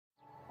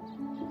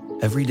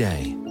Every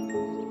day,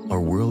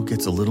 our world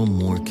gets a little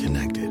more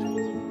connected,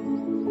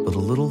 but a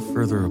little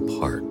further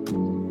apart.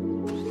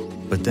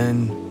 But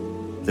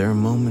then, there are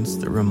moments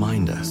that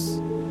remind us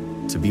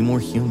to be more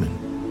human.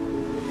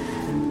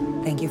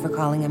 Thank you for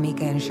calling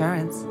Amica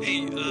Insurance.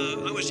 Hey,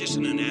 I was just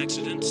in an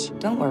accident.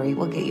 Don't worry,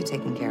 we'll get you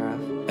taken care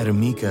of. At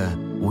Amica,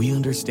 we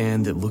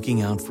understand that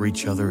looking out for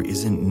each other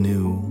isn't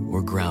new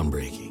or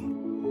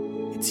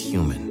groundbreaking. It's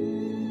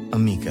human.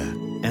 Amica,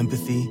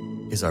 empathy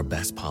is our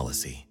best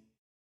policy.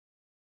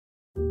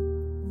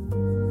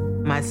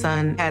 My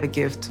son had a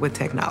gift with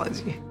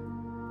technology.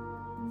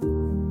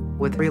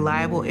 With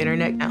reliable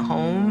internet at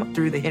home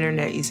through the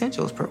Internet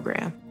Essentials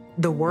program,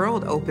 the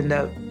world opened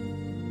up.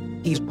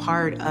 He's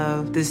part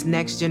of this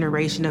next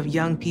generation of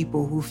young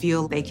people who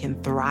feel they can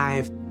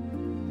thrive.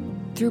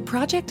 Through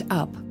Project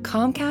UP,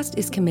 Comcast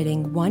is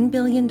committing $1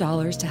 billion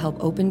to help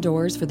open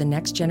doors for the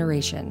next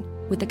generation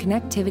with the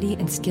connectivity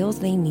and skills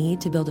they need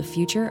to build a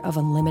future of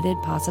unlimited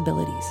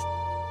possibilities.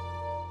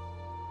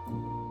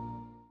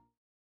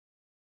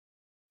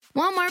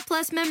 Walmart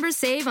Plus members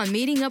save on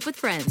meeting up with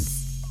friends.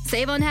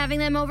 Save on having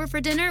them over for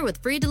dinner with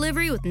free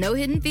delivery with no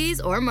hidden fees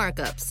or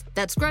markups.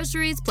 That's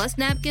groceries, plus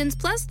napkins,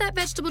 plus that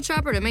vegetable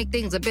chopper to make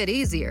things a bit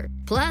easier.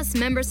 Plus,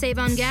 members save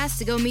on gas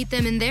to go meet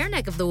them in their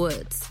neck of the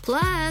woods.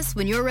 Plus,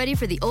 when you're ready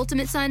for the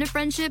ultimate sign of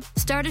friendship,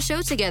 start a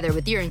show together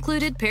with your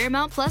included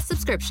Paramount Plus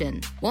subscription.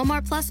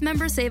 Walmart Plus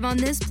members save on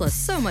this plus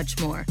so much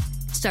more.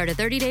 Start a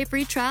 30-day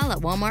free trial at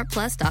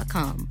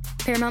walmartplus.com.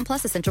 Paramount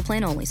Plus Essential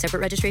Plan only. Separate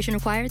registration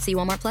required. See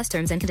Walmart Plus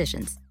terms and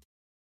conditions.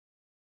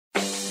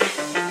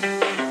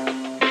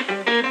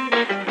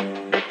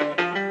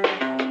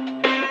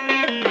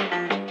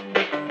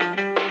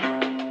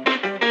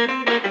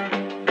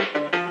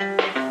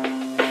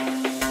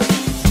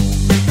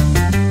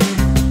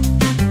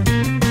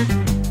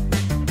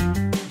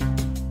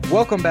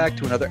 Welcome back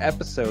to another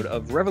episode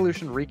of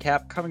Revolution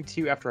Recap, coming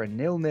to you after a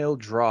 0-0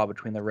 draw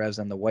between the Revs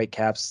and the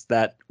Whitecaps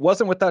that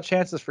wasn't without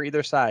chances for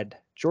either side.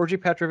 Georgi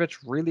Petrovic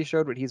really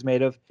showed what he's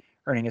made of,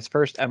 earning his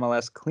first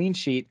MLS clean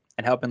sheet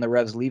and helping the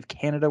Revs leave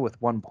Canada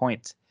with 1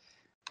 point.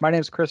 My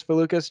name is Chris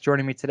Valukas.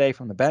 Joining me today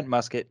from the Bent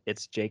Musket,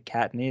 it's Jake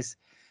Catnese.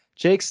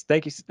 Jakes,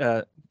 thank you.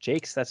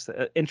 Jakes, that's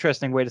an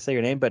interesting way to say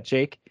your name, but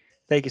Jake,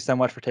 thank you so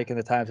much for taking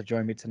the time to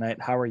join me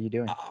tonight. How are you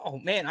doing? Oh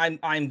man,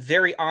 I'm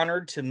very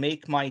honored to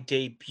make my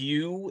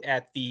debut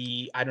at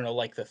the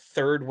the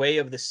third way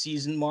of the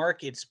season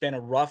mark. It's been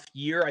a rough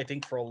year, I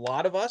think, for a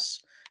lot of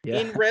us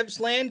in Revs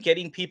land,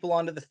 getting people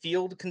onto the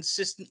field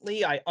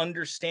consistently. I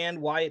understand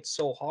why it's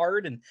so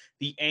hard and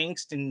the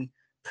angst and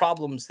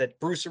problems that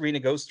Bruce Arena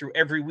goes through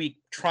every week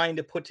trying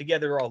to put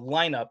together a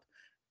lineup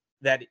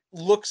that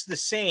looks the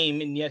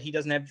same, and yet he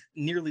doesn't have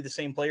nearly the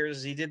same players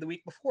as he did the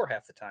week before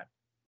half the time.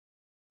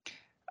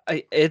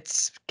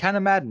 It's kind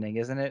of maddening,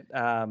 isn't it?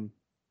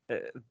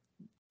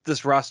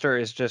 This roster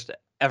is just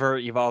ever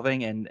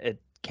evolving, and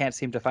it can't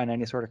seem to find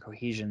any sort of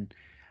cohesion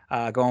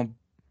going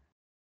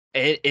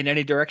in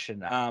any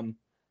direction.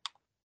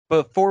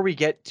 Before we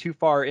get too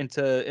far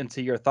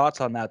into your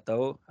thoughts on that,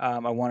 though, I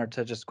wanted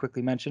to just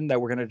quickly mention that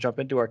we're going to jump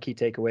into our key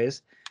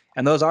takeaways,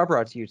 and those are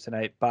brought to you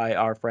tonight by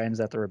our friends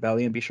at The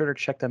Rebellion. Be sure to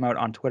check them out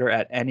on Twitter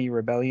at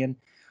AnyRebellion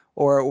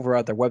or over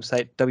at their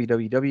website,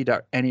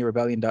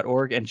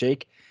 www.anyrebellion.org. And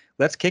Jake,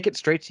 let's kick it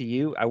straight to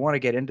you. I want to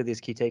get into these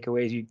key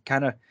takeaways. You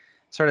kind of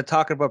started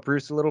talking about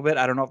Bruce a little bit.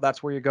 I don't know if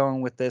that's where you're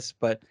going with this,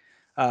 but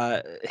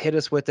hit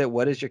us with it.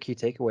 What is your key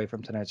takeaway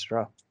from tonight's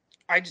draw?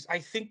 I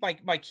think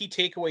my key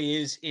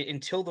takeaway is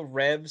until the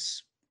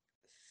Revs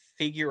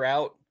figure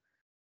out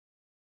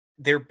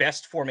their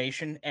best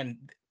formation, and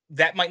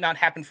that might not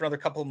happen for another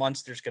couple of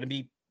months. There's going to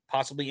be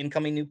possibly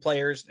incoming new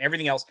players and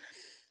everything else.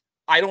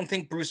 I don't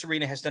think Bruce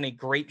Arena has done a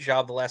great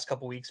job the last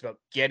couple of weeks about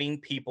getting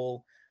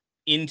people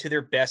into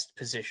their best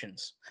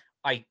positions.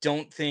 I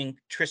don't think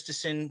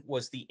Tristison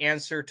was the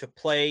answer to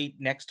play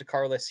next to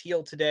Carles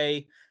Heel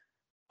today.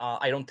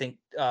 I don't think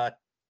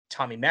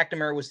Tommy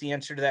McNamara was the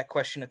answer to that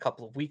question a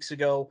couple of weeks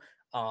ago.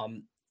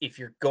 If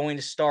you're going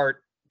to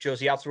start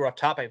Josie Altidore up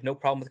top, I have no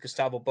problem with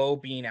Gustavo Bo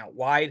being out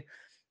wide.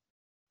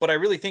 But I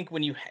really think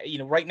when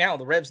right now,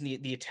 the Revs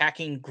and the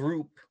attacking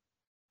group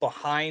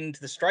behind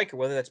the striker,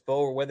 whether that's Bo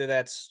or whether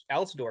that's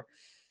Altidore,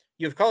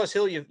 you have Carles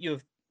Hill, you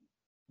have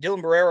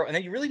Dylan Barrero, and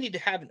then you really need to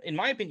have, in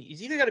my opinion,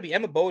 he's either got to be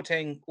Emma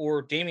Boateng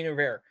or Damien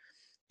Rivera.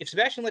 If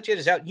Sebastian Lletget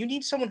is out, you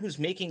need someone who's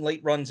making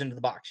late runs into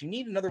the box. You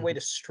need another way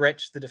to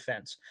stretch the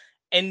defense.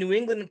 And New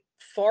England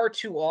far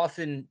too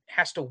often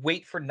has to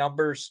wait for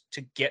numbers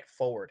to get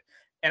forward.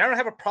 And I don't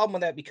have a problem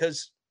with that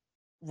because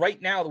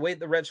right now, the way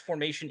the Revs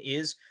formation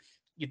is,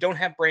 you don't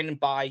have Brandon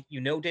Bye. You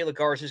know De La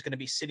Garza is going to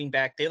be sitting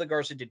back. De La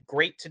Garza did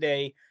great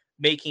today,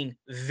 making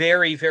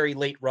very, very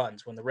late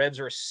runs when the Revs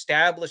are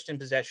established in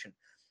possession.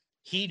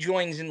 He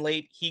joins in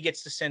late. He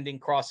gets to send in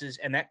crosses,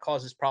 and that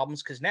causes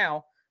problems because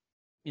now,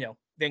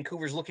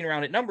 Vancouver's looking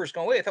around at numbers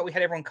going, wait, I thought we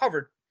had everyone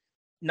covered.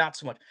 Not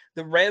so much.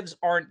 The Revs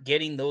aren't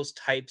getting those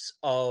types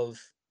of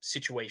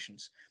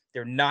situations.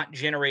 They're not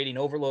generating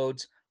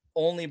overloads.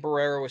 Only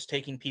Barrero is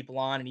taking people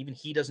on, and even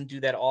he doesn't do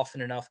that often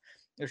enough.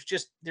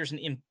 There's an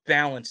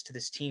imbalance to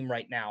this team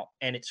right now.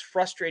 And it's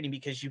frustrating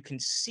because you can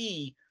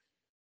see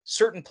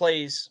certain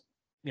plays,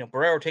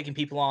 Barrero taking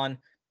people on,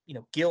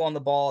 Gill on the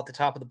ball at the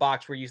top of the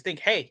box where you think,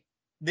 hey,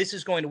 this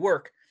is going to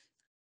work.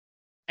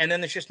 And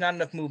then there's just not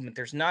enough movement.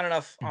 There's not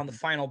enough on the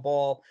final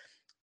ball.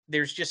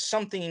 There's just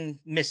something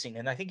missing.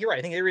 And I think you're right.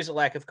 I think there is a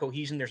lack of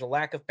cohesion. There's a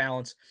lack of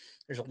balance.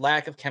 There's a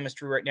lack of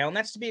chemistry right now. And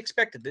that's to be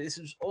expected. This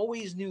is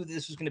always knew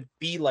this was going to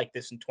be like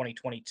this in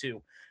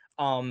 2022.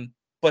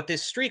 But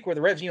this streak where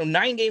the Revs,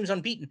 9 games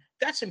unbeaten,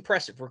 that's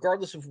impressive,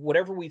 regardless of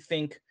whatever we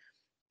think.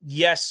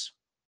 Yes,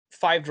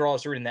 5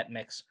 draws are in that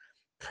mix.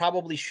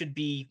 Probably should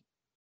be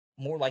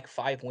more like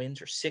 5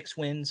 wins or 6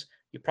 wins.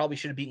 You probably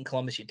should have beaten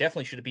Columbus. You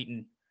definitely should have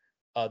beaten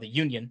the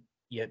Union.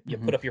 You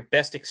put up your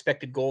best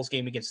expected goals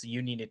game against the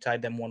Union. You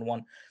tied them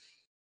 1-1.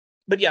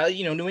 But yeah,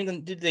 New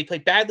England, did they play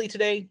badly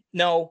today?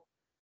 No.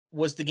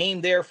 Was the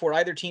game there for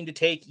either team to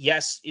take?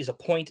 Yes. Is a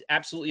point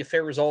absolutely a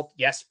fair result?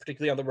 Yes,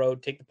 particularly on the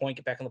road. Take the point,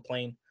 get back on the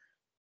plane.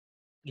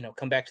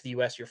 Come back to the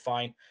U.S., you're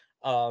fine.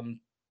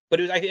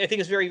 But I think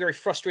it's a very, very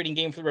frustrating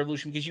game for the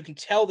Revolution because you can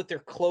tell that they're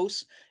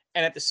close,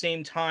 and at the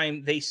same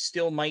time, they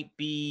still might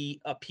be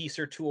a piece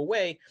or 2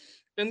 away.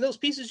 And those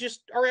pieces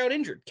just are out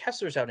injured.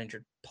 Kessler's out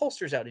injured.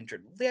 Polster's out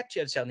injured.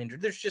 Leachev's out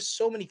injured. There's just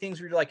so many things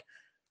where you're like,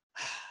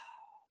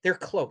 they're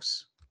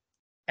close.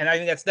 And I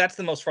think that's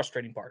the most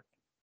frustrating part.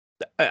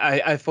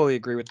 I fully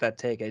agree with that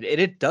take.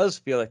 It does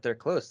feel like they're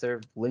close.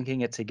 They're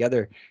linking it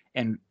together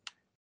and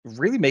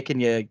really making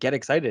you get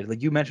excited.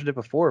 Like you mentioned it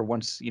before,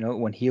 once,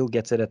 when Heel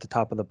gets it at the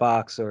top of the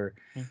box or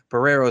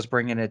Barrero's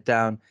bringing it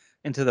down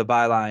into the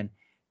byline,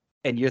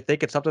 and you're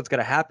thinking something's going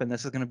to happen,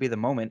 this is going to be the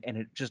moment, and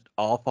it just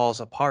all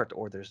falls apart,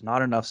 or there's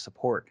not enough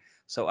support.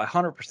 So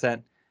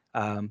 100%,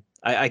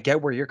 I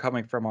get where you're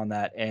coming from on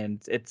that,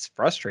 and it's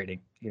frustrating,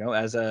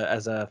 as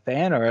a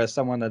fan or as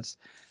someone that's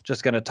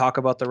just going to talk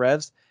about the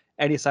Revs.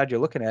 Any side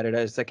you're looking at it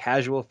as a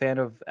casual fan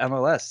of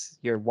MLS,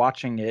 you're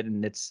watching it,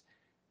 and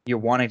you're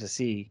wanting to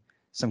see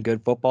some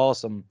good football,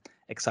 some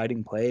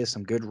exciting plays,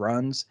 some good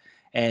runs,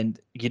 and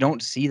you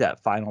don't see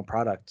that final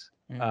product.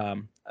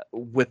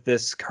 With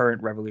this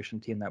current Revolution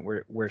team that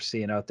we're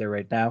seeing out there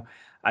right now.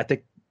 I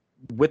think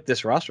with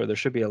this roster, there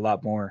should be a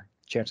lot more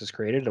chances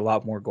created, a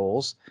lot more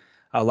goals,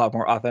 a lot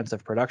more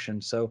offensive production.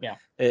 So yeah,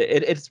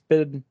 it's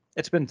been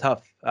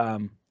tough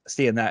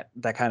seeing that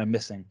kind of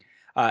missing.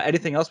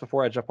 Anything else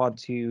before I jump on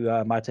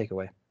to my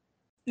takeaway?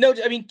 No,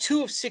 I mean,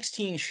 2 of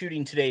 16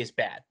 shooting today is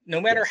bad.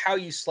 No matter how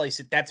you slice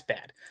it, that's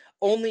bad.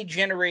 Only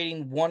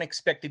generating 1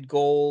 expected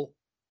goal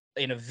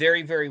in a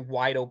very, very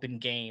wide open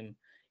game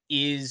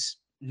is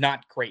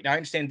not great. Now, I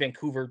understand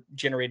Vancouver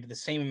generated the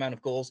same amount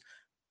of goals.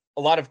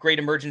 A lot of great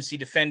emergency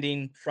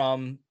defending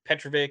from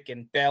Petrovic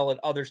and Bell and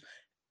others.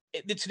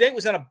 Today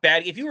was not a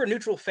bad. If you were a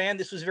neutral fan,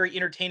 this was very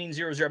entertaining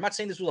 0-0. I'm not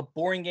saying this was a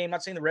boring game. I'm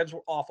not saying the Revs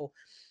were awful.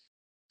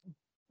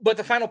 But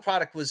the final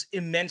product was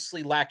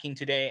immensely lacking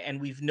today, and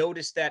we've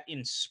noticed that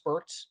in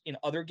spurts in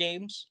other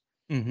games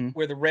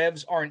where the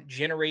Revs aren't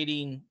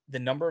generating the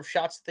number of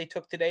shots that they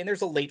took today. And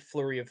there's a late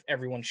flurry of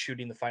everyone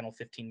shooting the final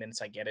 15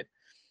 minutes. I get it.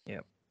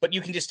 Yeah. But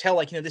you can just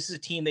tell, this is a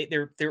team,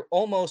 they're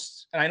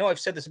almost, and I know I've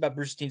said this about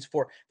Bruce's teams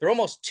before, they're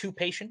almost too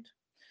patient,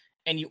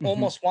 and you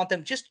almost want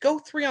them just go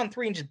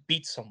 3-on-3 and just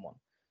beat someone.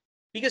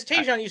 Because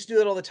Tajon used to do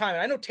that all the time.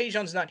 And I know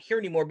Tajon's not here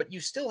anymore, but you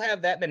still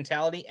have that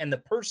mentality and the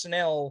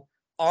personnel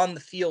on the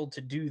field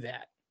to do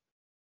that.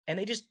 And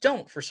they just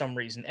don't for some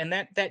reason. And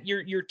that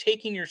you're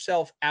taking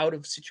yourself out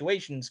of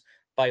situations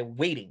by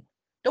waiting.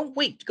 Don't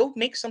wait. Go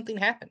make something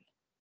happen.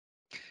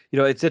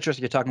 It's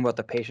interesting you're talking about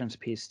the patience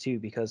piece too,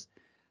 because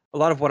a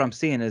lot of what I'm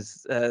seeing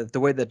is the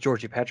way that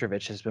Georgi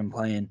Petrovic has been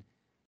playing.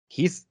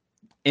 He's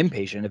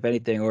impatient, if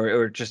anything,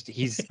 or just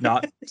he's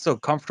not so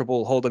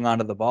comfortable holding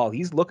onto the ball.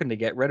 He's looking to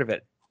get rid of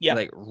it,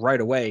 like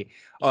right away,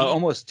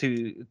 almost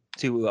to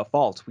a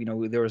fault.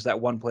 There was that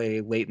one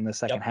play late in the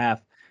second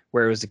half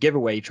where it was a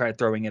giveaway. He tried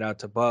throwing it out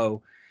to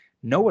Bo.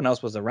 No one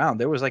else was around.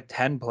 There was like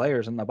 10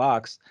 players in the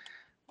box.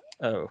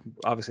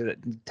 Obviously,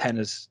 that 10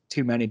 is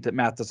too many. The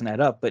math doesn't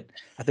add up, but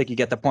I think you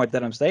get the point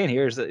that I'm saying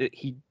here is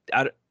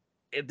that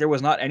there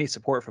was not any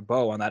support for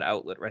Bo on that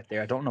outlet right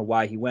there. I don't know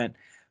why he went,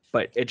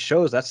 but it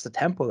shows that's the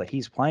tempo that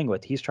he's playing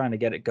with. He's trying to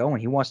get it going.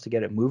 He wants to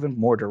get it moving,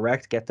 more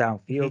direct, get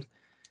downfield.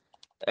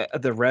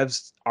 The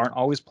Revs aren't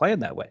always playing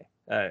that way.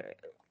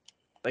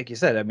 Like you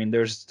said, I mean,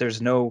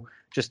 there's no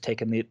just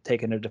taking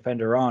a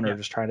defender on or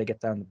just trying to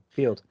get down the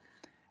field.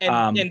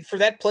 And for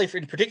that play,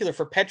 in particular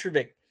for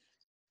Petrovic,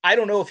 I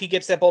don't know if he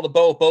gets that ball to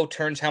Bo. Bo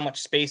turns how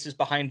much space is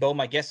behind Bo.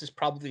 My guess is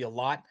probably a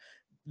lot.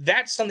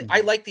 That's something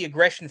I like, the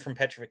aggression from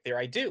Petrovic there.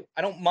 I do.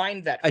 I don't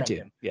mind that from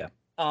him. Yeah.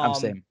 I'm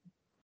same.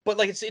 But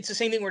it's the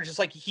same thing where it's just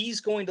like he's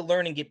going to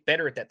learn and get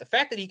better at that. The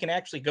fact that he can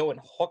actually go and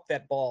hook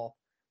that ball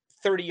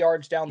 30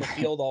 yards down the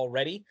field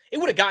already, it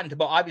would have gotten to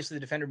Bo. Obviously,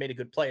 the defender made a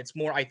good play. It's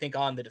more, I think,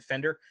 on the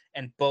defender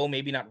and Bo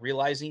maybe not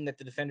realizing that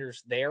the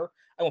defender's there.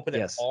 I won't put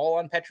that all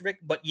on Petrovic,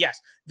 but yes,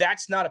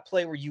 that's not a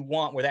play where you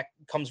want where that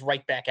comes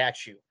right back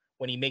at you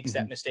when he makes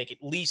that mistake.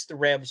 At least the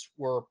Revs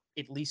were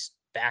at least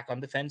back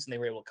on defense and they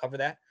were able to cover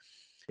that.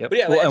 Yep. But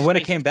yeah, well, I and just- when I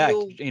it came back,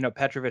 feel-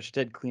 Petrovic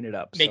did clean it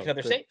up. make so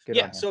another good, save. Good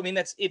Yeah. on him. So I mean,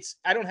 it's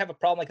I don't have a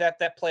problem like that.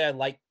 That play I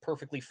like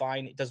perfectly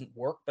fine. It doesn't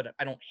work, but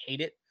I don't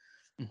hate it.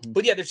 Mhm.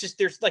 But yeah,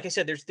 there's like I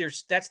said,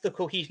 there's that's the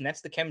cohesion,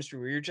 that's the chemistry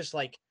where you're just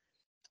like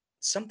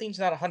something's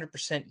not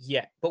 100%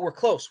 yet, but we're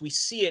close. We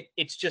see it.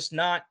 It's just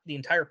not the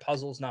entire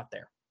puzzle's not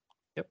there.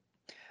 Yep.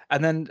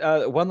 And then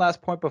one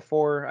last point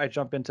before I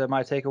jump into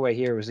my takeaway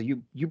here was that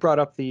you brought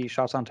up the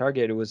shots on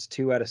target. It was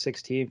 2 out of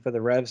 16 for the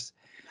Revs.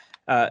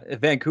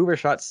 Vancouver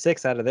shot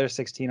 6 out of their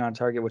 16 on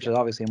target, which is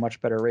obviously a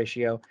much better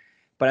ratio.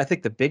 But I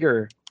think the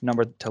bigger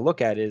number to look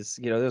at is,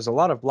 there's a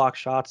lot of block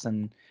shots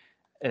and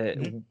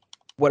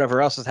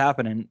whatever else is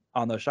happening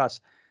on those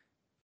shots.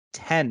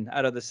 10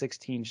 out of the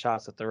 16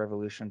 shots that the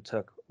Revolution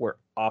took were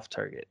off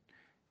target.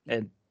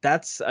 And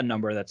that's a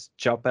number that's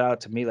jumping out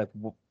to me like,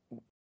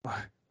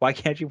 why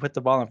can't you put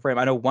the ball in frame?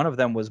 I know one of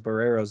them was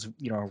Barrero's,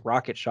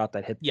 rocket shot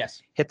that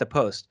hit the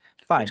post.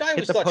 Fine, Which I hit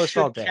always the thought post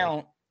all should day.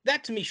 count.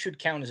 That to me should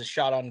count as a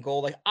shot on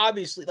goal. Like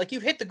obviously, like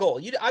you've hit the goal.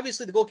 You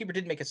obviously the goalkeeper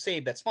didn't make a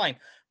save. That's fine.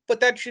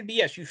 But that should be,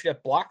 yes, you should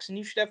have blocks and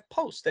you should have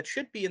posts. That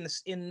should be in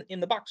this in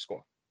the box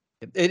score.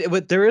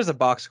 There is a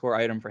box score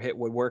item for hit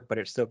would work, but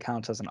it still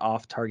counts as an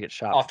off-target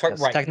shot. Off target,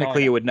 right?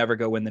 Technically, it would never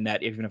go in the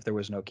net, even if there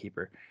was no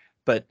keeper.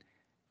 But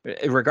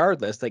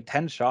regardless, like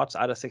 10 shots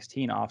out of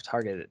 16 off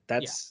target,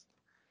 that's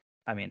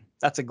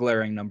a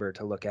glaring number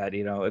to look at.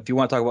 If you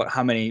want to talk about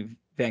how many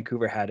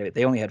Vancouver had,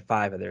 they only had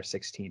 5 of their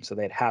 16, so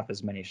they had half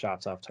as many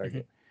shots off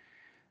target.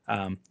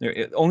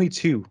 Only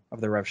 2 of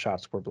the Rev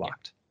shots were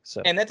blocked.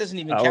 So, and that doesn't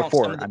even count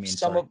 4, and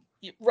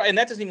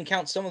that doesn't even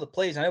count some of the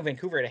plays. I know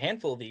Vancouver had a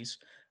handful of these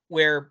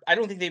where I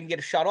don't think they even get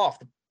a shot off.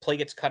 The play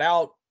gets cut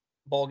out,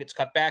 ball gets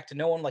cut back to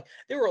no one. Like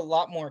there were a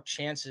lot more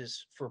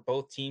chances for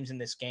both teams in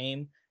this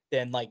game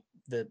than like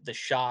the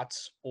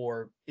shots,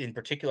 or in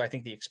particular, I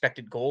think the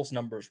expected goals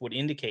numbers would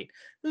indicate.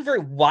 It was a very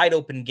wide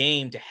open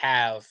game to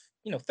have,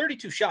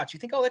 32 shots. You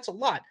think, oh, that's a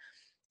lot.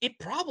 It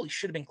probably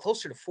should have been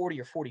closer to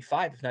 40 or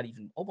 45, if not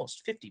even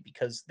almost 50,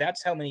 because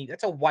that's how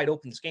wide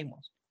open this game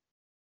was.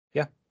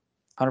 Yeah,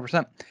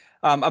 100%.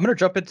 I'm going to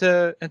jump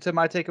into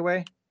my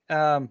takeaway.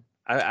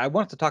 I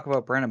wanted to talk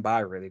about Brandon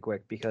Bye really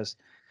quick because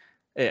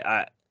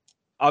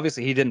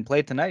obviously he didn't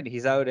play tonight.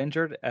 He's out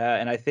injured,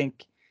 and I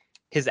think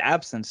his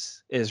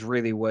absence is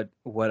really what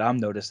I'm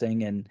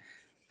noticing, and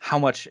how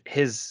much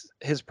his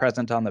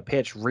presence on the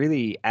pitch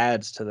really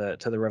adds to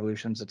the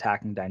Revolution's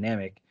attacking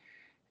dynamic.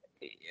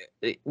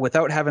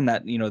 Without having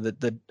that,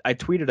 I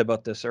tweeted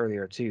about this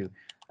earlier too.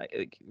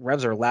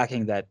 Revs are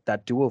lacking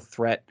that dual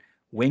threat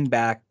wing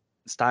back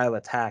style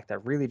attack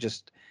that really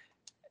just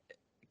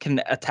can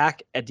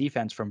attack a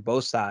defense from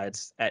both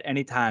sides at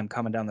any time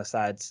coming down the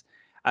sides.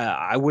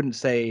 I wouldn't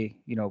say,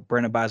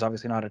 Brandon Bye is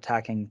obviously not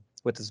attacking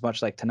with as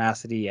much like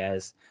tenacity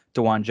as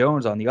DeJuan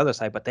Jones on the other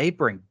side, but they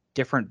bring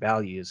different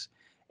values,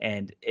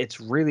 and it's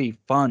really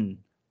fun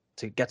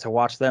to get to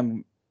watch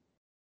them,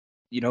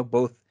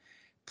 both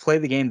play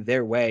the game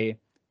their way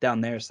down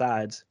their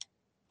sides.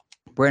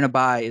 Brandon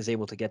Bye is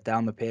able to get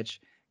down the pitch,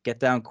 get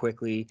down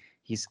quickly.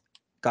 He's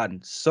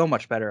gotten so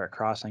much better at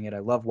crossing it. I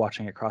love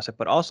watching it cross it,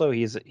 but also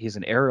he's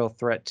an aerial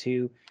threat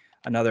too.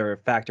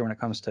 Another factor when it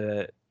comes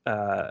to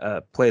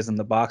plays in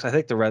the box. I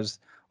think the Revs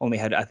only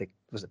had,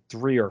 was it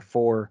 3 or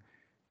 4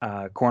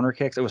 corner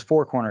kicks? It was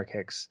 4 corner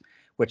kicks,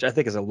 which I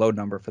think is a low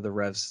number for the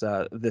Revs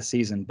this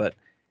season. But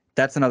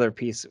that's another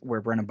piece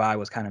where Brandon Bye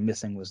was kind of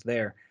missing, was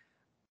there.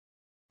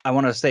 I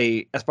want to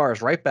say, as far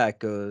as right back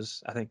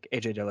goes, I think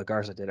AJ De La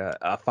Garza did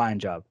a fine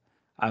job.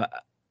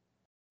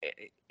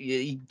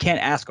 You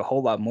can't ask a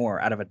whole lot more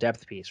out of a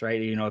depth piece,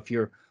 right? If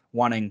you're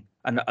wanting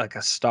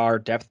a star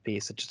depth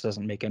piece, it just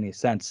doesn't make any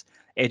sense.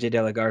 AJ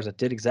De La Garza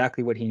did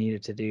exactly what he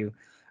needed to do.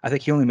 I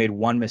think he only made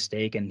one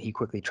mistake, and he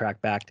quickly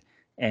tracked back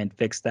and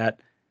fixed that.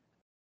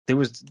 There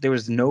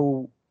was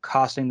no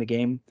costing the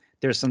game.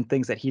 There's some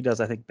things that he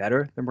does, I think,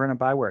 better than Brandon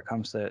Bye where it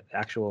comes to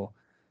actual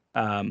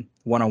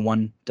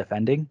one-on-one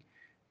defending.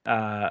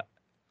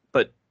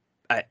 But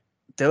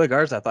De La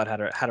Garza, I thought,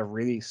 had a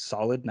really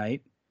solid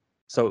night.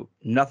 So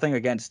nothing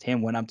against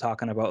him when I'm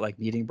talking about like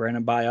needing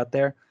Brandon Bye out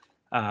there.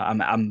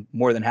 I'm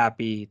more than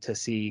happy to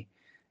see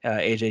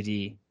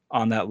AJD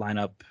on that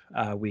lineup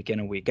week in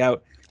and week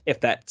out if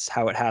that's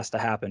how it has to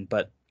happen.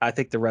 But I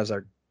think the Revs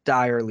are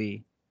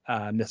direly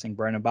missing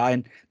Brandon Bye,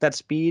 and that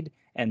speed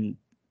and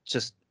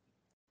just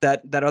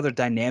that other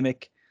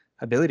dynamic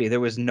ability. There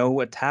was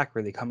no attack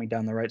really coming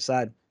down the right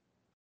side.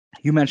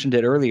 You mentioned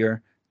it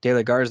earlier. De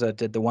La Garza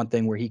did the one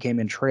thing where he came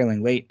in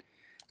trailing late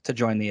to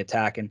join the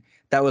attack, and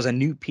that was a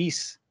new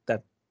piece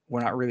that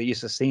we're not really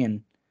used to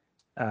seeing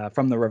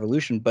from the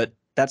Revolution. But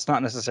that's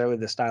not necessarily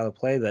the style of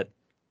play that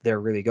they're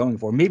really going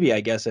for. Maybe,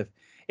 I guess,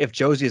 if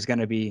Josie is going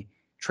to be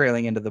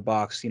trailing into the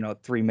box,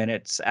 3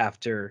 minutes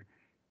after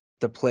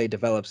the play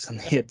develops in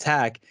the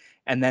attack,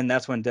 and then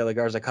that's when De La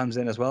Garza comes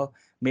in as well,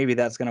 maybe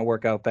that's going to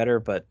work out better.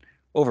 But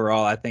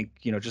overall, I think,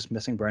 just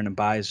missing Brandon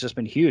Bye has just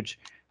been huge.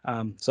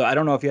 So I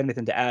don't know if you had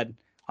anything to add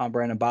on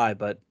Brandon Bye,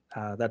 but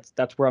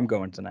that's where I'm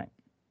going tonight.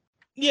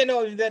 Yeah,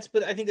 no,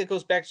 but I think that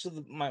goes back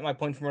to my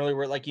point from earlier,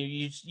 where like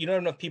you don't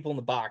have enough people in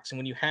the box, and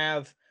when you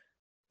have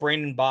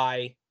Brandon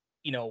By,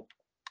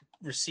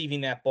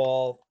 receiving that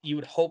ball, you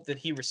would hope that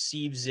he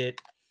receives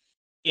it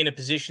in a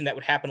position that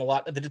would happen a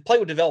lot. The play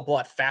would develop a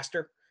lot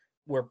faster,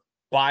 where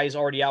By's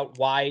already out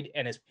wide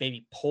and has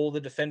maybe pulled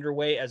the defender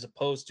away, as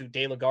opposed to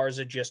De La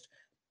Garza just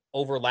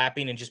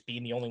overlapping and just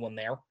being the only one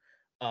there.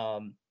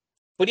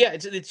 But yeah,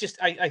 it's just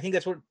I think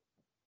that's what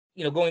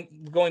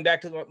going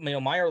back to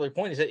my earlier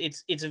point is that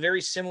it's a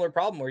very similar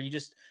problem where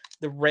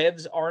the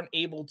Revs aren't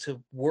able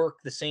to work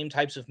the same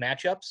types of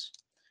matchups,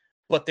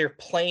 but they're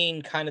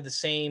playing kind of the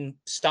same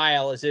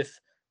style as if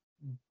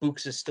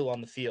Books is still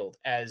on the field,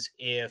 as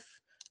if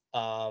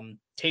Tajon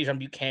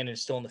Buchanan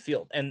is still in the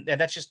field. And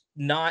that's just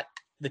not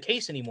the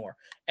case anymore.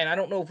 And I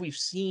don't know if we've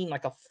seen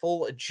like a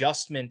full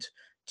adjustment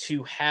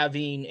to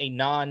having a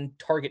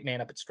non-target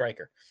man up at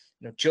striker.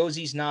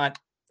 Josie's not,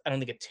 I don't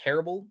think, a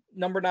terrible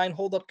number 9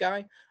 hold-up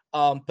guy,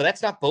 but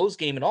that's not Bo's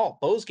game at all.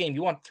 Bo's game,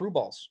 you want through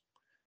balls.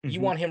 You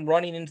want him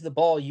running into the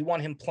ball. You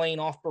want him playing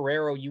off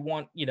Barrero. You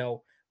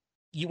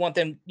want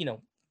them,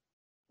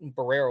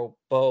 Barrero,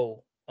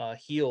 Bo,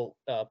 Heel,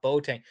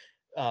 Boateng,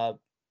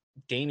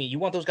 Damien. You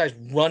want those guys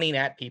running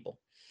at people.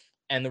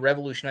 And the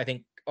Revolution, I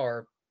think,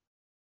 are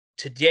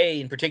today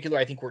in particular,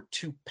 I think we're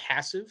too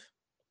passive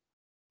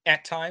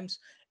at times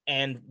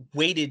and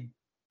waited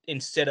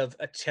instead of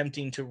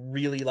attempting to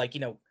really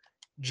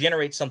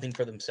generate something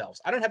for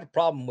themselves. I don't have a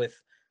problem with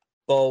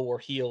Bo or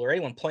Heel or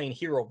anyone playing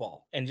hero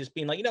ball and just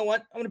being like, you know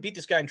what? I'm going to beat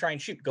this guy and try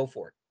and shoot. Go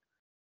for it.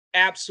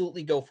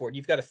 Absolutely go for it.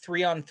 You've got a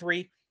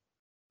 3-on-3.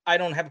 I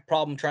don't have a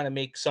problem trying to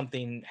make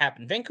something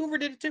happen. Vancouver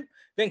did it too.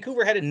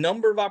 Vancouver had a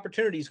number of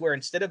opportunities where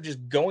instead of just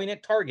going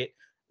at target,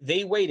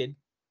 they waited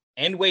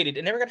and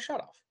never got a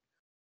shot off.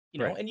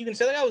 Right. And you can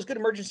say that was good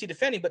emergency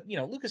defending, but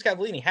Lucas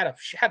Cavallini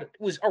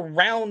was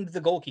around the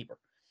goalkeeper.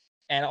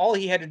 And all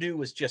he had to do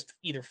was just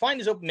either find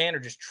his open man or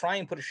just try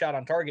and put a shot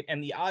on target.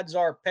 And the odds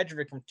are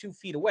Petrovic from 2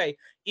 feet away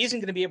isn't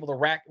going to be able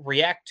to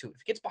react to it.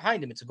 If it gets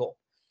behind him, it's a goal.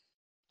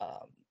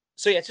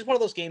 So yeah, it's just one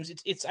of those games.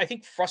 It's I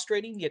think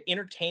frustrating yet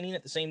entertaining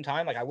at the same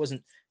time. Like, I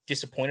wasn't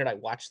disappointed I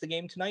watched the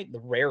game tonight. The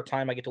rare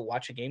time I get to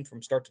watch a game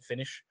from start to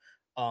finish,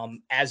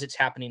 as it's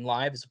happening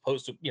live, as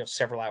opposed to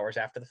several hours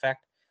after the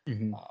fact.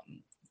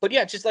 But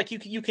yeah, just like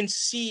you can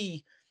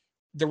see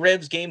the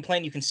Revs game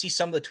plan. You can see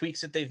some of the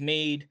tweaks that they've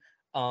made.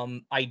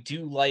 I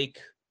do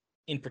like,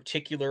 in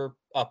particular,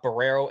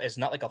 Barrero as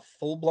not like a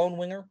full-blown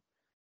winger,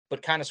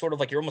 but kind of sort of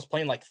like you're almost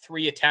playing like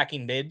 3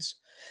 attacking mids,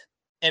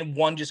 and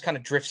one just kind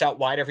of drifts out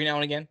wide every now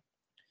and again.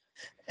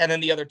 And then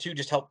the other 2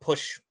 just help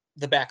push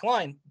the back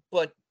line.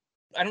 But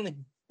I don't think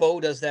Bo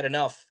does that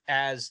enough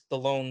as the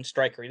lone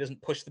striker. He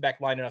doesn't push the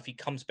back line enough. He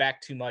comes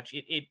back too much.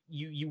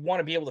 You want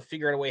to be able to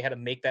figure out a way how to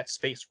make that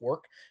space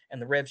work,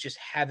 and the Revs just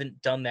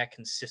haven't done that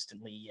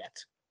consistently yet.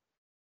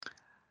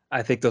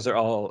 I think those are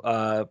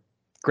all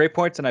great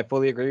points, and I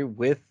fully agree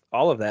with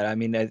all of that. I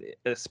mean,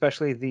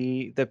 especially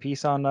the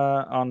piece on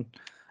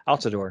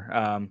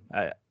Altidore.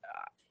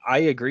 I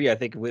agree. I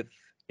think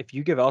if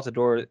you give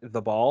Altidore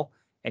the ball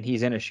and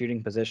he's in a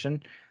shooting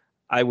position,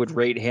 I would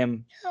rate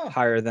him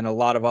higher than a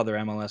lot of other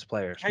MLS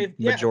players.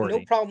 Majority.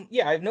 No problem.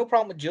 Yeah, I have no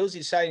problem with Josie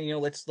deciding,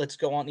 let's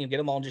go on, get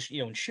them all and just,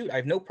 and shoot. I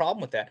have no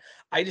problem with that.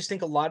 I just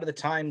think a lot of the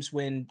times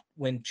when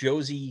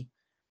Josie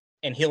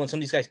and Hill and some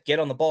of these guys get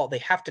on the ball, they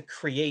have to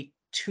create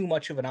too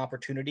much of an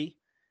opportunity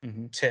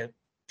to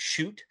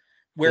shoot,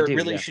 where it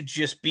really should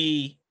just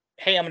be,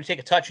 hey, I'm going to take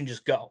a touch and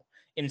just go,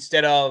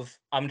 instead of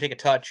I'm going to take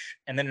a touch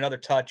and then another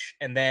touch,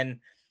 and then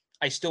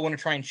I still want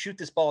to try and shoot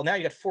this ball. Now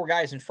you got 4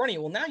 guys in front of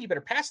you. Well, now you better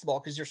pass the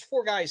ball because there's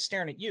 4 guys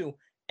staring at you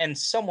and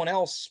someone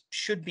else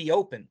should be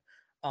open.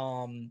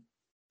 And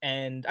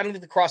I don't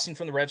think the crossing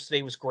from the Revs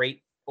today was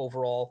great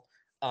overall.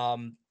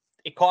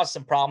 It caused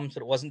some problems,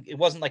 but it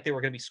wasn't like they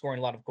were going to be scoring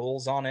a lot of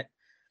goals on it.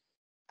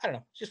 I don't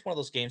know. It's just one of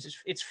those games.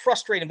 It's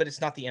frustrating, but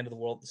it's not the end of the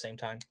world at the same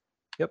time.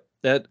 Yep.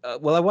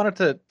 Well, I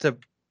wanted to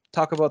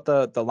talk about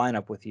the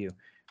lineup with you,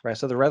 right?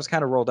 So the Revs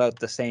kind of rolled out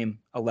the same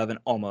 11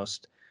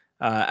 almost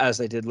as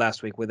they did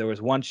last week, where there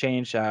was one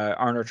change.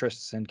 Arnor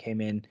Traustason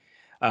came in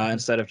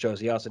instead of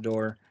Josie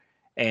Altidore,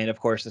 and of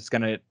course it's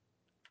going to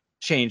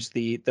change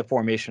the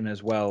formation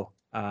as well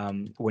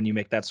when you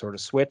make that sort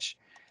of switch.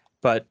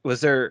 But was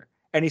there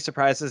any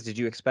surprises? Did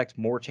you expect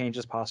more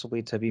changes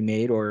possibly to be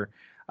made, or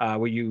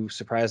were you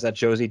surprised that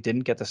Josie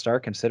didn't get the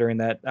start, considering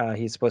that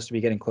he's supposed to be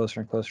getting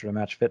closer and closer to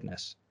match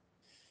fitness?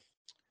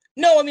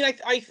 No, I mean,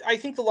 I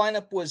think the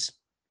lineup was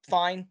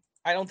fine.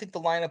 I don't think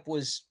the lineup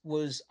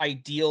was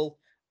ideal.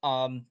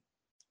 I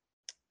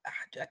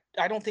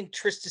don't think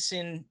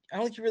Traustason. I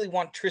don't think you really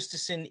want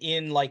Traustason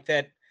in like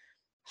that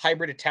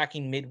hybrid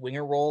attacking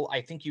mid-winger role.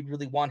 I think you'd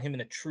really want him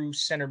in a true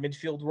center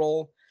midfield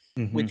role,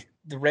 which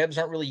the Revs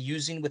aren't really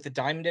using with the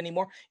diamond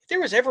anymore. If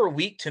there was ever a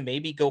week to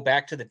maybe go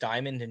back to the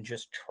diamond and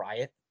just try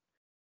it,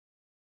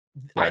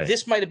 right,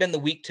 this might have been the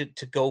week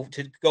to go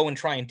and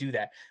try and do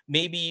that.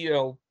 Maybe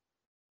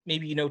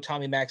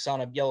Tommy Mack's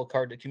on a yellow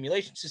card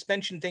accumulation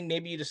suspension thing.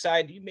 Maybe you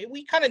decide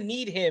we kind of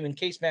need him in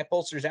case Matt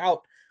Bolster's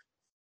out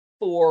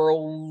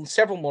for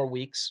several more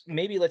weeks.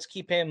 Maybe let's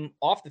keep him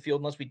off the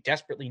field unless we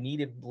desperately need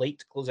him late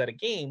to close out a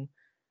game.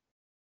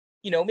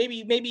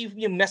 maybe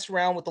you mess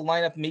around with the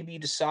lineup. Maybe you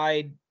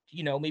decide,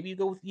 maybe you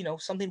go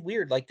with, something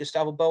weird like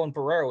Gustavo Bo and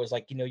Barrero is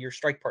like, your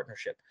strike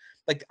partnership.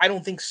 Like, I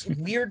don't think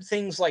weird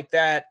things like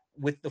that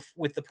with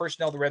the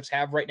personnel the Revs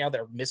have right now that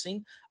are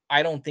missing,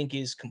 I don't think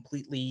is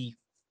completely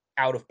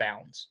out of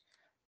bounds.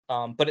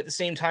 But at the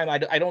same time,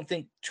 I don't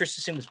think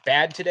Tristan was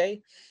bad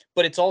today,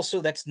 but it's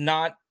also, that's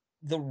not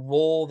the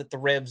role that the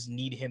Revs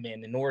need him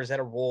in, and nor is that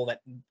a role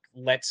that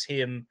lets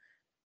him,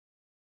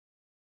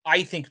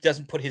 I think,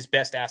 doesn't put his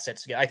best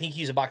assets together. I think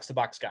he's a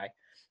box-to-box guy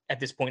at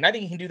this point. I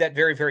think he can do that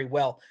very, very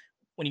well.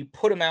 When you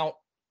put him out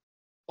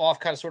off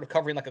kind of sort of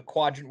covering like a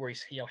quadrant where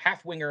he's,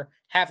 half winger,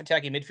 half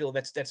attacking midfield,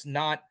 that's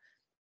not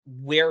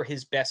where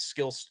his best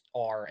skills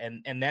are.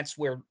 And that's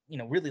where,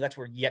 really that's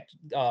where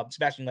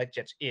Sebastian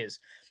Letjet is.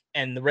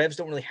 And the Revs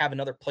don't really have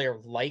another player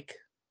like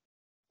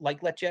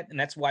Letjet. And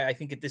that's why I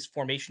think that this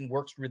formation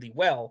works really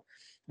well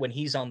when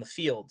he's on the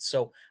field.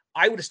 So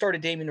I would have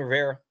started Damien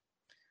Rivera.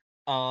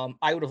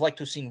 I would have liked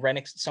to have seen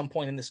Renix at some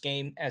point in this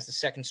game as the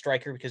second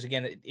striker, because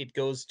again, it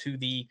goes to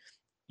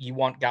you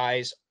want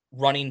guys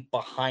running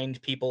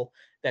behind people.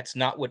 That's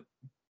not what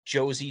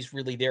Josie's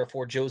really there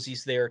for.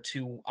 Josie's there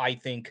to, I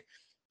think,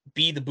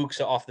 be the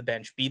Buxa off the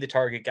bench, be the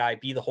target guy,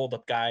 be the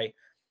hold-up guy,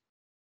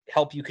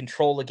 help you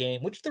control the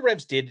game, which the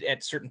Revs did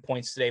at certain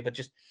points today. But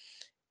just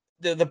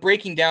the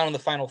breaking down in the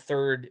final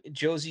third,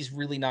 Josie's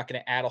really not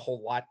going to add a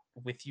whole lot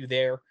with you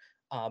there.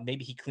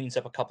 Maybe he cleans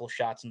up a couple of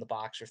shots in the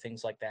box or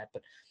things like that.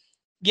 But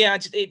yeah,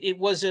 it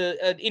was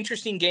an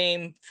interesting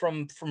game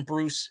from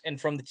Bruce and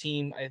from the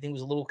team. I think it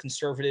was a little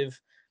conservative,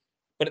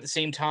 but at the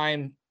same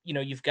time,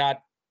 you've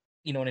got,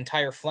 an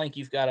entire flank.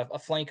 You've got a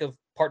flank of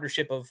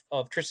partnership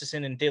of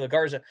Tristan and De La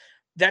Garza.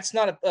 That's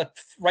not a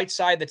right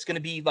side that's going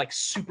to be like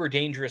super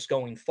dangerous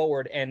going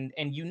forward. And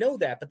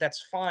that, but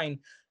that's fine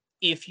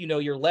if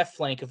your left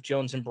flank of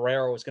Jones and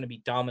Barrero is going to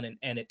be dominant,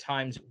 and at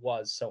times it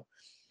was. So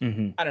I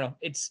don't know.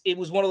 It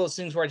was one of those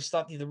things where I just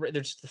thought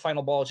the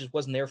final ball just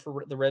wasn't there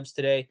for the Revs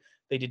today.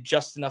 They did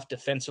just enough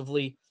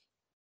defensively.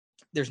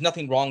 There's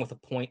nothing wrong with the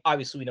point.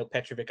 Obviously, we know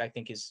Petrovic, I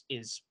think, is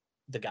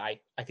the guy.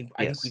 I think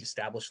we've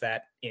established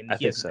that, and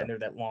he hasn't been there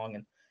that long.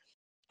 And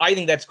I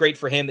think that's great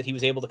for him that he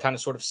was able to kind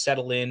of sort of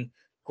settle in,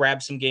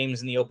 grab some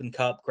games in the Open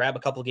Cup, grab a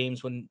couple of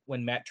games when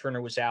Matt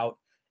Turner was out,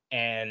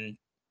 and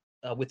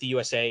with the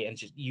USA, and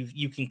just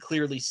you can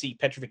clearly see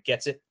Petrovic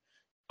gets it.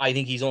 I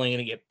think he's only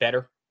going to get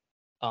better.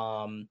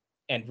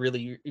 And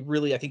really,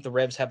 I think the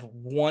Revs have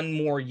one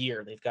more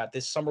year. They've got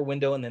this summer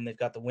window, and then they've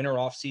got the winter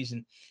off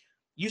season.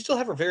 You still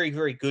have a very,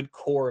 very good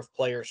core of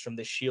players from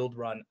this Shield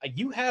run.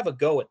 You have a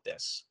go at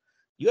this.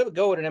 You have a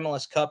go at an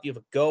MLS Cup. You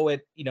have a go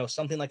at,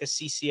 something like a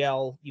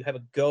CCL. You have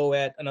a go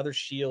at another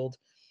Shield.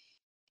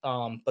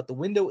 But the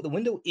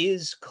window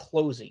is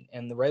closing,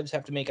 and the Revs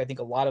have to make, I think,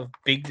 a lot of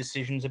big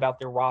decisions about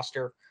their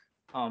roster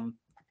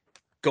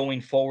going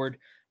forward,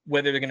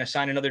 whether they're going to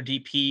sign another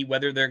DP,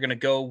 whether they're going to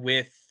go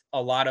with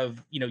a lot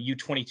of,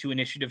 U22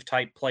 initiative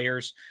type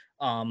players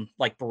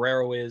like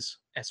Barrero is,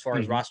 as far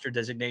as roster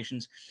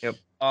designations. Yep.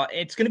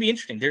 It's going to be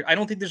interesting. I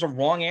don't think there's a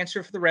wrong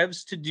answer for the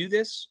Revs to do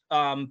this.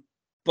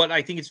 But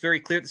I think it's very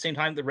clear at the same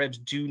time the Revs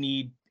do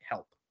need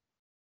help.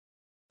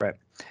 Right.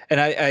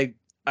 And I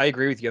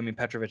agree with you. I mean,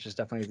 Petrovic is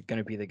definitely going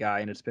to be the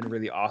guy, and it's been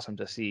really awesome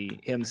to see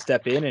him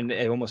step in, and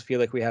I almost feel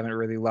like we haven't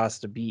really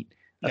lost a beat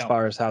as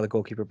far as how the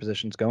goalkeeper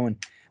position's going.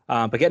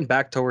 But getting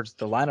back towards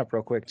the lineup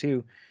real quick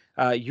too,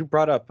 you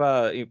brought up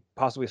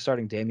possibly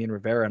starting Damien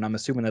Rivera, and I'm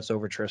assuming that's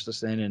over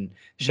Tristan and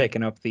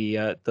shaking up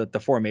the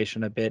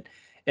formation a bit.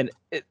 And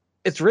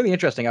it's really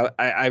interesting.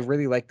 I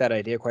really like that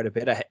idea quite a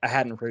bit. I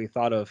hadn't really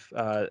thought of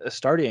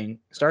starting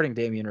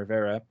Damien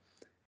Rivera,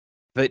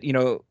 but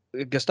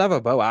Gustavo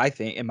Bo, I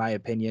think, in my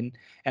opinion,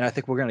 and I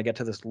think we're going to get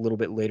to this a little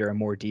bit later in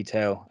more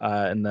detail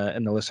in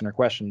the listener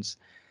questions,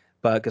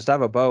 but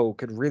Gustavo Bo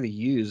could really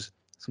use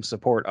some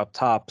support up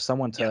top,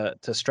 someone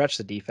to stretch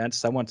the defense,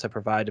 someone to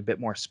provide a bit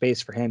more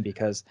space for him,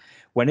 because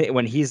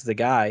when he's the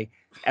guy,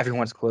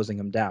 everyone's closing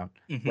him down.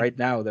 Right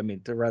now, I mean,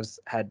 the Revs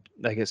had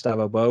like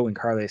Gustavo Bo and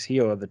Carles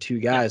Gil are the two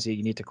guys that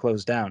you need to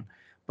close down.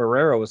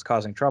 Barrero was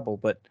causing trouble,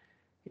 but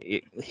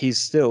he's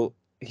still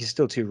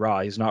too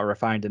raw. He's not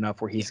refined enough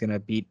where he's going to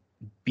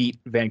beat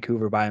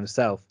Vancouver by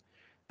himself.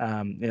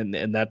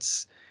 And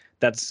that's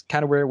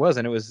kind of where it was.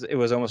 And it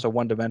was almost a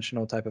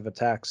one-dimensional type of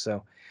attack.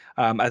 So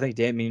I think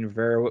Damien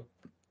Rivera,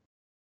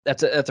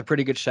 that's a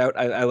pretty good shout.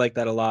 I like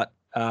that a lot.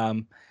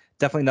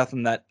 Definitely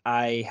nothing that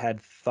I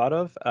had thought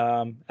of.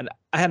 And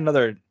I had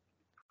another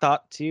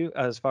thought too,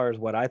 as far as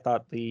what I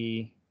thought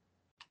the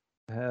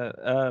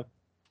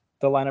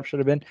lineup should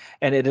have been,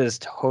 and it has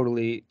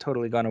totally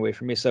gone away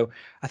from me. So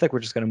I think we're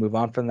just going to move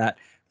on from that.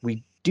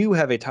 We do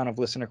have a ton of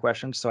listener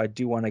questions, so I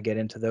do want to get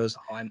into those.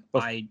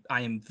 I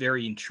am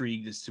very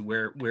intrigued as to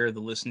where the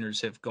listeners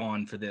have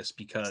gone for this,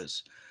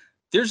 because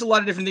there's a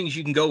lot of different things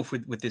you can go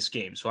with this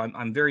game. So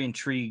I'm very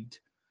intrigued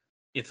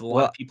if a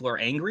lot of people are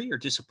angry or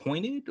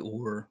disappointed,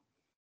 or.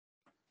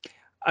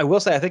 I will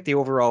say I think the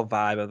overall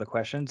vibe of the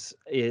questions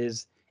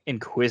is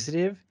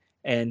inquisitive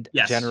and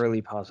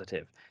generally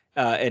positive.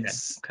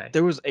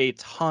 There was a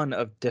ton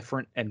of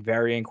different and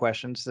varying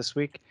questions this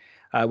week.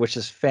 which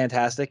is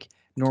fantastic.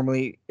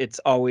 Normally, it's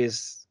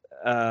always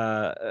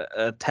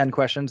 10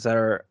 questions that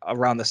are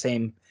around the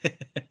same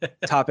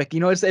topic.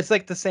 It's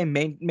like the same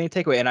main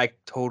takeaway, and I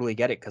totally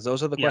get it because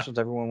those are the questions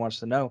everyone wants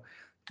to know.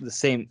 The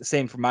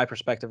same from my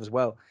perspective as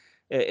well.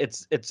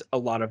 It's a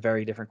lot of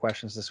very different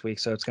questions this week,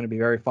 so it's going to be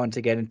very fun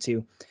to get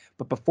into.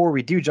 But before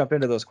we do jump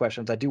into those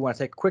questions, I do want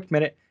to take a quick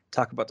minute to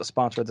talk about the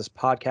sponsor of this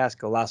podcast,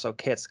 Golasso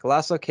Kits.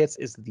 Golasso Kits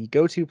is the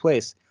go-to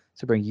place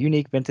to bring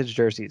unique vintage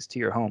jerseys to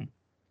your home.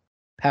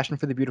 Passion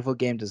for the beautiful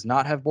game does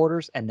not have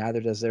borders, and neither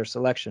does their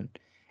selection.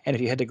 And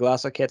if you head to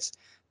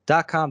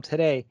GolassoKits.com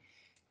today,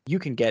 you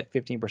can get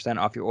 15%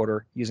 off your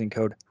order using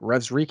code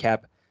REVSRECAP.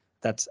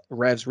 That's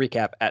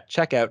REVSRECAP at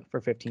checkout for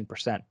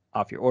 15%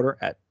 off your order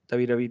at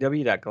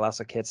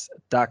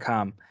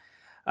www.golassokits.com.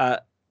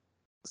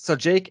 So,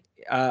 Jake,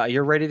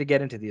 you're ready to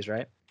get into these,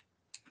 right?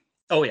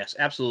 Oh, yes,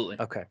 absolutely.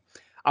 Okay.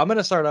 I'm going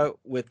to start out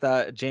with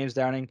James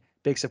Downing,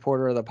 big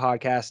supporter of the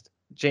podcast.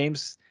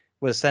 James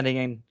was sending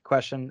in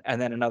question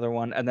and then another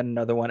one and then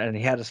another one, and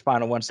he had his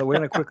final one. So we're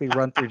going to quickly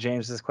run through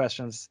James's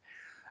questions.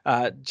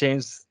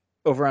 James,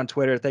 over on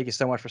Twitter, thank you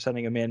so much for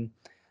sending them in.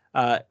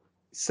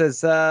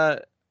 Says,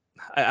 I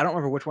don't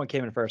remember which one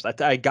came in first.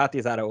 I got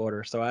these out of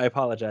order, so I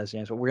apologize,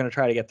 James, but we're going to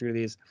try to get through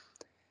these.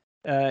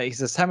 He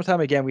says, time and time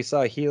again, we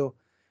saw a heel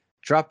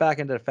drop back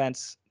into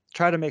defense,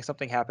 try to make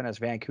something happen as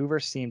Vancouver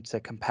seemed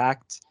to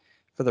compact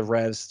for the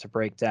Revs to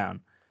break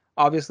down.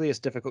 Obviously, it's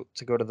difficult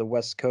to go to the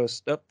West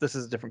Coast. Oh, this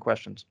is different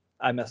questions.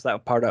 I messed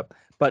that part up.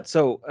 But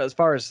so as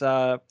far as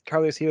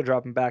Carlos Heel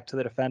dropping back to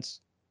the defense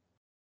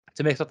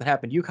to make something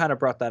happen, you kind of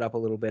brought that up a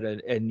little bit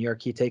in your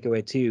key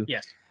takeaway too.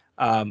 Yes.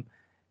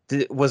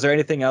 Was there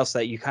anything else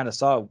that you kind of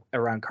saw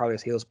around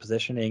Carlos Heel's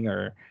positioning,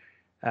 or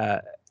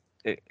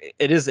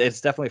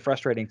it's definitely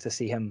frustrating to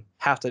see him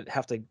have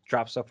to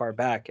drop so far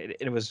back.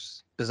 It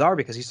was bizarre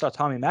because you saw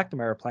Tommy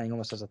McNamara playing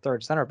almost as a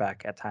third center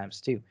back at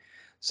times too.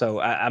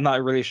 So I'm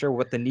not really sure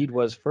what the need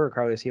was for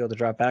Carlos Heel to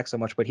drop back so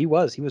much, but he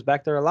was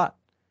back there a lot.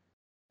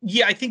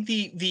 Yeah, I think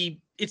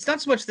it's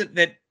not so much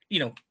that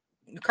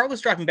Carlos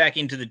dropping back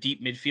into the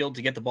deep midfield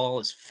to get the ball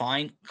is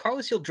fine.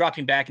 Carlos Heel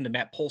dropping back into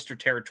Matt Polster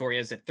territory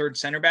as that third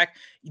center back,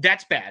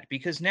 that's bad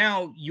because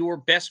now your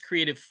best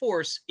creative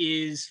force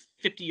is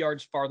 50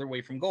 yards farther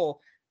away from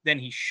goal than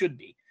he should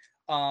be.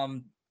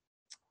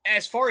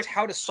 As far as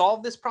how to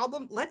solve this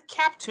problem, let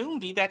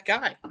Captoon be that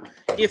guy.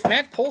 If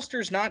Matt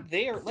Polster's not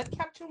there, let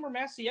Captoon or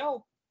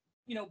Maciel,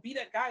 be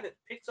that guy that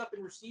picks up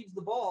and receives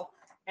the ball,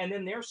 and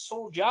then their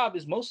sole job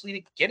is mostly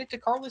to get it to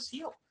Carlos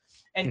Heel.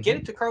 And get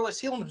it to Carlos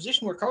Heel in a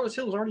position where Carlos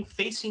Heel is already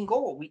facing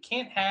goal. We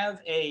can't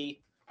have the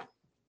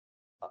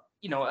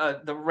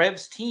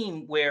Revs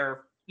team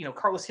where,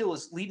 Carlos Heel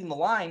is leading the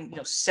line,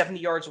 70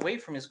 yards away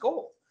from his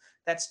goal.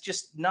 That's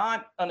just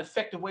not an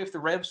effective way for the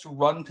Revs to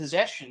run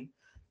possession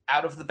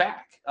out of the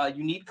back.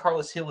 You need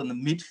Carlos Heel in the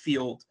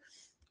midfield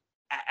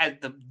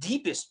at the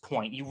deepest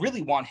point. You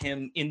really want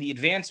him in the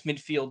advanced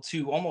midfield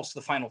to almost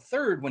the final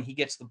third when he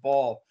gets the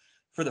ball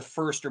for the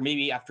first or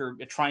maybe after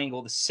a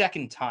triangle the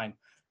second time.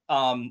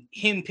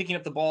 Him picking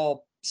up the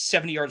ball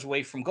 70 yards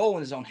away from goal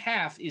in his own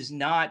half is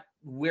not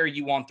where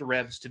you want the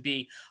Revs to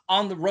be.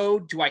 On the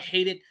road, do I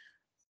hate it?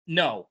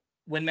 No.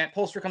 When Matt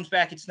Polster comes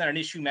back, it's not an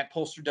issue. Matt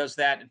Polster does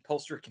that, and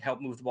Polster can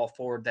help move the ball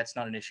forward. That's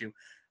not an issue.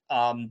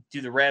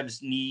 Do the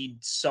Revs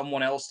need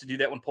someone else to do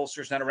that when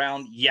Polster's not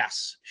around?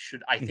 Yes.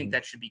 I think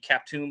that should be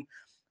Captoon,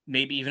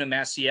 maybe even a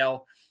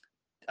Maciel.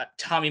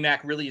 Tommy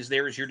Mac really is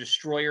there as your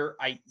destroyer.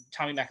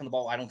 Tommy Mac on the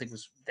ball, I don't think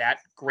was that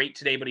great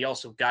today, but he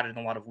also got it in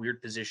a lot of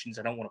weird positions.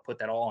 I don't want to put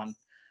that all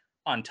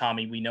on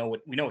Tommy. We know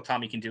what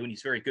Tommy can do, and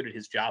he's very good at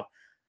his job.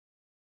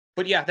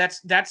 But yeah,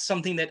 that's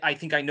something that I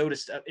think I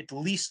noticed at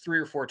least 3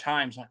 or 4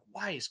 times. Like,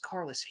 why is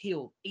Carlos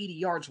Heel 80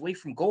 yards away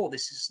from goal?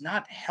 This does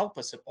not help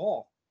us at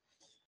all.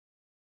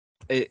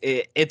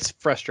 It's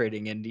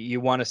frustrating, and you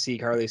want to see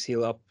Carlos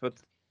Heel up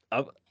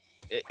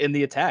in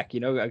the attack.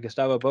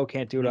 Gustavo Bo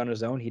can't do it on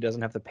his own. He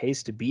doesn't have the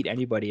pace to beat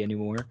anybody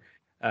anymore.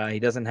 He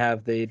doesn't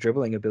have the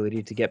dribbling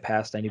ability to get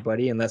past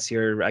anybody unless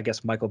you're, I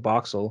guess, Michael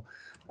Boxall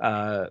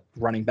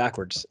running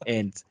backwards.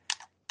 And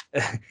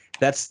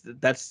that's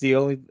the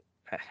only.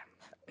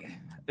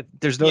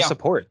 There's no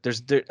support. I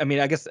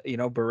guess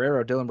Dylan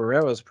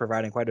Barrero is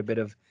providing quite a bit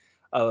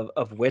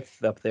of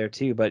width up there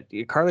too. But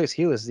Carlos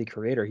Heel is the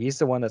creator. He's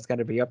the one that's going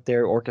to be up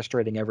there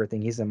orchestrating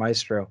everything. He's the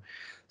maestro.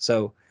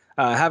 So.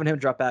 Having him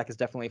drop back is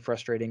definitely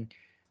frustrating.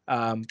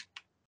 I'm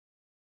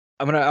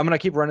gonna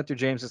keep running through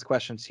James's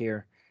questions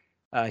here.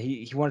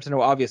 He wanted to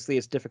know, obviously,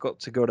 it's difficult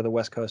to go to the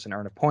West Coast and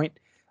earn a point.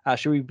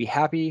 Should we be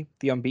happy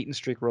the unbeaten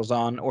streak rolls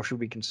on, or should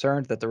we be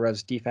concerned that the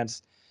Revs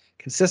defense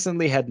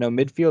consistently had no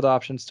midfield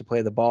options to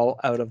play the ball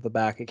out of the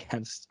back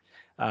against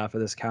for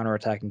this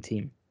counterattacking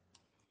team?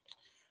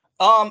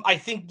 I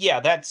think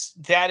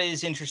that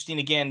is interesting.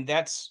 Again,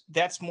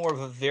 that's more of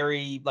a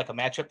very like a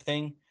matchup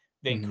thing.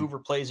 Vancouver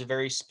plays a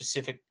very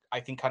specific, I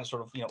think, kind of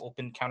sort of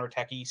open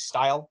counterattacky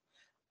style,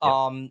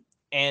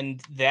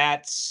 and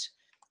that's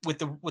with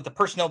the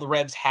personnel the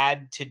Revs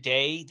had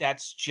today.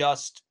 That's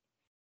just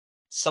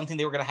something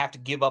they were going to have to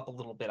give up a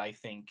little bit, I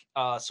think.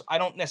 So I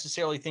don't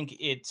necessarily think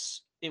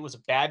it was a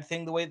bad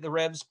thing the way the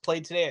Revs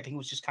played today. I think it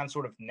was just kind of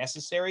sort of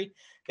necessary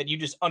that you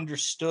just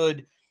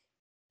understood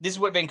this is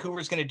what Vancouver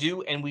is going to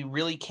do, and we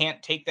really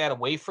can't take that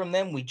away from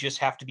them. We just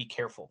have to be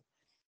careful.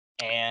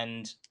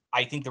 And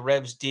I think the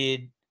Revs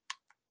did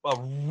a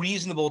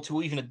reasonable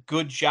to even a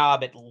good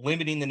job at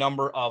limiting the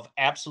number of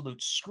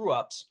absolute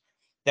screw-ups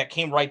that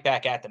came right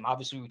back at them.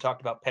 Obviously, we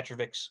talked about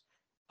Petrovic's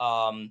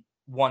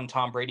one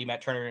Tom Brady,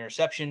 Matt Turner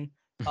interception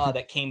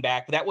that came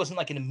back. But that wasn't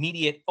like an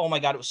immediate, oh my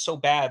God, it was so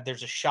bad.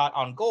 There's a shot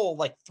on goal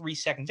like 3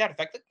 seconds after the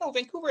fact. Like, no,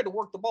 Vancouver had to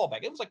work the ball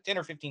back. It was like 10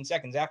 or 15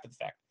 seconds after the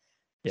fact.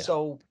 Yeah.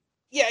 So,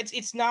 yeah,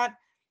 it's not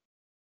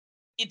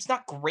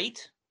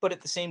great, but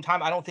at the same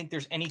time, I don't think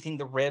there's anything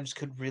the Revs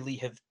could really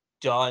have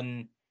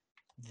done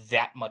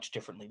that much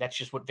differently. That's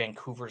just what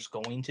Vancouver's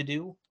going to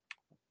do.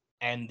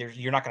 And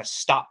you're not going to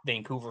stop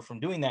Vancouver from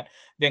doing that.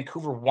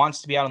 Vancouver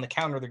wants to be out on the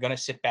counter. They're going to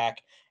sit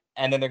back,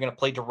 and then they're going to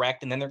play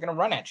direct, and then they're going to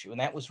run at you. And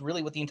that was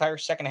really what the entire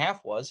second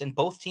half was. And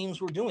both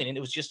teams were doing it.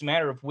 It was just a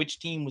matter of which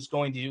team was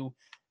going to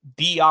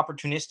be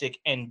opportunistic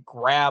and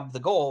grab the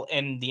goal.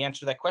 And the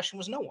answer to that question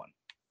was no one.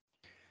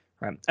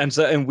 Right.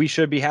 And we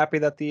should be happy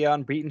that the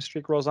unbeaten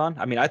streak rolls on.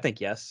 I mean, I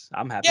think yes.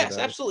 I'm happy. Yes,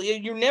 absolutely.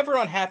 You're never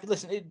unhappy.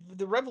 Listen,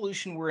 the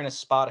Revolution were in a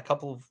spot a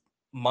couple of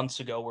months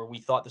ago where we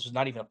thought this was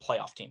not even a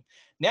playoff team.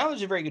 Now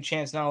there's a very good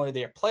chance not only are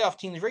they a playoff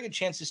team, there's a very good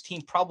chance this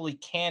team probably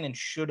can and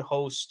should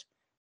host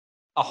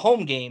a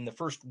home game the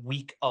first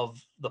week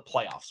of the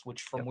playoffs,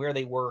 which from where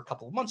they were a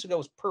couple of months ago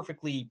is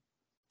perfectly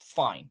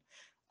fine.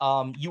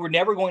 You were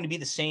never going to be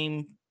the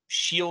same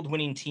Shield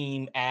winning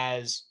team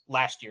as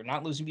last year,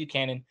 not losing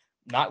Buchanan,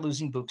 not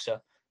losing Buxa,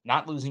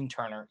 not losing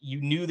Turner. You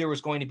knew there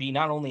was going to be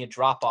not only a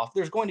drop-off,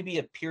 there's going to be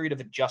a period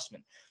of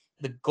adjustment.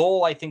 The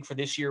goal, I think, for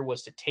this year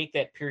was to take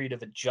that period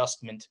of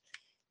adjustment,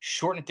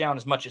 shorten it down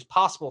as much as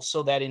possible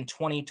so that in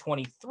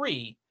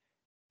 2023,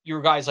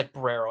 your guys like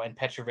Barrero and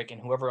Petrovic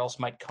and whoever else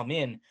might come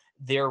in,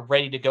 they're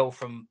ready to go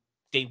from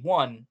day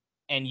one,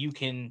 and you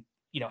can,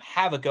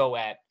 have a go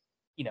at,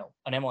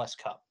 an MLS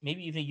Cup,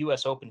 maybe even a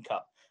U.S. Open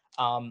Cup.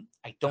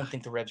 I don't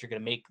think the Revs are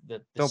going to make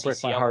the Don't break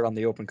CCL. my heart on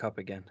the Open Cup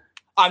again.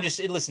 I'm just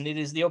listen. It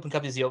is the Open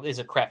Cup is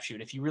a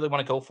crapshoot. If you really want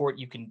to go for it,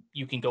 you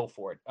can go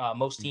for it.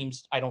 Most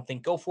teams, I don't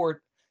think, go for it.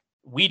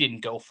 We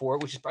didn't go for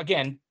it, which is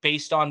again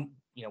based on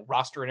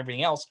roster and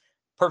everything else.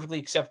 Perfectly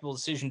acceptable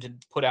decision to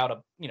put out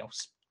a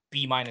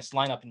B-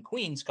 lineup in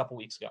Queens a couple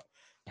weeks ago.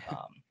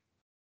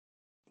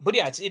 But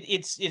yeah,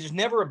 it's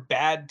never a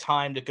bad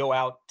time to go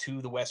out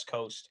to the West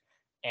Coast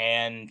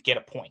and get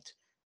a point.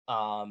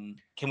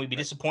 Can we be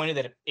disappointed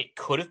that it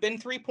could have been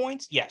 3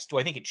 points? Yes. Do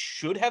I think it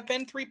should have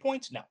been 3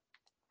 points? No.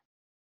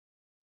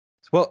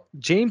 Well,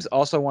 James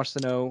also wants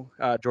to know,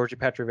 Georgi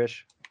Petrovic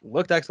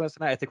looked excellent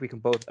tonight. I think we can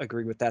both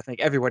agree with that. I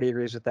think everybody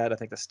agrees with that. I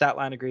think the stat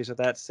line agrees with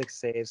that. 6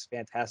 saves,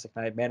 fantastic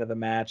night, man of the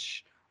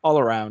match, all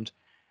around.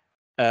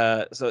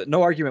 So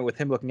no argument with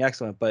him looking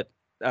excellent. But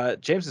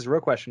James's real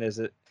question is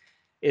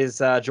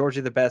Georgi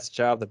the best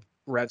job the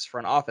Revs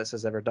front office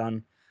has ever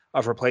done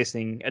of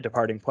replacing a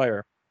departing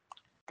player?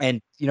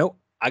 And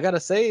I gotta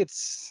say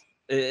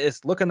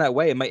it's looking that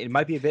way. It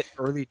might be a bit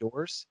early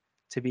doors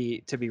to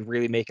be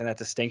really making that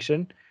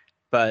distinction.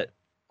 But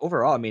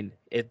overall, I mean,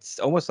 it's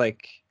almost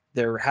like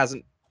the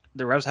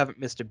Revs haven't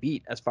missed a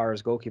beat as far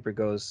as goalkeeper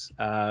goes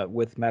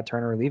with Matt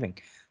Turner leaving.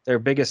 Their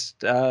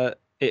biggest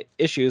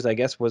issues, I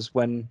guess, was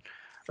when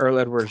Earl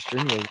Edwards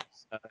Jr.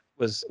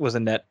 was a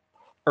net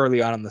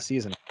early on in the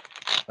season.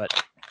 But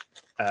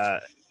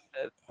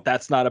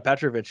that's not a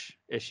Petrovic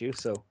issue.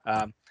 So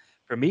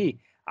for me,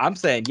 I'm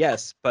saying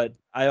yes, but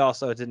I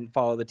also didn't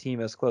follow the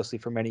team as closely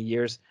for many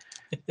years.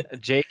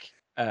 Jake,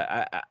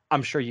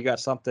 I'm sure you got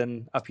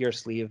something up your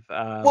sleeve.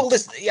 Well,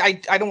 listen,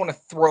 I don't want to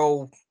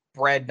throw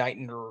Brad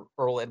Knighton or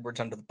Earl Edwards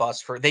under the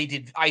bus they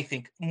did, I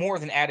think, more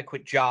than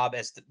adequate job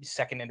as the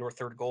second and or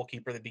third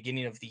goalkeeper at the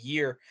beginning of the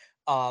year.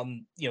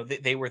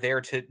 They were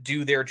there to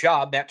do their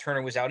job. Matt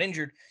Turner was out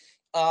injured.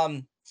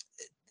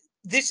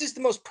 This is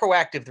the most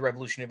proactive the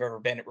Revolution have ever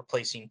been at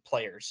replacing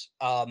players.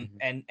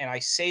 And I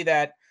say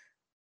that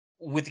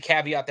with the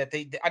caveat that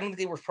I don't think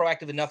they were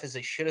proactive enough as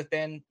they should have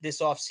been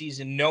this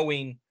offseason,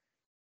 knowing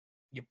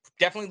you're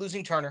definitely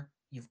losing Turner.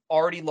 You've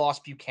already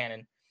lost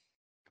Buchanan.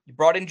 You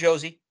brought in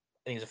Josie.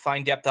 I think he's a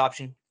fine depth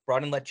option.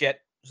 Brought in Letjet,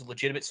 who's a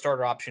legitimate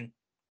starter option.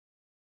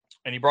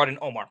 And you brought in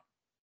Omar.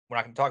 We're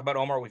not going to talk about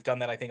Omar. We've done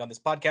that, I think, on this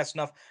podcast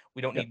enough.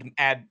 We don't need to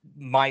add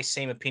my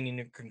same opinion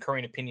or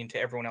concurring opinion to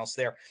everyone else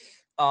there.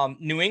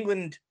 New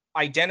England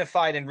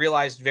identified and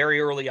realized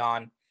very early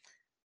on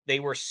they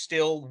were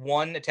still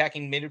one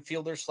attacking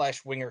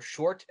midfielder / winger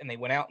short, and they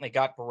went out and they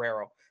got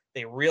Barrero.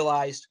 They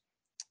realized,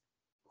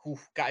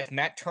 if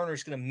Matt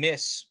Turner's going to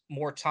miss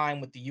more time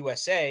with the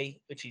USA,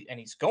 and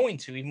he's going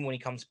to, even when he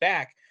comes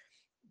back,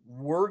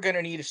 we're going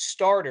to need a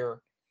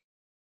starter.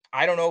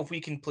 I don't know if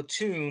we can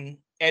platoon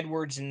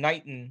Edwards and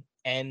Knighton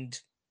and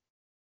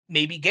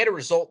maybe get a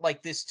result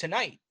like this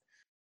tonight.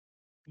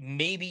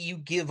 Maybe you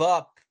give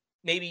up.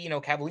 Maybe,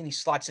 Cavallini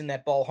slots in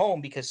that ball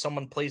home because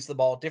someone plays the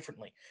ball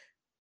differently.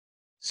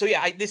 So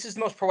yeah, this is the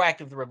most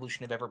proactive the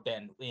Revolution have ever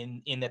been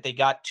in that they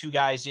got 2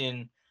 guys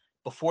in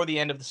before the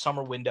end of the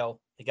summer window.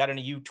 They got in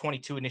a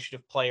U22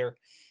 initiative player.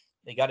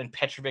 They got in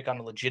Petrovic on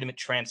a legitimate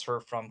transfer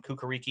from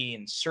Kukariki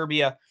in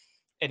Serbia,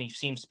 and he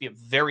seems to be a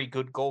very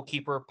good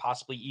goalkeeper,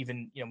 possibly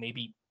even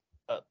maybe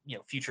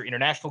future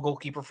international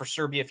goalkeeper for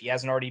Serbia if he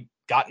hasn't already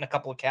gotten a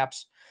couple of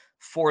caps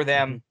for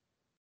them.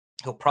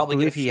 Mm-hmm. He'll probably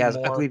get a few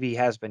more. I believe he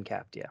has been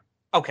capped. Yeah.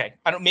 Okay,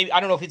 I don't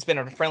know if it's been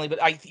a friendly,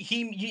 but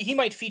he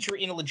might feature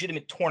in a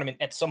legitimate tournament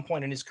at some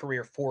point in his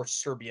career for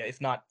Serbia,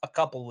 if not a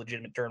couple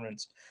legitimate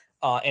tournaments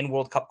and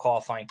World Cup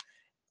qualifying.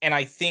 And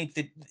I think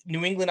that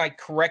New England, I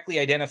correctly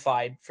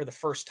identified for the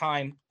first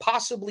time,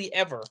 possibly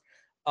ever,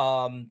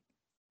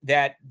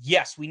 that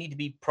yes, we need to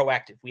be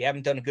proactive. We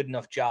haven't done a good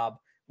enough job.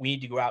 We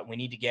need to go out and we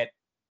need to get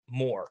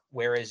more.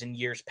 Whereas in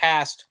years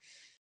past,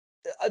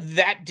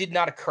 that did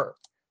not occur.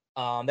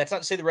 That's not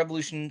to say the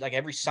Revolution, like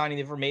every signing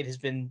they've ever made, has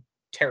been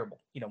terrible.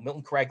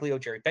 Milton Caraglio,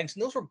 Jerry Banks,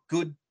 and those are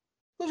good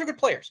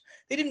players.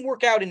 They didn't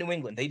work out in New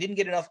England. They didn't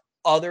get enough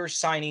other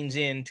signings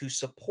in to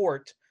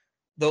support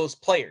those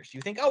players.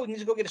 You think, we need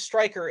to go get a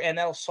striker and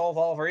that'll solve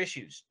all of our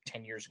issues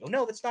 10 years ago.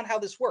 No, that's not how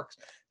this works.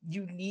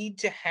 You need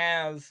to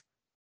have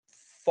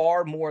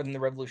far more than the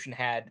Revolution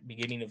had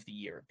beginning of the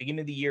year.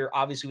 Beginning of the year,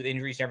 obviously with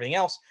injuries and everything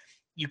else,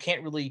 you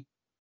can't really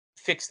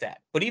fix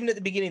that. But even at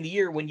the beginning of the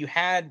year, when you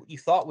had what you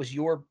thought was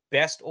your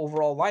best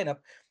overall lineup,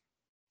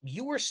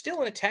 you were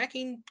still an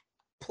attacking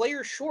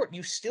player short.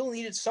 You still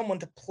needed someone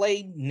to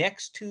play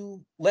next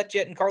to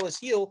Letjet and Carlos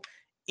Gil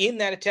in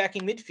that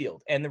attacking midfield.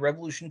 And the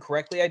Revolution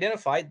correctly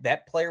identified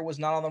that player was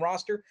not on the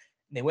roster.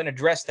 And they went and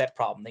addressed that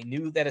problem. They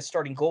knew that a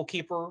starting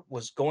goalkeeper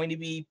was going to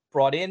be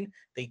brought in.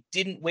 They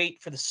didn't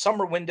wait for the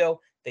summer window.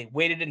 They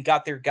waited and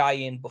got their guy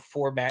in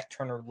before Matt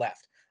Turner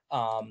left.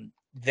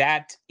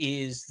 That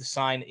is the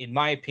sign, in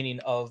my opinion,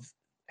 of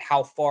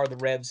how far the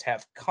Revs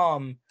have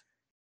come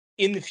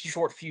in the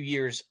short few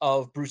years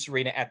of Bruce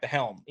Arena at the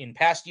helm. In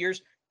past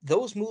years,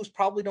 those moves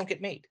probably don't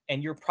get made.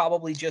 And you're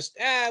probably just,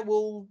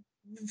 we'll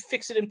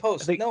fix it in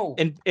post. No.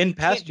 In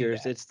past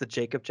years, it's the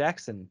Jacob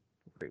Jackson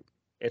route.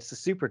 It's the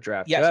super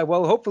draft. Yes.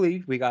 Well,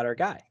 hopefully we got our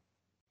guy.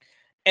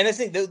 And I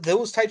think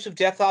those types of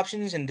depth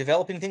options and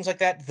developing things like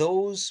that,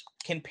 those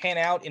can pan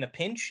out in a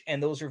pinch,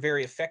 and those are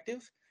very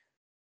effective.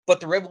 But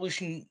the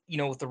Revolution,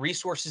 with the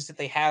resources that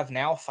they have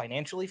now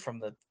financially from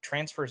the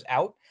transfers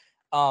out,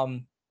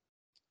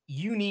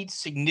 you need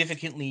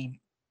significantly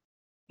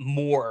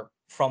more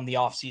from the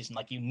offseason.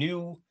 Like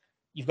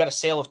you've got a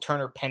sale of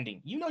Turner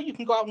pending. You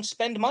can go out and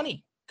spend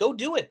money. Go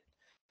do it.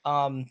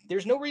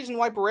 There's no reason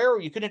why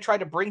Barrero, you couldn't have tried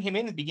to bring him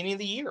in at the beginning of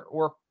the year,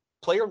 or a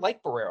player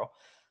like Barrero.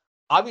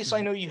 Obviously,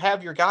 I know you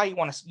have your guy. You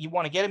want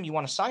to get him. You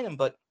want to sign him.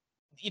 But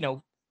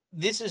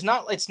this is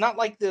not. It's not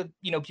like the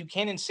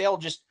Buchanan sale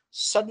just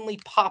suddenly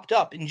popped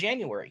up in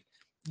January.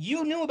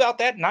 You knew about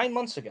that 9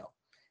 months ago.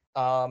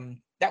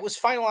 That was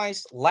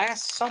finalized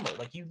last summer.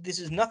 This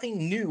is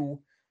nothing new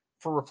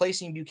for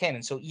replacing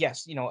Buchanan. So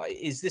yes,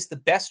 is this the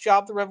best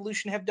job the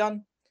Revolution have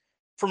done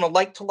from a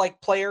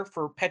like-to-like player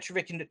for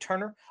Petrovic and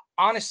Turner?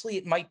 Honestly,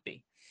 it might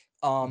be.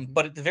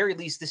 But at the very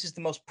least, this is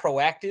the most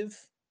proactive,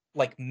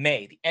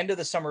 May, the end of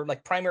the summer,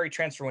 primary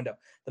transfer window.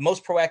 The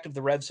most proactive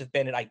the Revs have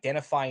been at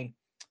identifying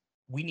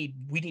we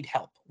need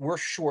help. We're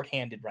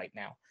shorthanded right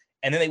now.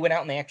 And then they went out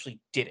and they actually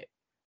did it.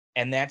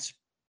 And that's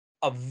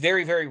a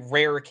very, very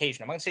rare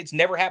occasion. I'm going to say it's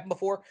never happened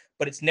before,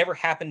 but it's never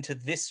happened to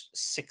this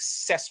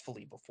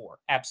successfully before.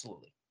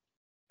 Absolutely.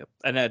 Yep.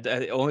 And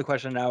the only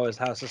question now is,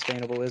 how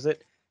sustainable is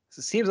it?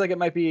 It seems like it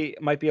might be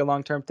a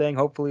long-term thing.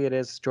 Hopefully it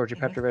is. Georgi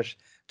Petrovic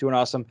doing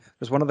awesome.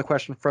 There's one other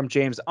question from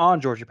James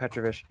on Georgi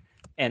Petrovic.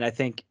 And I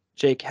think,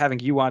 Jake, having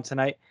you on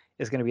tonight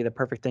is going to be the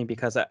perfect thing,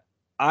 because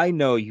I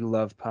know you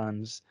love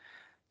puns.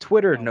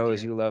 Twitter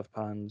knows you love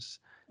puns.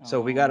 So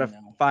we got to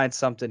find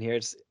something here.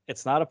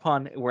 It's not a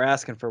pun. We're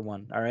asking for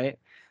one. All right.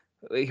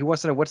 He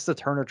wants to know, what's the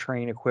Turner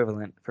train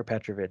equivalent for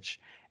Petrovic?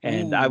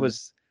 And I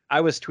was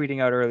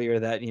tweeting out earlier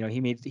that, he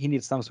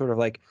needs some sort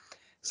of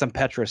some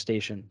Petro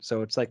station.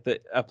 So it's like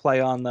a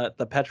play on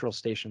the petrol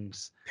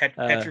stations.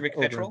 Petrovic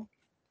petrol.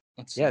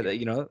 Let's see. Yeah.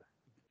 We're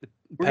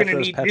going to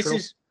need, petrol.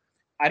 This is,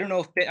 I don't know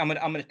if I'm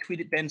going to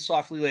tweet at Ben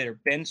Softly later.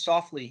 Ben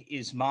Softly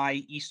is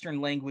my Eastern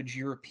language,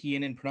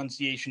 European, and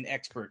pronunciation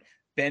expert.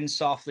 Ben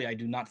Softly, I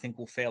do not think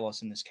will fail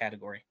us in this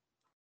category.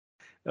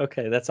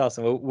 Okay, that's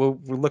awesome. We're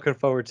looking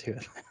forward to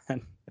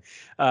it.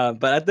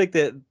 But I think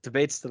the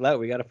debate's still out.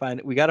 We got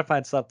to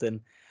find something.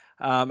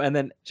 And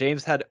then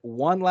James had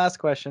one last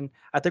question.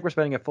 I think we're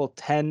spending a full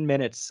 10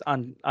 minutes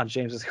on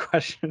James's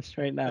questions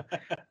right now.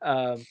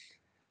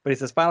 But he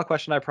says, final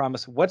question, I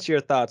promise. What's your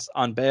thoughts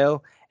on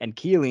Bale and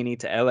Chiellini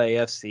to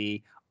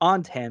LAFC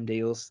on TAM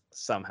deals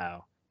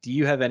somehow? Do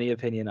you have any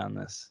opinion on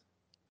this?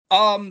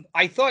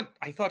 I thought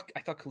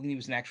Chiellini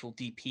was an actual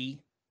DP.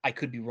 I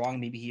could be wrong.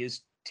 Maybe he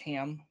is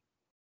TAM.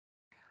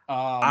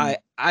 I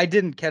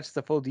didn't catch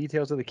the full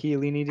details of the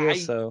Chiellini deal,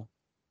 so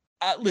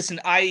listen,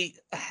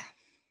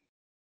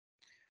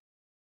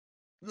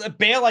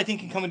 Bale, I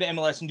think, can come into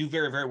MLS and do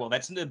very, very well.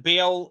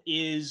 Bale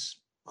is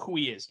who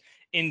he is.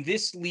 in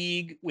this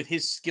league with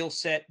his skill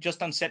set,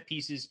 just on set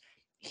pieces,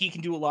 he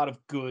can do a lot of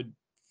good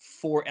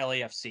for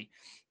LAFC.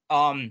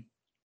 The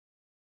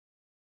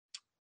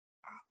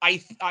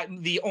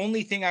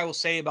only thing I will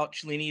say about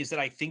Cellini is that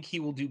I think he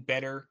will do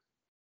better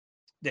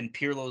than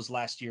Pirlo's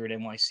last year at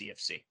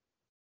NYCFC.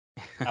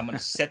 I'm going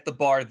to set the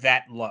bar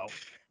that low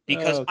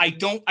because I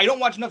don't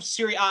watch enough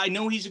Serie A. I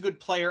know he's a good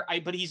player,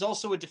 but he's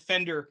also a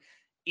defender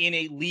in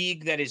a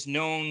league that is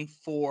known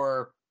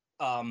for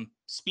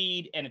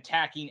speed and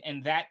attacking,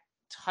 and that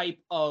type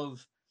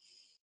of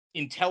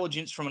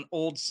intelligence from an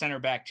old center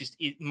back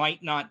it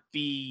might not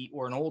be,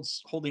 or an old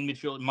holding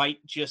midfield, it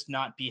might just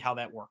not be how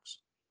that works.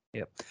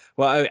 Yep.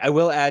 Well, I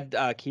will add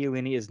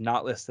Chiellini is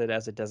not listed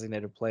as a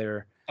designated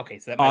player. Okay,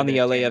 so that on the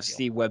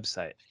LAFC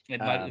website. It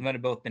might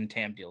have both been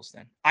TAM deals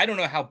then. I don't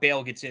know how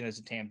Bale gets in as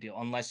a TAM deal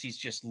unless he's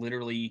just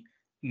literally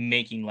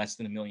making less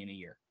than $1 million a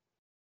year.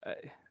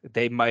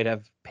 They might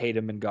have paid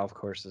him in golf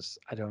courses.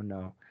 I don't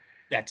know.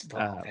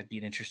 That'd be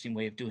an interesting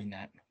way of doing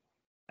that.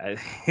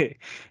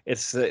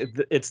 It's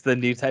the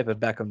new type of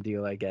Beckham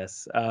deal, I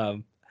guess.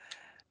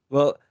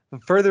 Well,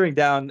 furthering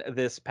down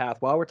this path,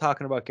 while we're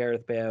talking about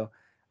Gareth Bale,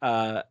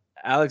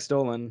 Alex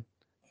Dolan,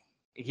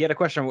 he had a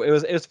question.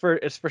 It's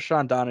for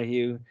Sean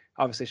Donahue.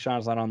 Obviously,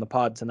 Sean's not on the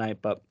pod tonight,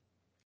 but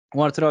I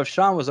wanted to know if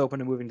Sean was open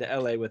to moving to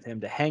LA with him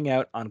to hang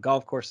out on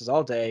golf courses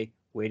all day,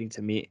 waiting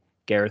to meet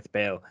Gareth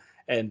Bale.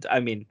 And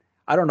I mean,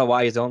 I don't know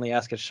why he's only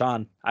asking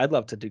Sean. I'd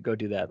love to go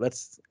do that.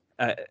 Let's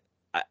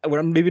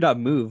maybe not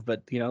move,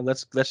 but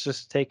let's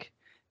just take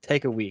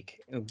a week.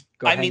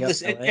 I mean,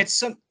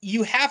 listen,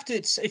 you have to.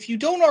 If you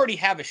don't already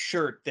have a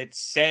shirt that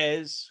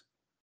says,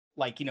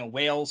 like,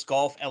 Wales,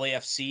 golf,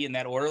 LAFC in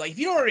that order. Like, if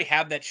you don't already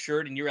have that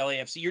shirt in your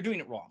LAFC, you're doing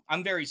it wrong.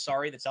 I'm very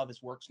sorry. That's how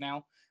this works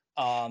now.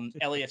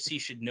 LAFC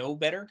should know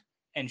better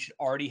and should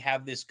already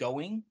have this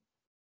going.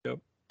 Yep.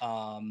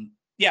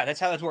 Yeah,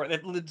 that's how that works.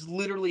 That's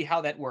literally how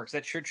that works.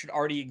 That shirt should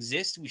already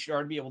exist. We should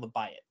already be able to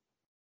buy it.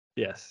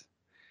 Yes.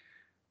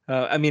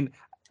 I mean,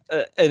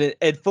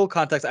 in full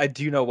context, I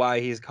do know why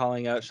he's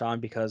calling out Sean,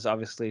 because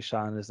obviously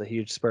Sean is a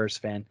huge Spurs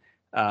fan.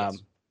 Yes.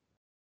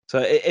 So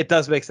it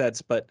does make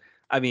sense, but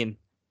I mean,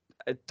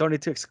 don't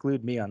need to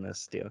exclude me on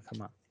this deal.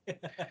 Come on.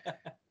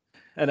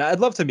 And I'd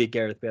love to meet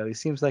Gareth Bale. He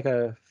seems like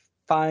a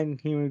fine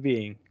human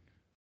being.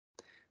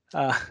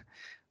 All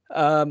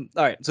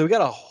right. So we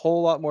got a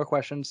whole lot more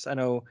questions. I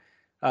know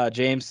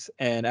James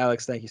and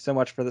Alex, thank you so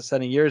much for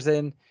sending yours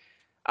in.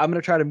 I'm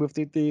going to try to move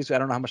through these. I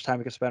don't know how much time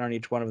we can spend on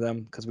each one of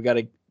them because we got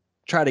to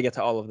try to get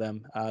to all of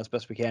them as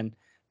best we can.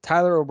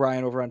 Tyler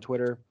O'Brien over on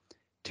Twitter.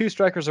 2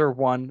 strikers or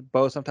 1.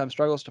 Bo sometimes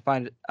struggles to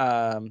find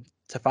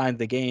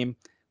the game,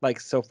 like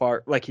so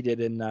far, like he did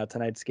in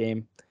tonight's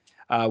game.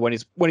 When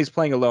he's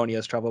playing alone, he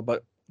has trouble.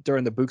 But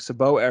during the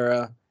Buxabo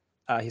era,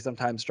 he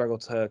sometimes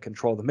struggled to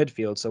control the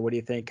midfield. So what do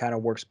you think kind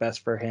of works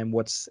best for him?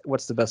 What's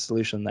the best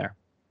solution there?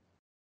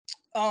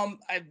 I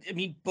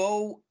mean,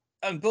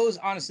 Bo's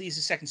honestly, he's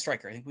a second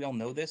striker. I think we all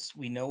know this.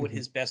 We know what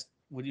his best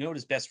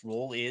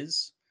role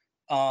is.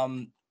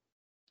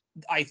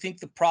 I think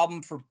the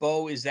problem for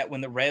Bo is that when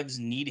the Revs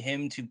need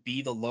him to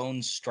be the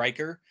lone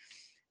striker,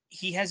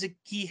 he has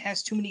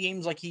too many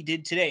games like he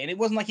did today. And it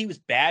wasn't like he was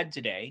bad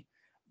today,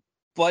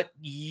 but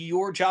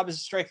your job as a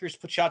striker is to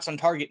put shots on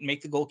target and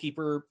make the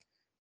goalkeeper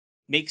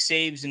make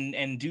saves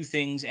and do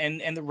things.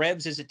 And the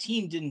Revs as a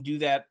team didn't do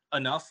that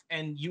enough.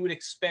 And you would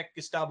expect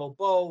Gustavo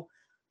Bo,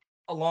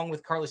 along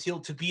with Carlos Hill,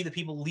 to be the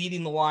people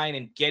leading the line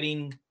and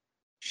getting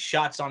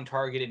shots on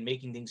target and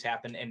making things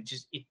happen. And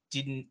just, it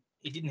didn't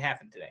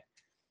happen today.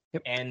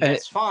 Yep. And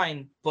that's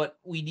fine, but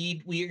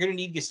we are going to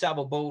need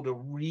Gustavo Bo to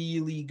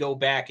really go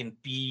back and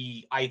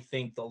be, I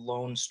think, the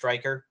lone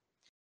striker.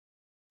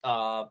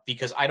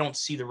 Because I don't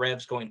see the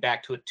Revs going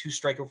back to a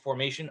 2-striker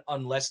formation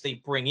unless they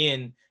bring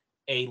in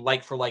a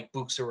like-for-like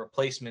Buxa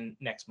replacement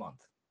next month.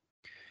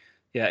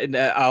 Yeah, and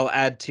I'll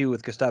add too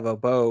with Gustavo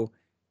Bo,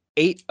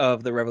 8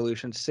 of the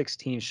Revolution's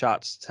 16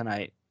 shots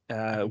tonight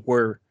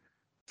were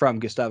from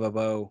Gustavo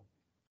Bo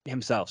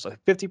himself. So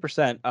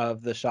 50%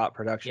 of the shot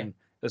production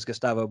was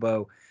Gustavo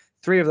Bo.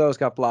 3 of those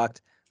got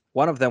blocked.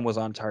 1 of them was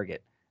on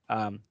target.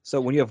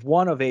 So when you have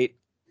 1 of 8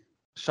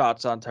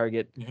 shots on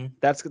target,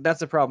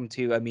 that's a problem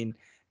too. I mean,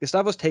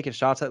 Gustavo's taking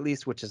shots at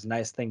least, which is a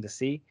nice thing to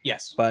see.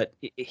 Yes. But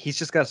he's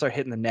just got to start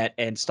hitting the net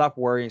and stop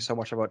worrying so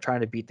much about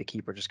trying to beat the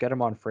keeper. Just get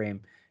him on frame.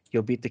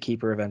 You'll beat the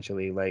keeper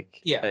eventually. Like,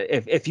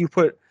 if you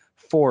put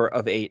 4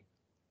 of 8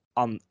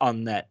 on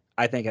net,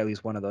 I think at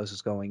least 1 of those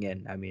is going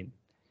in. I mean,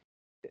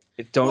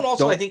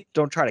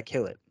 don't try to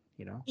kill it.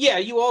 Yeah,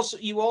 you also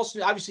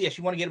obviously, yes,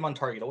 you want to get them on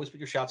target. Always put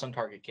your shots on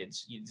target,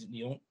 kids.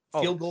 You don't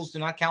field goals do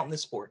not count in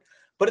this sport.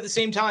 But at the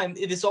same time,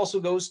 this also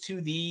goes to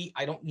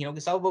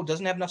Gustavo Bo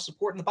doesn't have enough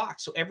support in the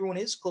box, so everyone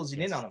is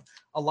closing in on him.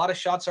 A lot of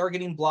shots are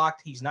getting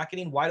blocked. He's not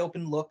getting wide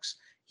open looks.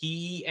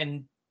 He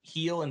and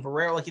Heel and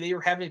Barrero, they were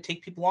having to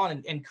take people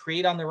on and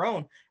create on their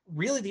own.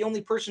 Really, the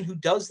only person who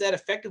does that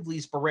effectively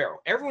is Barrero.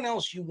 Everyone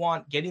else, you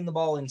want getting the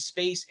ball in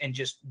space and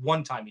just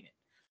one-timing it.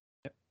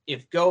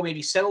 If Go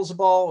maybe settles the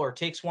ball or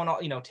takes one,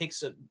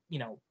 takes a,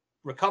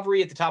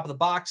 recovery at the top of the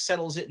box,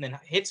 settles it, and then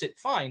hits it,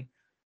 fine.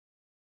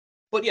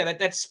 But yeah,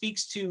 that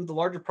speaks to the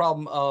larger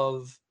problem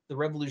of the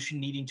Revolution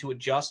needing to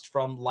adjust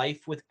from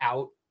life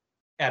without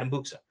Adam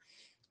Buksa.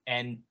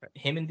 And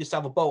him and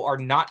Gustavo Bo are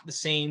not the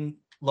same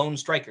lone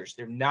strikers.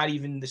 They're not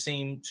even the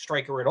same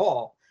striker at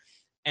all.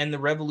 And the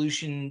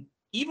Revolution,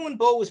 even when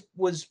Bo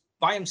was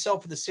by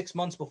himself for the 6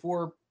 months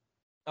before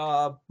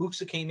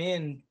Buksa came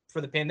in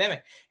for the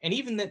pandemic, and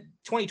even the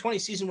 2020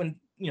 season when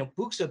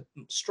Buksa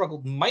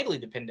struggled mightily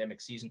the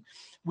pandemic season,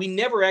 we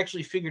never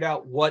actually figured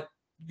out what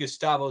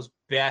Gustavo's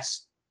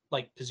best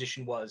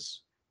position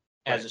was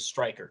as a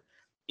striker.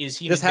 Is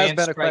he? This has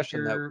been a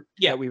question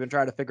that we've been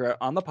trying to figure out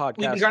on the podcast.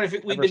 We've been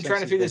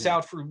trying to figure this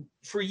out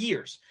for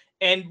years,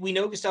 and we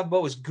know Gustavo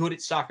Bo is good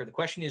at soccer. The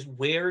question is,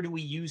 where do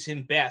we use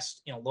him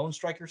best in a lone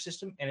striker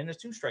system and in a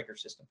two striker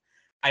system?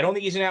 I don't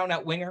think he's an out and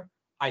out winger.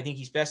 I think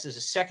he's best as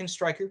a second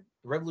striker.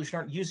 The Revolution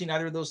aren't using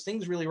either of those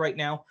things really right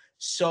now,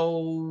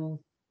 so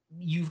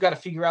you've got to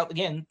figure out,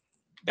 again,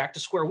 back to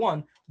square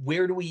one,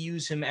 where do we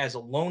use him as a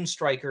lone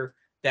striker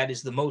that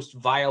is the most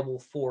viable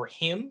for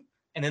him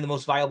and then the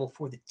most viable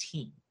for the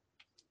team?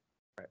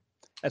 Right.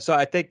 And so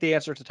I think the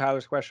answer to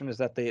Tyler's question is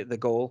that the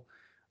goal,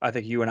 I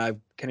think you and I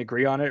can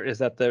agree on it, is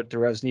that the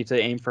Revs need to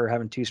aim for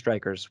having two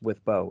strikers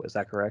with Bo. Is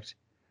that correct?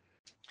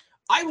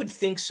 I would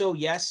think so,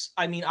 yes.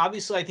 I mean,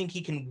 obviously, I think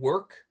he can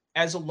work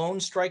as a lone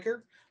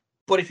striker,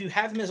 but if you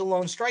have him as a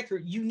lone striker,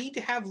 you need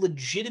to have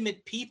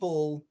legitimate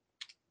people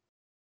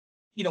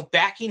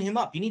backing him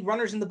up. You need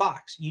runners in the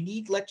box. You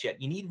need Letjet.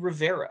 You need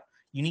Rivera.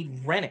 You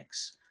need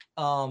Renix.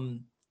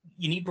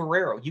 You need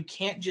Barrero. You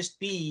can't just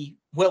be,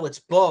 well, it's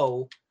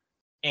Bo.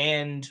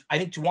 And I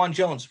think Juwan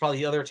Jones is probably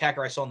the other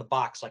attacker I saw in the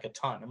box a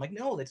ton. I'm like,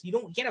 no,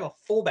 you can't have a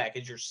fullback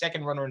as your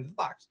second runner in the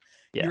box.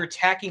 Yeah. Your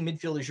attacking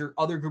midfielders, your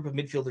other group of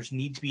midfielders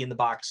need to be in the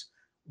box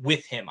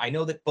with him. I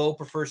know that Bo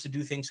prefers to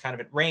do things kind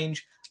of at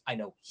range. I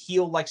know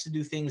Heel likes to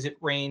do things at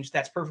range.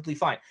 That's perfectly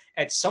fine.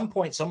 At some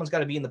point, someone's got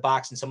to be in the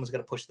box and someone's got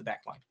to push the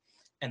back line.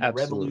 And the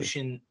Absolutely.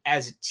 Revolution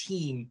as a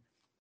team,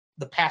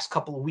 the past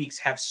couple of weeks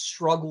have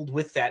struggled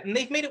with that, and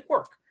they've made it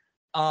work.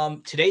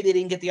 Today, they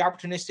didn't get the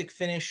opportunistic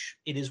finish.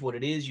 It is what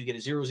it is. You get a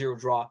 0-0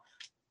 draw.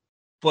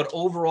 But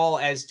overall,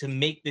 as to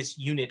make this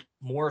unit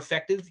more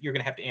effective, you're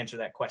going to have to answer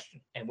that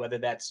question. And whether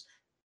that's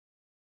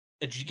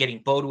getting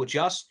Bo to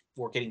adjust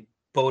or getting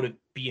Bo to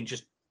be in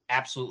just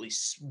absolutely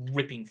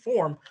ripping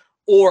form,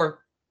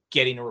 or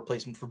getting a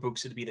replacement for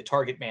Buksa to be the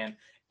target man.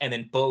 And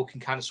then Bo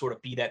can kind of sort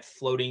of be that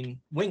floating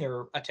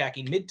winger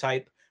attacking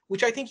mid-type,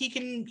 which I think he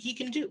can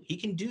do. He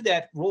can do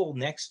that role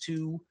next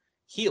to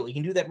Heel. He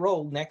can do that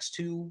role next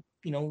to,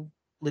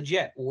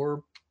 Leggett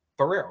or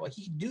Barrero.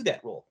 He can do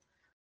that role.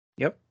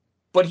 Yep.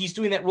 But he's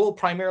doing that role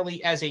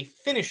primarily as a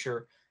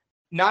finisher,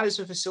 not as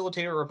a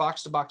facilitator or a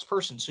box-to-box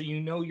person. So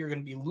you're going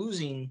to be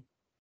losing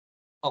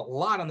a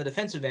lot on the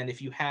defensive end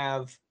if you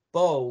have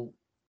Bo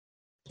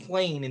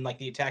playing in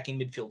the attacking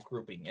midfield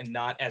grouping and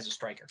not as a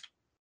striker.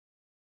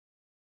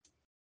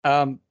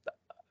 Got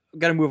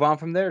to move on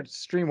from there.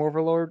 Stream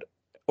Overlord.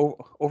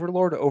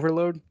 Overload.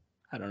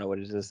 I don't know what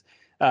it is.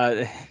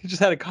 Just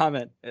had a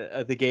comment.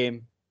 The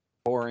game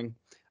boring.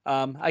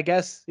 I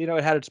guess it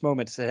had its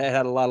moments. It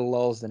had a lot of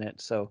lulls in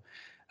it, so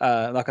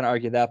I'm not going to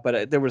argue that.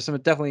 But there were some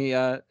definitely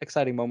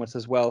exciting moments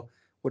as well.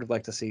 Would have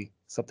liked to see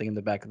something in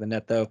the back of the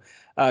net though.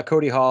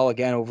 Cody Hall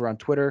again over on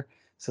Twitter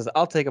says,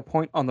 "I'll take a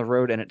point on the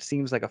road, and it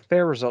seems like a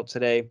fair result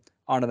today.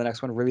 On to the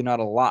next one. Really not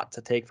a lot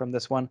to take from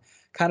this one.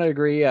 Kind of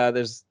agree.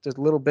 There's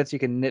little bits you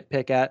can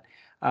nitpick at.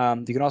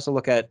 You can also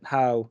look at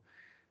how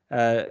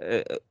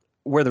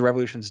where the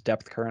Revolution's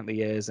depth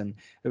currently is, and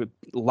a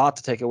lot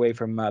to take away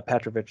from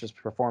Petrovic's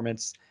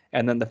performance.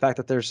 And then the fact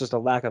that there's just a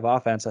lack of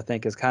offense, I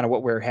think, is kind of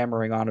what we're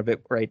hammering on a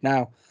bit right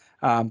now.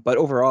 But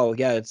overall,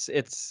 yeah,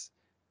 it's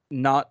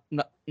not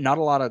a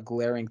lot of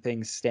glaring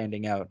things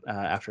standing out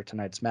after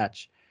tonight's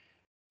match.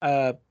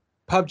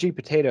 PUBG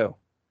Potato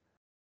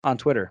on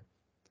Twitter.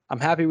 I'm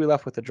happy we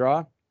left with a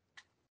draw.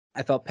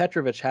 I felt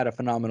Petrovic had a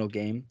phenomenal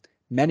game,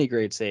 many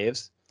great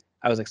saves.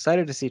 I was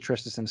excited to see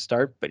Tristan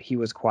start, but he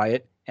was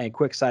quiet. And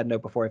quick side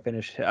note before I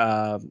finish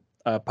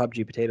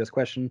PUBG Potato's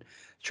question,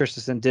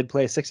 Tristan did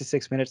play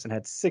 66 minutes and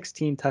had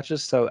 16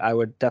 touches, so I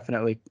would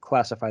definitely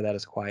classify that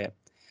as quiet.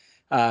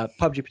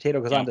 PUBG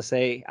Potato goes on to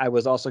say, I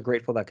was also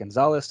grateful that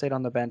Gonzalez stayed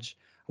on the bench.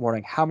 I'm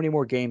wondering how many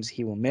more games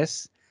he will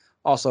miss.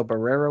 Also,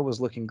 Barrero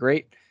was looking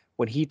great.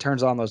 When he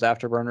turns on those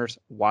afterburners,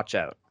 watch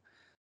out.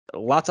 A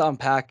lot to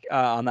unpack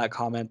on that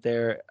comment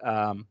there.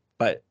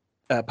 But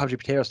PUBG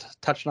Potatoes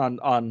touched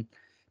on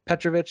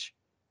Petrovic,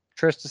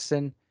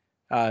 Tristan,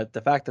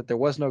 the fact that there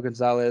was no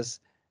Gonzalez,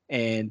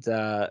 and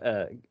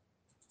Dylan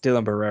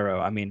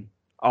Barrero. I mean,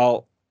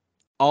 all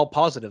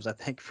positives, I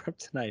think, from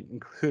tonight,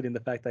 including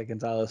the fact that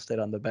Gonzalez stayed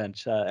on the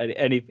bench.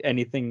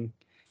 Anything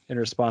in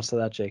response to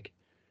that, Jake?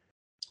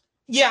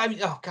 Yeah, I mean,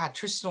 oh god,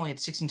 Tristan only had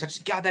 16 touches.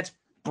 God, that's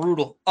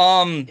brutal.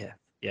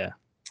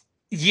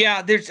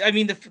 Yeah. There's, I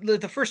mean,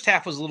 the first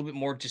half was a little bit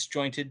more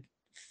disjointed.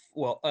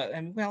 Well,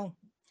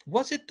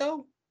 was it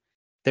though?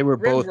 They were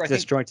both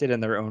disjointed in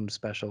their own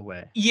special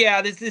way.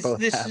 Yeah, this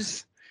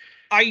is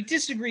I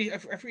disagree. I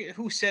forget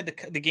who said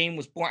the game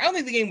was boring. I don't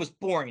think the game was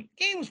boring.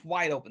 The game was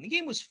wide open. The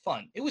game was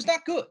fun. It was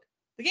not good.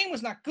 The game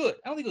was not good.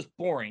 I don't think it was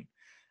boring.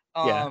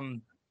 Yeah,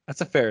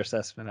 that's a fair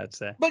assessment, I'd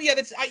say. But yeah,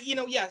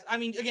 I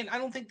mean, again, I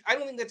don't think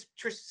that's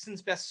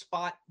Tristan's best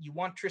spot. You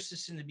want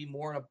Tristan to be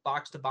more in a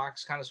box to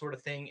box kind of sort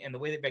of thing, and the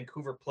way that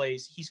Vancouver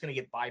plays, he's going to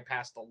get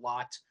bypassed a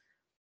lot,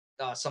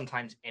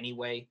 sometimes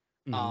anyway.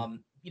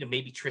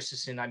 Maybe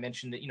Tristan. I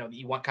mentioned that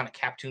you want kind of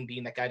Captoon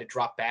being that guy to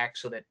drop back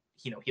so that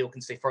Heel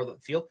can stay farther up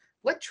the field.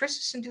 Let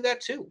Tristan do that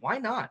too. Why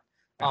not?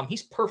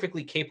 He's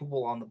perfectly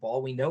capable on the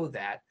ball. We know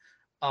that.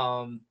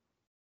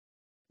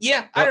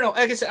 Yeah, I don't know.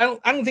 Like I said,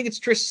 I don't think it's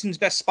Tristan's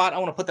best spot. I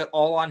want to put that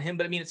all on him.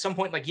 But I mean, at some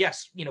point,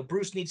 yes,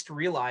 Bruce needs to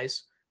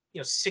realize,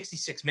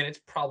 66 minutes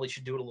probably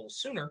should do it a little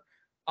sooner.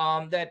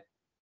 That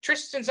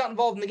Tristan's not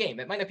involved in the game.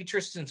 It might not be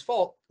Tristan's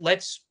fault.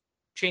 Let's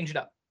change it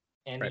up.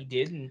 And he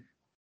did. And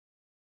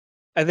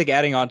I think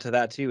adding on to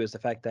that too is the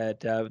fact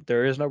that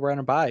there is no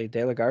running by.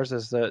 De La Garza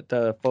is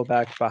the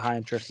fullback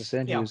behind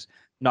Tristan, who's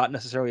not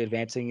necessarily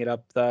advancing it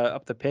up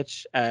the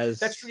pitch as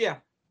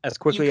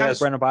quickly as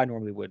running by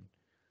normally would.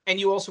 And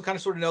you also kind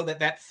of sort of know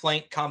that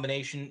flank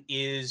combination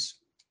is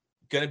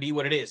going to be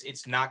what it is.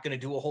 It's not going to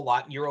do a whole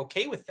lot, and you're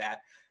okay with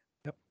that.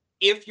 Yep.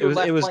 If your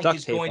left flank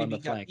is going to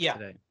be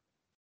today.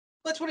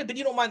 That's what it. But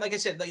you don't mind, like I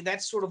said,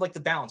 that's sort of like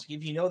the balance.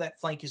 If you know that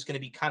flank is going to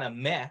be kind of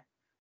meh,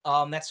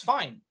 that's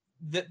fine.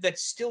 That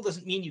still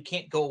doesn't mean you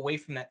can't go away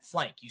from that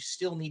flank. You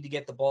still need to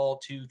get the ball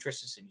to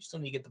Tristan. You still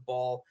need to get the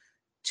ball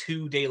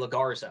to De La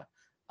Garza.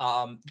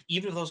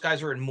 Even if those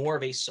guys are in more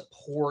of a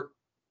support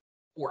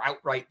or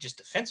outright just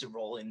defensive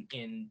role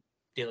in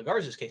De La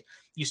Garza's case,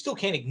 you still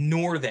can't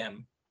ignore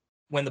them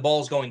when the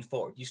ball's going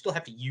forward. You still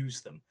have to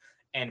use them.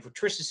 And for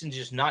Tristan to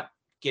just not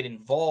get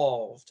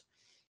involved,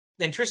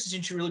 then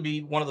Tristan should really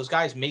be one of those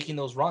guys making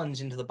those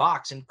runs into the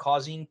box and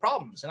causing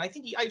problems. And I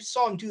think I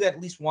saw him do that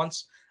at least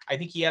once. I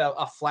think he had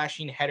a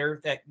flashing header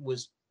that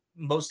was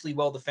mostly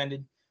well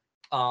defended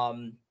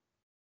in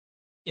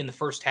the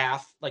first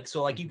half.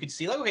 You could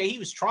see, okay, he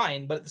was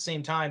trying, but at the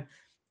same time,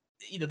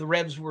 the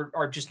Revs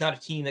are just not a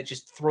team that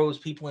just throws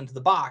people into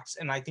the box.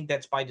 And I think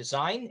that's by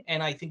design.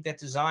 And I think that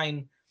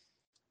design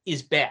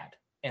is bad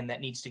and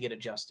that needs to get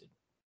adjusted.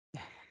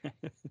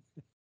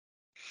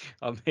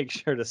 I'll make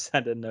sure to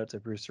send a note to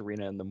Bruce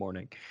Arena in the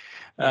morning.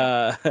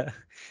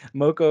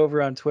 Mocha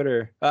over on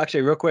Twitter.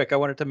 Actually, real quick, I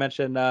wanted to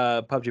mention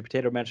PUBG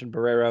Potato mentioned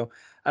Barrero.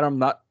 I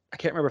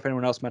can't remember if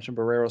anyone else mentioned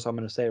Barrero, so I'm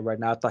going to say it right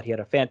now. I thought he had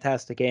a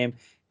fantastic game.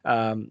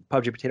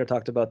 PUBG Potato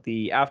talked about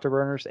the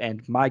afterburners,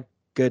 and my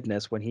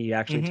goodness, when he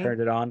actually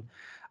turned it on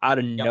out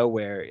of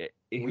nowhere,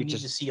 he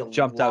just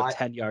jumped out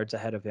 10 yards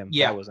ahead of him.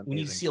 Yeah, that was amazing. We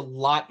need to see a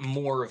lot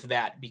more of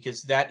that,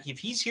 because if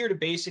he's here to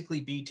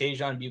basically be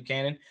Tajon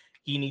Buchanan,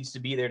 he needs to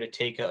be there to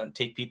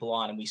take people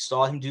on. And we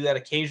saw him do that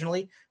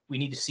occasionally. We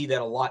need to see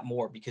that a lot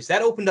more, because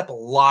that opened up a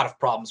lot of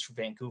problems for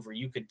Vancouver.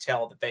 You could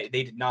tell that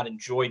they did not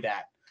enjoy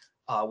that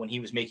when he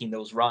was making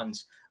those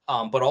runs.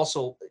 But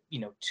also,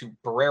 to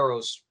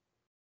Barrero's,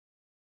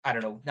 I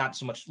don't know, not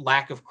so much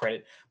lack of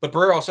credit, but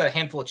Barrero also had a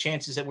handful of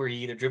chances where he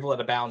either dribbled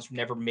out of bounds,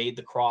 never made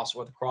the cross,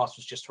 or the cross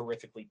was just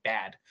horrifically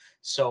bad.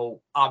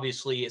 So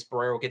obviously, as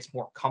Barrero gets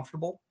more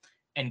comfortable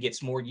and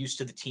gets more used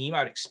to the team,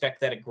 I would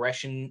expect that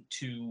aggression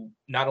to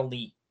not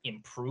only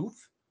improve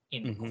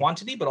in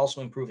quantity, but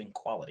also improve in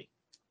quality.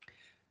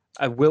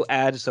 I will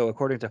add, so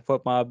according to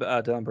FootMob,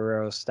 Dylan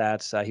Barrero's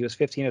stats, he was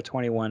 15 of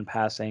 21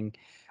 passing.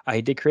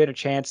 He did create a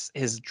chance.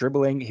 His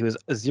dribbling, he was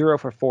 0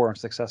 for 4 on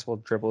successful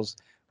dribbles,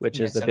 which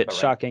is a bit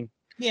shocking.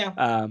 Right.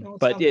 Yeah.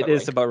 But it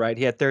is about right.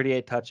 He had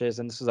 38 touches,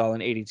 and this was all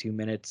in 82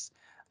 minutes.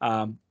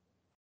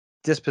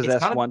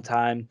 Dispossessed one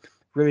time.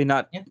 Really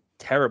not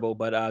terrible,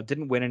 but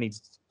didn't win any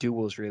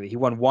duels, really. He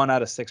won 1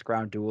 out of 6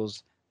 ground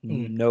duels.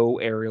 No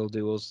aerial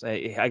duels.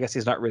 I guess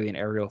he's not really an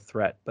aerial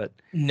threat, but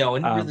no,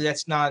 and really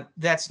that's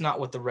not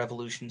what the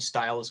Revolution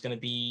style is going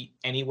to be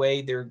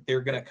anyway. They're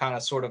going to kind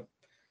of sort of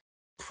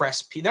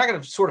press people. They're not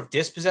going to sort of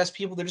dispossess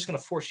people. They're just going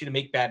to force you to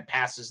make bad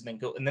passes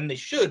and then they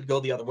should go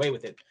the other way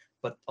with it.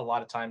 But a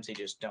lot of times they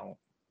just don't.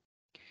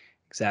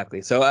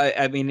 Exactly. So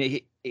I mean,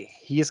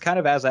 he is kind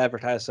of as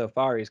advertised so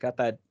far. He's got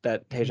that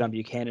Tajon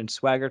Buchanan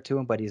swagger to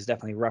him, but he's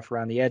definitely rough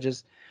around the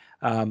edges.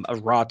 A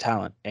raw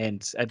talent,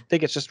 and I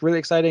think it's just really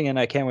exciting, and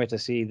I can't wait to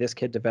see this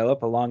kid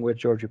develop along with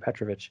Georgiy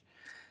Petrovic.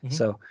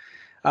 So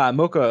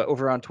Mocha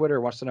over on Twitter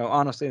wants to know,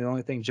 honestly, the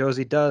only thing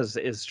Josie does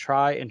is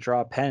try and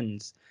draw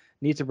pens.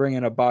 Need to bring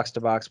in a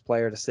box-to-box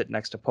player to sit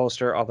next to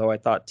Polster, although I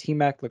thought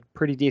T-Mac looked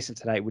pretty decent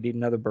tonight. We need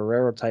another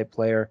Barrero-type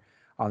player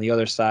on the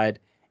other side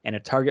and a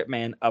target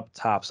man up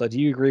top. So do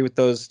you agree with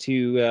those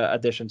two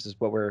additions is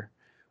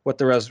what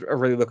the Revs are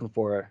really looking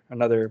for?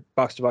 Another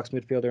box-to-box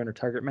midfielder and a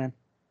target man?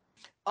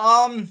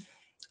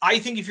 I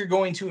think if you're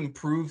going to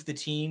improve the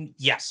team,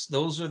 yes,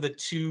 those are the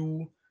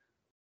two.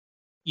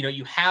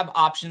 You have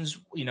options,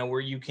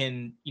 where you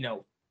can,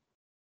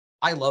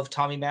 I love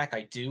Tommy Mack.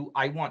 I do.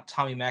 I want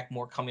Tommy Mack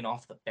more coming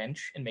off the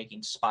bench and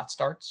making spot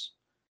starts.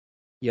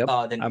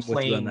 Yep. Than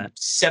playing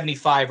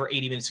 75 or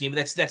 80 minutes a game.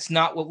 But that's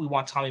not what we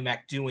want Tommy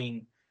Mack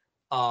doing.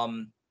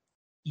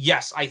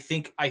 yes, I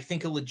think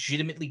a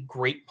legitimately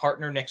great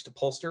partner next to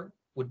Polster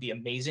would be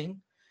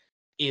amazing.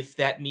 If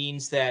that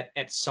means that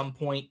at some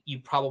point you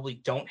probably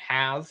don't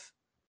have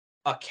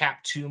a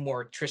Captoom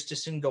or a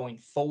Tristison going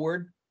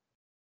forward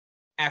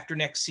after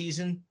next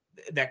season,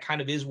 that kind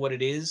of is what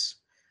it is.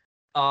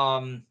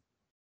 One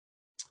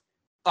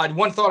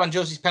thought on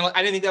Josie's penalty. I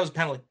didn't think that was a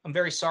penalty. I'm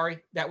very sorry.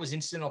 That was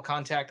incidental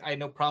contact. I had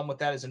no problem with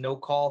that as a no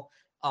call.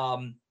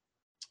 I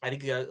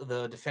think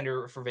the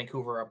defender for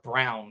Vancouver,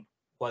 Brown,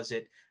 was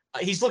it?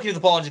 He's looking at the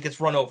ball and just gets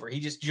run over.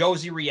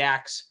 Josie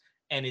reacts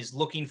and is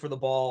looking for the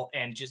ball,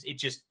 and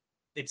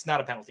it's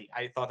not a penalty.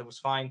 I thought that was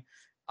fine.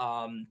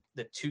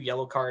 The 2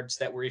 yellow cards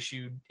that were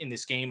issued in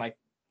this game, I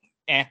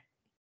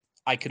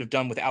could have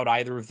done without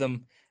either of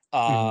them.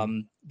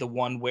 The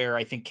one where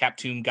I think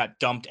Captoom got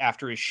dumped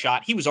after his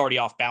shot, he was already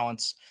off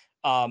balance.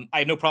 I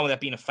have no problem with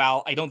that being a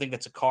foul. I don't think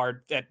that's a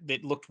card. That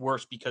looked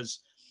worse because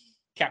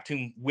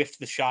Captoom whiffed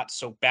the shot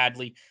so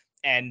badly,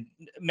 and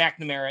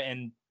McNamara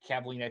and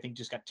Cavallini, I think,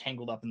 just got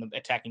tangled up in the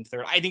attacking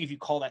third. I think if you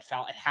call that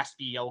foul, it has to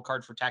be a yellow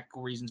card for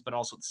tactical reasons, but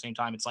also at the same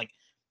time, it's like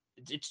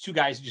it's 2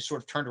 guys who just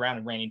sort of turned around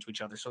and ran into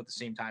each other. So at the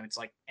same time, it's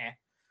like,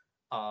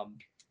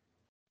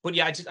 But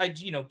yeah,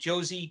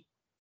 Josie.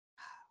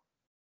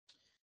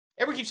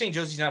 Everyone keeps saying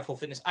Josie's not full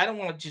fitness. I don't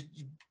want to just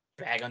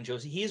bag on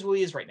Josie. He is who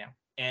he is right now.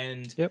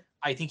 And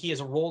I think he has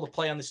a role to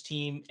play on this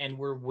team, and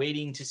we're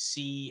waiting to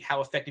see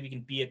how effective he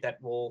can be at that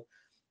role.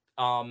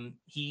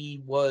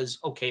 He was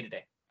okay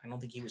today. I don't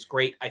think he was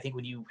great. I think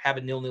when you have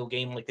a 0-0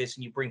 game like this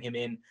and you bring him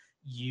in,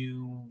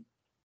 you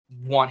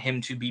want him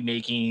to be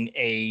making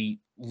a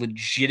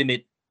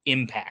legitimate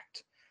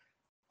impact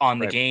on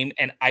the game.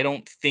 And I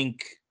don't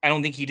think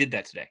he did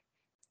that today.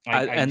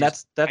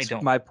 That's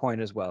my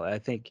point as well. I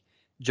think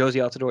Josie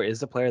Altidore is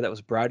the player that was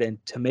brought in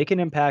to make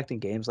an impact in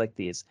games like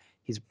these.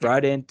 He's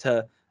brought in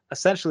to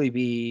essentially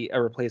be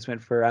a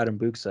replacement for Adam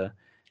Buksa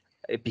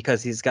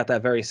because he's got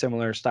that very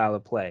similar style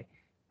of play.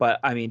 But,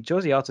 I mean,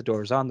 Josie Altidore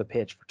was on the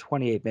pitch for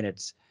 28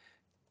 minutes.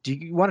 Do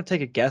you want to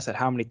take a guess at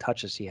how many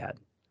touches he had?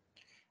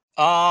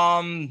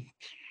 I'll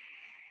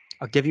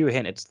give you a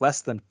hint. It's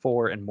less than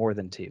 4 and more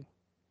than 2.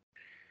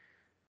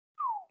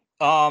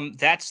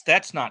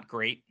 That's not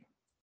great.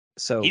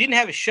 So he didn't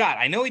have a shot.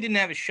 I know he didn't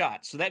have a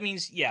shot. So that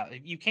means,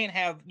 you can't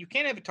have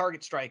a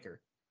target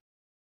striker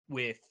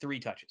with 3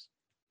 touches.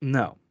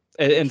 No.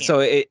 And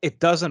so it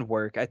doesn't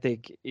work. I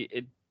think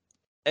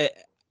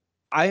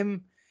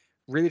I'm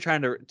really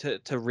trying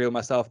to reel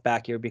myself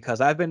back here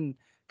because I've been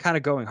kind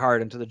of going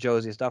hard into the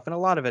Josie stuff, and a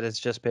lot of it has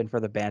just been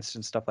for the Bants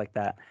and stuff like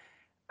that.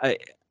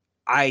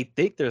 I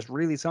think there's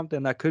really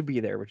something that could be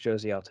there with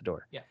Josie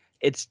Altidore. Yeah.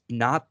 It's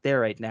not there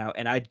right now,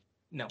 and I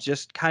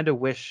just kind of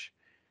wish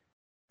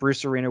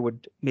Bruce Arena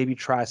would maybe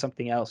try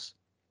something else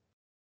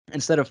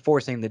instead of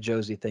forcing the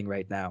Josie thing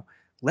right now.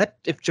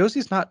 If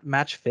Josie's not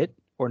match fit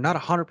or not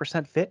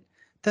 100% fit,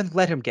 then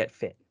let him get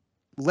fit.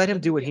 Let him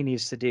do what he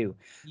needs to do.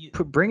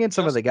 Bring in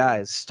some of the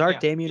guys. Start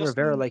Damian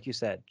Rivera, like you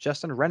said.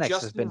 Justin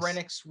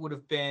Rennicks would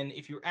have been,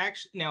 if you're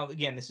actually, now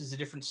again, this is a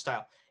different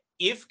style.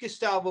 If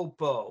Gustavo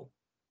Bo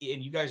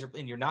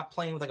and you're not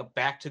playing with like a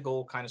back to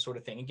goal kind of sort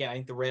of thing. Again, I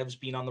think the Revs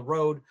being on the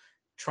road,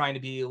 trying to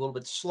be a little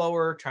bit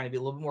slower, trying to be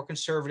a little bit more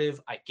conservative.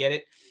 I get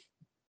it.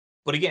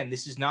 But again,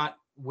 this is not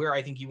where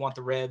I think you want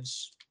the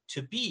Revs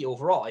to be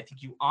overall. I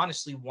think you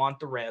honestly want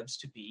the Revs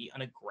to be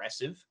an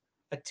aggressive,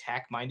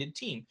 attack-minded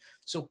team.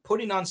 So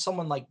putting on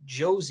someone like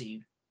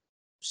Josie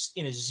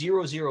in a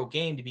 0-0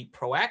 game to be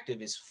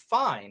proactive is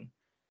fine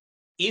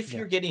if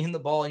you're getting him the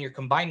ball and you're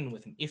combining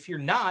with him. If you're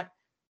not,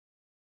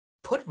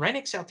 put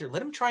Rennicks out there.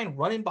 Let him try and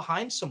run in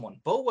behind someone.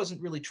 Bo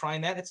wasn't really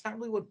trying that. That's not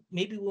really what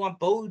maybe we want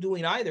Bo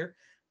doing either.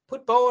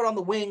 Put Bo out on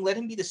the wing. Let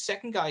him be the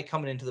second guy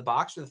coming into the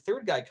box or the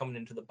third guy coming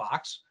into the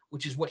box,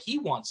 which is what he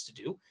wants to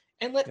do.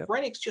 And let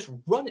Rennicks just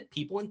run at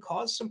people and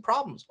cause some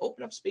problems.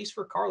 Open up space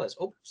for Carles.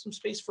 Open up some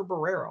space for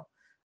Barrero.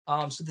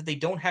 So that they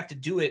don't have to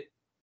do it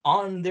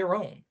on their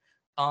own.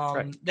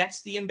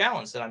 That's the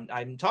imbalance that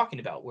I'm talking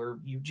about, where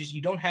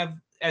you don't have,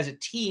 as a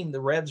team, the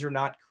Revs are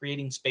not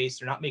creating space.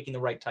 They're not making the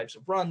right types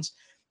of runs.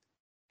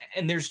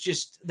 And there's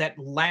just that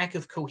lack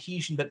of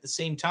cohesion. But at the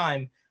same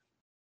time,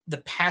 the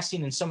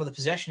passing and some of the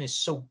possession is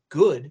so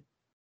good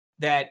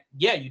that,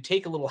 you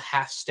take a little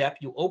half step,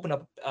 you open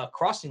up a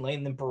crossing lane,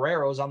 and then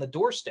Barrero's on the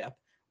doorstep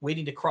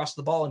waiting to cross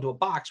the ball into a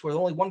box where there's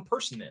only one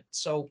person in it.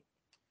 So,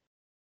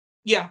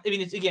 I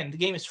mean, the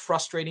game is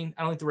frustrating.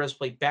 I don't think the Revs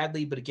played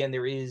badly, but again,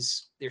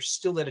 there's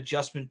still that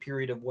adjustment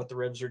period of what the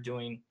Revs are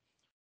doing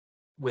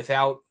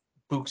without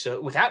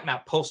Buksa, without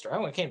Matt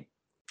Polster.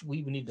 We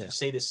even need to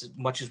say this as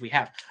much as we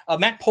have.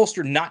 Matt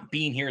Polster not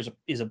being here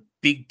is a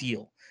big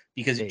deal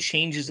because it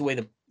changes the way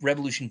the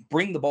Revolution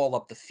bring the ball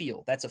up the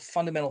field. That's a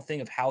fundamental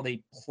thing of how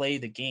they play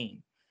the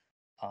game.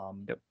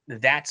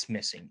 That's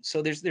missing.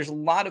 So there's a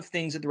lot of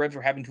things that the Revs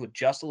are having to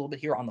adjust a little bit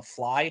here on the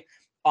fly,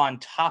 on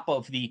top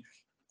of the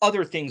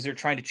other things they're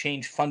trying to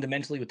change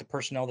fundamentally with the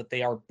personnel that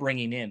they are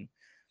bringing in.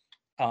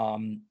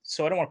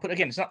 So I don't want to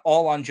it's not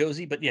all on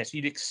Josie, but yes,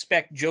 you'd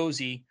expect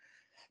Josie,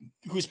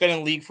 who's been in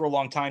the league for a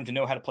long time, to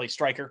know how to play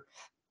striker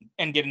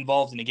and get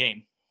involved in a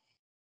game.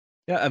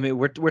 Yeah, I mean,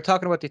 we're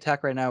talking about the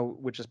attack right now,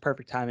 which is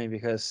perfect timing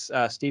because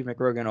Steve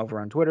McRogan over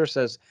on Twitter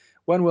says,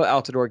 "When will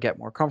Altidore get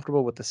more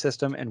comfortable with the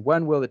system, and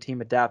when will the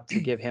team adapt to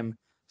give him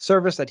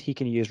service that he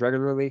can use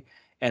regularly?"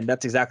 And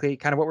that's exactly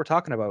kind of what we're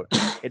talking about.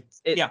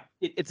 Yeah.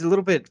 It's a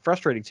little bit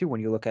frustrating too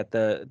when you look at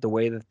the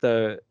way that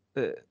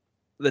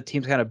the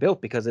team's kind of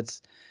built, because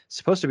it's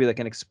supposed to be like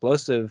an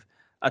explosive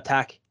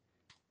attack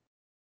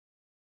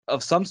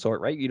of some sort,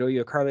 right? You know, you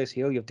have Carles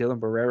Hill, you have Dylan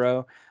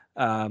Barrero,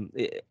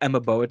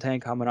 Emma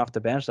Boateng coming off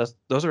the bench.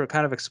 Those are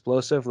kind of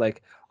explosive,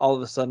 like all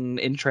of a sudden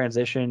in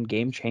transition,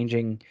 game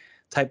changing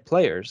type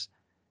players.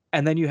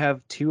 And then you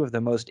have two of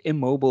the most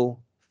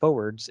immobile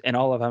forwards in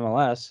all of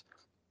MLS.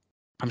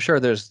 I'm sure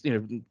there's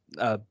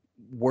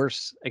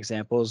worse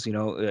examples,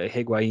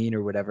 Higuain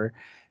or whatever,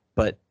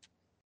 but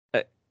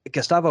uh,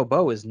 Gustavo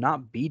Bo is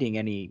not beating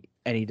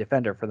any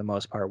defender for the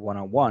most part one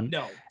on one,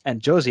 No.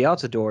 and Josie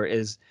Altidore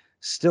is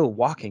still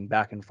walking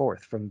back and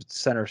forth from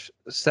center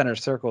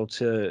circle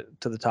to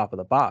the top of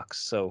the box.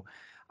 So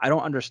I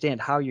don't understand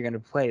how you're going to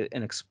play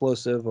an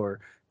explosive or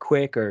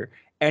quick or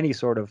any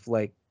sort of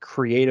like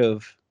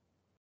creative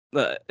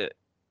uh,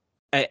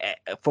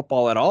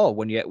 football at all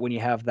when you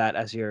have that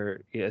as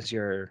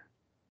your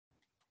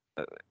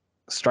uh,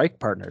 strike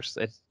partners.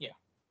 Yeah.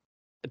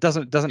 It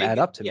doesn't add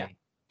up to Yeah. me.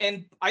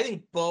 And I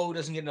think Bo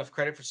doesn't get enough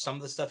credit for some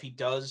of the stuff he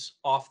does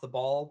off the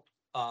ball.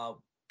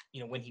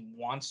 When he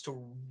wants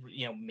to,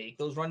 make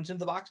those runs into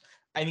the box.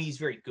 I mean, he's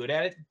very good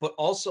at it, but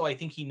also I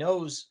think he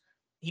knows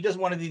he doesn't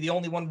want to be the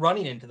only one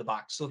running into the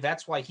box. So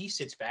that's why he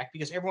sits back,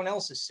 because everyone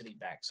else is sitting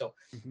back. So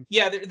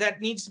yeah, that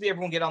needs to be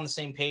everyone get on the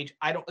same page.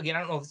 I don't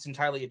know if it's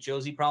entirely a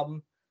Josie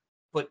problem,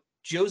 but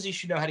Josie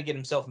should know how to get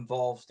himself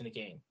involved in a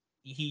game.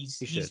 He's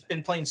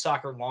been playing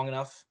soccer long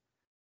enough.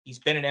 He's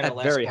been in At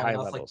MLS very long high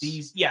enough. levels.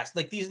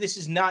 This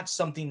is not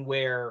something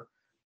where,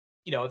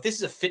 if this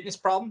is a fitness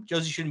problem,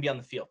 Josie shouldn't be on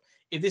the field.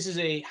 If this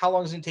is how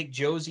long does it take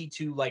Josie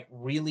to like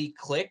really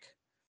click?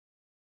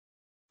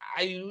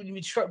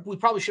 We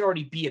probably should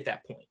already be at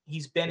that point.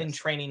 He's been in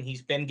training.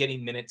 He's been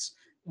getting minutes.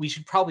 We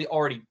should probably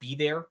already be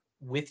there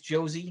with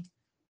Josie.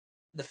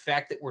 The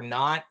fact that we're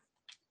not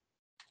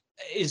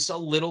is a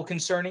little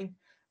concerning.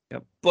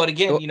 Yep. But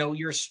again,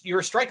 you're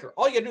a striker.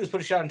 All you gotta do is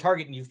put a shot on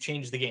target, and you've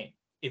changed the game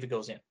if it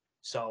goes in.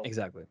 So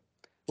exactly.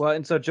 Well,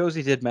 and so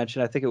Josie did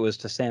mention, I think it was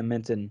to Sam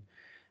Minton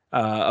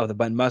of the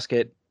Bun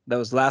Musket, that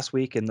was last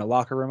week in the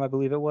locker room, I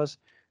believe it was,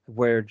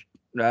 where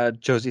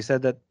Josie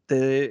said that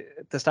the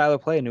style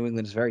of play in New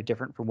England is very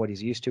different from what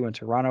he's used to in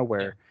Toronto,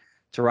 where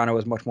Toronto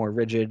is much more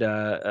rigid,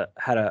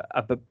 had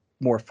a bit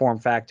more form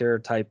factor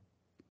type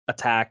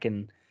attack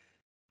and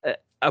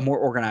a more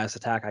organized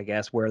attack, I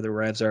guess, where the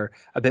Revs are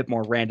a bit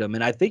more random.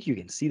 And I think you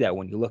can see that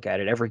when you look at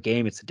it. Every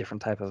game, it's a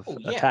different type of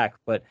attack.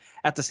 But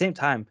at the same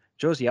time,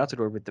 Josie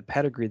Altidore, with the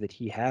pedigree that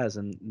he has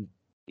and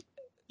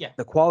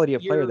the quality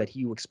of player that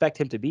you expect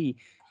him to be,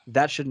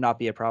 that should not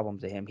be a problem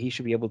to him. He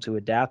should be able to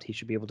adapt. He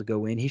should be able to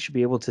go in. He should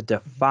be able to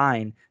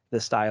define the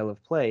style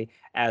of play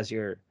as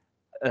your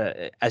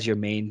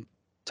main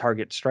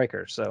target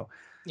striker. So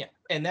yeah,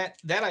 and that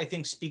I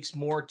think speaks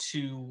more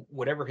to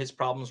whatever his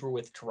problems were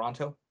with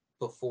Toronto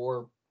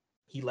before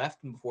he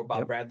left and before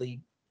Bob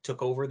Bradley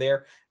took over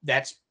there.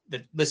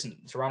 Listen,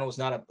 Toronto was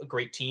not a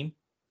great team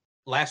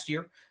last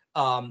year.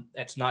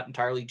 That's not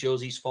entirely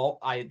Josie's fault.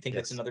 I think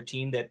that's another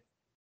team that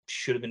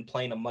should have been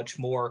playing a much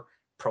more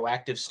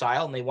proactive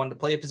style, and they wanted to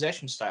play a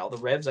possession style. The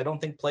Revs, I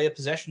don't think, play a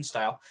possession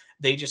style.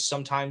 They just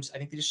sometimes, I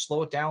think they just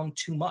slow it down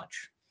too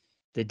much.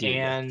 They do.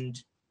 And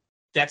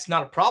that's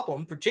not a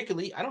problem,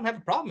 particularly. I don't have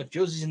a problem if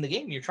Josie's in the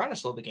game and you're trying to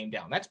slow the game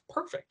down. That's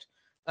perfect.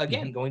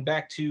 Again, going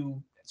back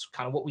to, that's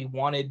kind of what we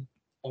wanted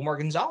Omar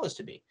Gonzalez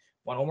to be.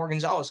 Want Omar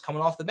Gonzalez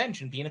coming off the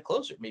bench and being a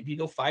closer. Maybe you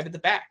go 5 at the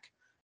back.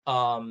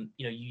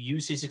 You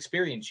use his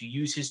experience, you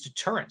use his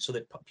deterrent so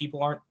that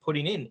people aren't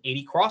putting in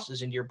 80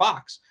 crosses into your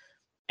box.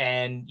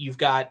 And you've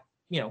got,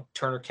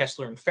 Turner,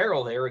 Kessler, and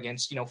Farrell there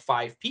against,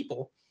 5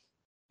 people,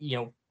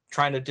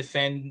 trying to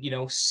defend,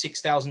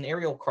 6,000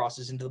 aerial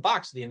crosses into the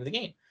box at the end of the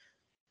game.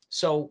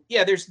 So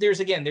yeah, there's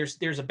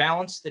a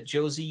balance that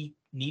Josie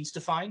needs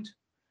to find,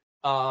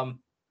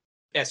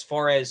 as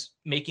far as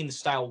making the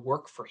style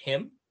work for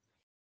him.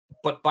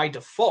 But by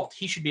default,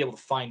 he should be able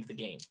to find the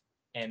game,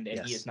 and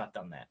he has not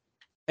done that.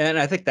 And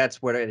I think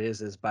that's what it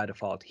is by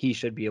default. He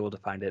should be able to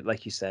find it,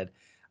 like you said.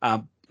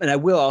 And I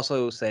will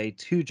also say,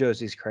 to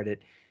Josie's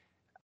credit,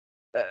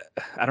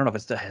 I don't know if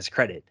it's to his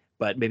credit,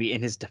 but maybe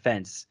in his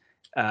defense,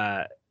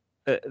 the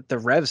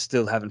Revs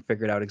still haven't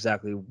figured out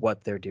exactly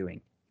what they're doing.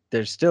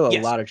 There's still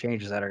a lot of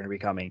changes that are going to be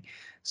coming.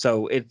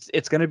 So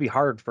it's going to be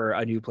hard for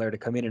a new player to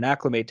come in and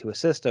acclimate to a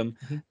system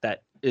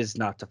that is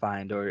not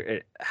defined, or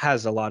it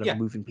has a lot of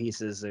moving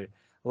pieces, or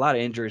a lot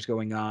of injuries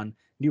going on,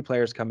 new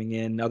players coming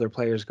in, other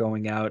players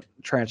going out,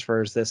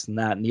 transfers, this and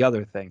that and the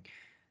other thing.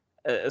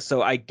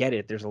 So I get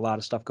it. There's a lot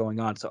of stuff going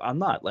on. So I'm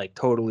not like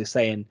totally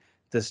saying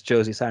this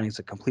Josie signing is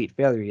a complete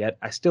failure yet.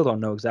 I still don't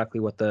know exactly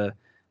what the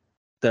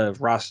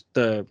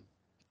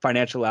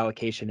financial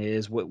allocation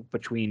is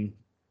between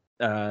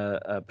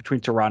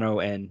Toronto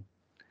and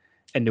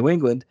New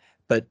England,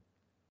 but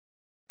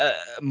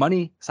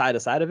money side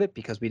aside of it,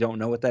 because we don't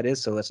know what that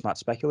is, so let's not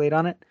speculate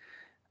on it.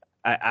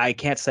 I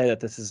can't say that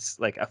this is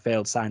like a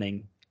failed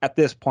signing at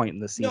this point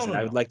in the season.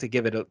 I would like to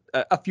give it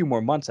a few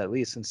more months at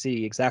least and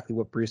see exactly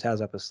what Bruce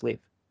has up his sleeve.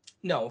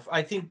 No,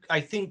 I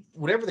think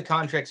whatever the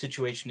contract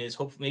situation is,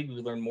 hopefully maybe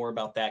we learn more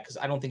about that, because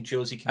I don't think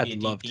Josie can be a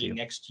DP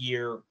next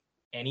year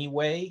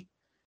anyway.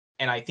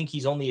 And I think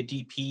he's only a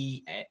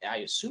DP. I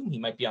assume he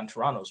might be on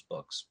Toronto's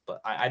books, but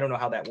I don't know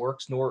how that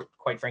works, nor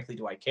quite frankly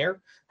do I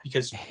care,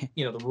 because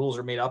the rules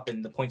are made up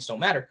and the points don't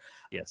matter.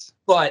 Yes.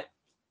 But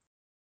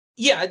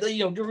yeah,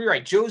 you're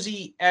right.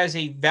 Josie as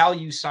a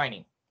value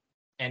signing,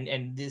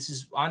 and this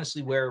is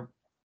honestly where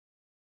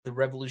the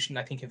Revolution,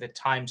 I think, have at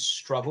times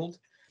struggled,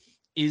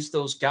 is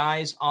those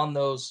guys on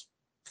those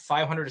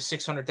 $500,000 to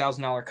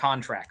 $600,000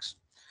 contracts,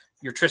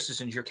 your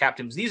Tristesons, your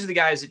captains. These are the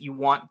guys that you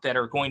want that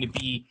are going to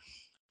be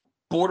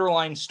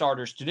borderline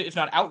starters, if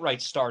not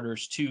outright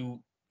starters, to,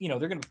 they're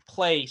going to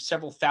play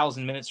several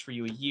thousand minutes for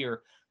you a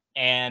year,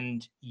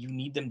 and you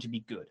need them to be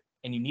good,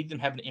 and you need them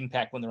to have an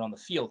impact when they're on the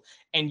field,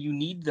 and you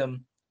need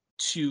them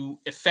to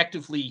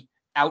effectively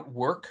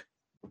outwork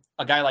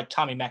a guy like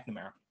Tommy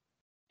McNamara.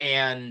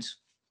 And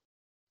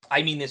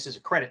I mean this as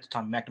a credit to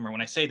Tommy McNamara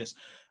when I say this.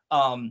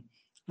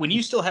 When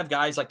you still have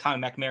guys like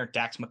Tommy McNamara,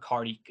 Dax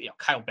McCarty,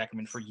 Kyle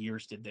Beckerman for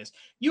years did this.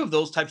 You have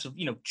those types of,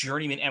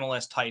 journeyman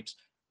MLS types,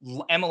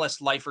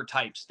 MLS lifer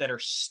types that are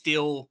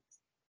still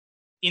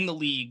in the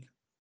league,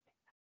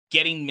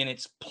 getting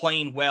minutes,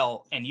 playing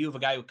well, and you have a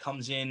guy who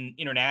comes in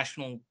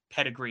international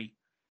pedigree,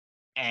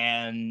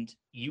 and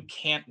you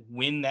can't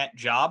win that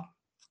job,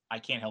 I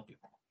can't help you.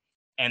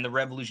 And the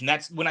Revolution,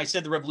 that's when I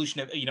said the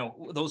Revolution,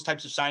 those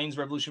types of signings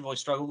Revolution have always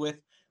struggled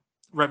with.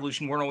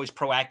 Revolution weren't always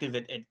proactive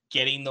at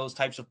getting those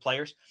types of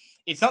players.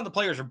 It's not the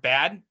players are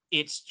bad.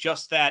 It's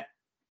just that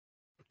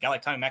a guy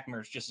like Tommy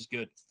McNamara is just as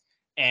good.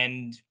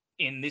 And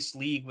in this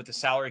league with the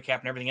salary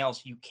cap and everything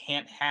else, you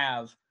can't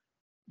have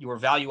your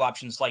value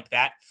options like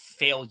that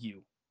fail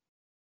you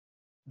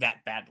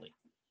that badly.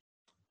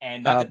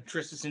 And not that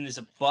Tristison is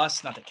a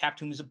bust, not that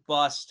Captoon is a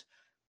bust,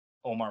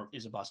 Omar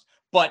is a bust,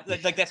 but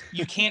like that's,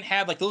 you can't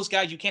have like those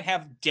guys, you can't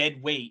have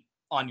dead weight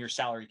on your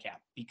salary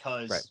cap,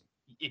 because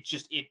it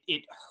just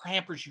it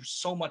hampers you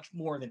so much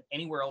more than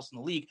anywhere else in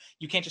the league.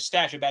 You can't just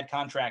stash a bad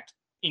contract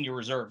in your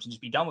reserves and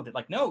just be done with it.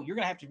 Like, no, you're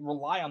gonna have to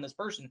rely on this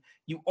person.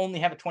 You only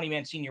have a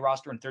 20-man senior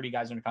roster and 30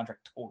 guys under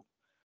contract total.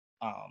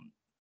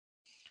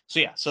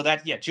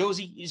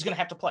 Josie is gonna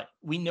have to play.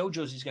 We know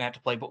Josie's gonna have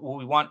to play, but what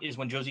we want is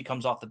when Josie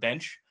comes off the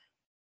bench,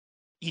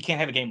 he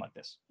can't have a game like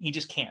this. He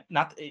just can't.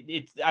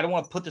 I don't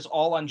want to put this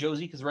all on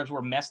Josie, because the Revs were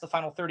a mess the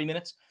final 30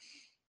 minutes.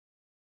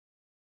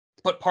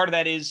 But part of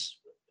that is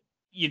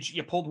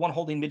you pulled one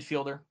holding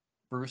midfielder,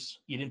 Bruce.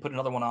 You didn't put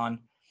another one on.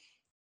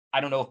 I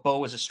don't know if Bo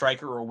was a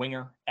striker or a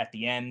winger at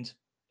the end.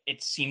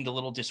 It seemed a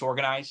little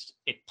disorganized.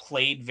 It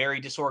played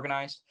very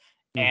disorganized.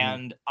 Mm-hmm.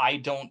 And I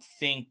don't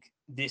think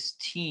this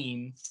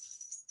team,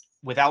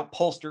 without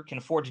Polster, can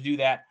afford to do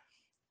that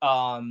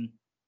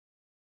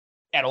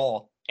at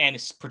all. And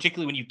it's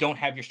particularly when you don't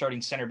have your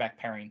starting center back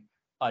pairing,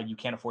 you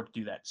can't afford to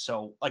do that.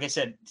 So, like I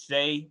said,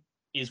 today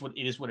is what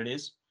it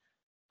is.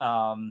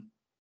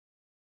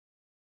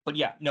 But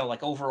yeah, no,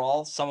 like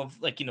overall, some of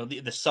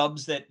the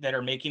subs that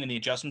are making and the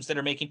adjustments that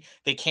are making,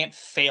 they can't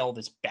fail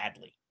this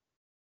badly.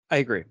 I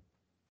agree.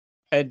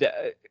 And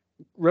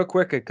real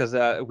quick, because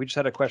we just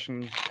had a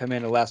question come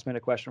in, a last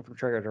minute question from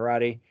Traeger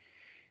Dorati.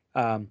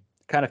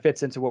 Kind of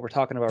fits into what we're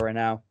talking about right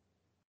now.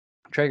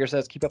 Traeger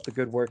says, keep up the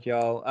good work,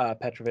 y'all.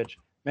 Petrovic,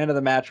 man of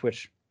the match,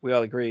 which we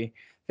all agree.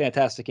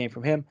 Fantastic game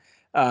from him.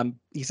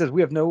 He says,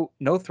 we have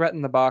no threat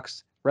in the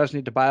box. Revs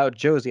need to buy out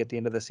Josie at the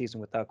end of the season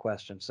without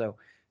question. So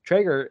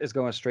Traeger is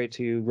going straight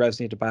to Revs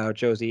need to buy out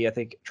Josie. I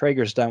think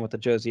Traeger's done with the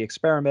Josie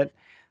experiment.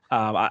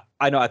 I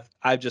know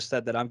I've just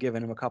said that I'm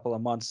giving him a couple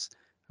of months,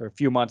 or a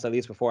few months at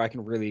least, before I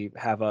can really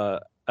have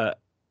a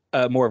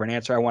more of an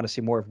answer. I want to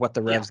see more of what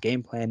the Revs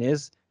game plan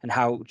is and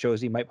how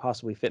Josie might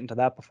possibly fit into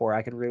that before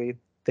I can really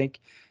think.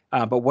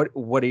 But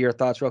what are your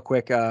thoughts, real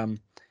quick,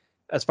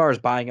 as far as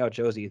buying out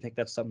Josie? You think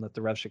that's something that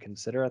the Revs should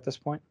consider at this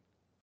point?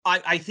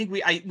 I think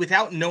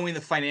without knowing the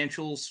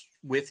financials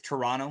with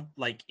Toronto,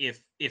 like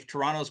if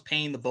Toronto's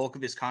paying the bulk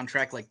of his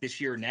contract like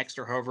this year or next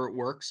or however it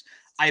works,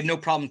 I have no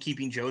problem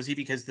keeping Josie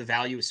because the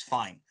value is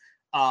fine.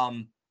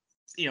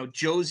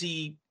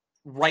 Josie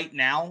right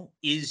now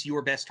is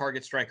your best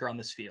target striker on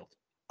this field.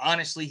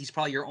 Honestly, he's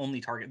probably your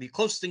only target. The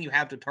closest thing you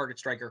have to a target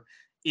striker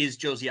is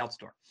Josie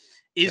Altidore.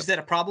 Is that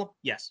a problem?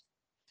 Yes.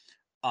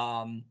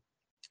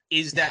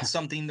 Is that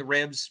something the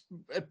Revs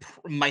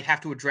might have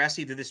to address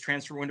either this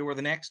transfer window or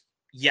the next?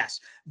 Yes.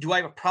 Do I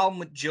have a problem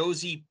with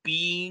Josie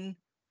being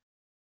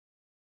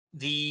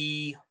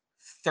the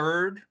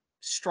third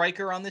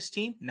striker on this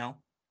team? No.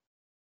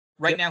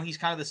 Right now he's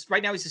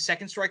the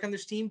second striker on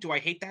this team. Do I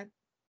hate that?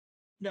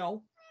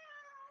 No.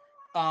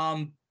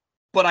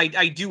 But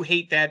I do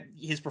hate that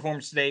his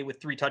performance today with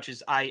 3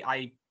 touches.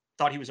 I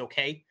thought he was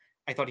okay.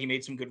 I thought he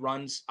made some good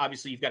runs.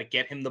 Obviously, you've got to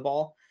get him the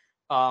ball.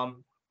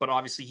 but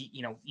obviously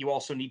you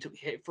also need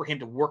for him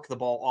to work the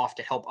ball off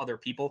to help other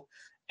people,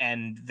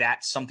 and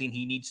that's something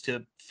he needs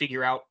to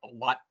figure out a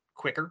lot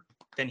quicker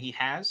than he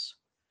has.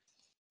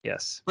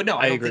 Yes, but no,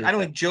 I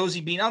don't think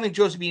Josie being on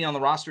the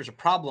roster is a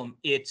problem.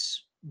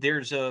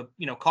 There's a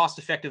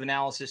cost-effective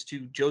analysis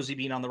to Josie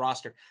being on the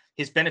roster.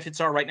 His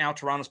benefits are right now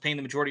Toronto's paying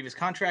the majority of his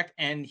contract,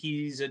 and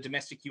he's a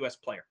domestic U.S.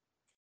 player.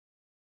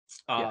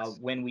 Yes.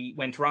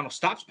 When Toronto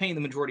stops paying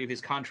the majority of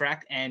his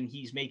contract and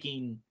he's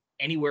making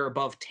anywhere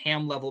above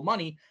TAM level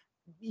money,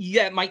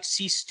 yeah, it might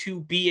cease to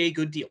be a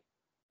good deal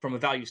from a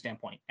value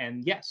standpoint.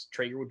 And yes,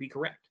 Traeger would be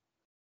correct.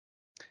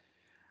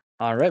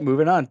 All right,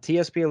 moving on.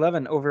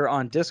 TSP11 over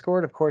on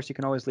Discord. Of course, you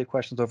can always leave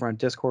questions over on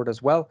Discord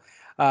as well.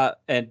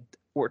 And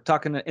we're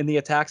talking in the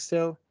attack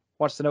still.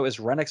 Wants to know, is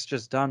Renix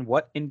just done?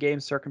 What in-game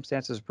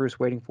circumstances is Bruce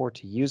waiting for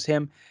to use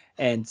him?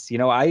 And,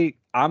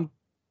 I'm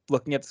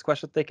looking at this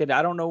question thinking,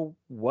 I don't know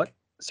what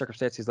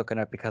circumstance he's looking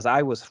at, because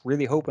I was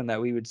really hoping that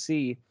we would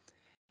see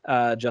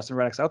Justin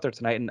Renix out there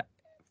tonight. And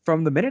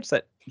from the minutes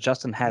that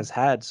Justin has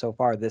had so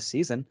far this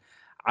season,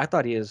 I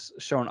thought he has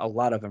shown a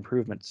lot of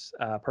improvements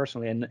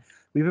personally. And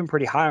we've been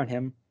pretty high on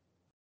him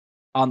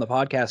on the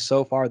podcast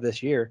so far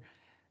this year.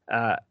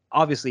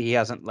 Obviously, he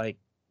hasn't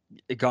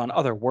gone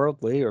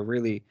otherworldly or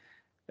really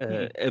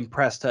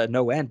impressed to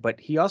no end, but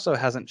he also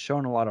hasn't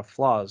shown a lot of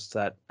flaws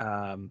that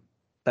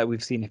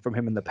we've seen from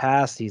him in the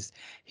past. He's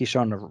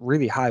shown a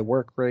really high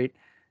work rate.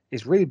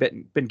 He's really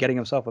been getting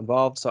himself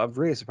involved. So I'm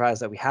really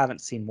surprised that we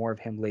haven't seen more of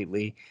him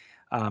lately.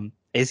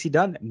 Is he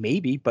done?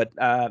 Maybe, but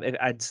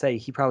I'd say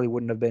he probably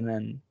wouldn't have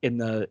been in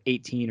the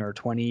 18 or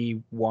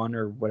 21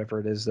 or whatever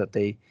it is that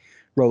they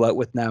roll out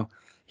with now.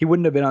 He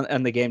wouldn't have been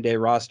on the game day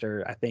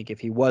roster, I think, if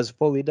he was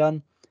fully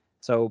done.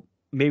 So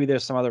maybe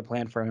there's some other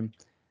plan for him.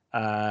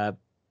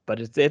 But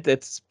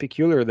it's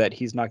peculiar that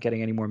he's not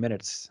getting any more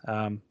minutes.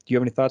 Do you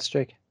have any thoughts,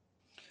 Jake?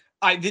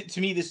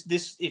 To me,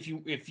 this if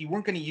you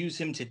weren't going to use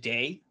him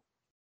today,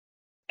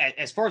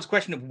 as far as the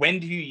question of when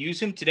do you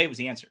use him, today was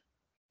the answer.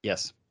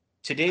 Yes.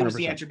 Today 100%. Was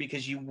the answer,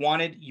 because you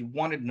wanted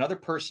another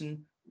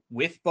person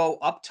with Bo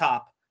up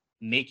top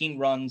making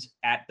runs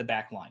at the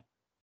back line.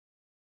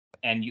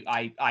 And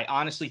I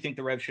honestly think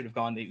the Revs should have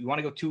gone. You want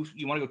to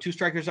go two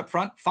strikers up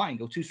front? Fine,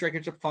 go two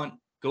strikers up front.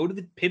 Go to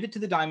the pivot to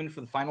the diamond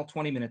for the final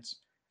 20 minutes.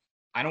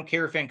 I don't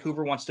care if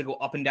Vancouver wants to go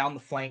up and down the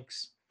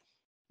flanks.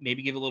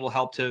 Maybe give a little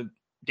help to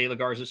De La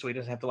Garza so he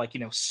doesn't have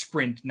to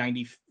sprint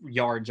 90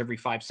 yards every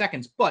 5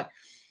 seconds. But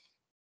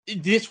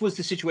this was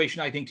the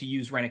situation, I think, to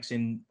use Renix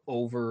in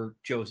over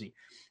Josie.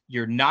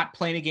 You're not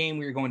playing a game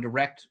where you're going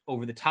direct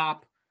over the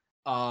top.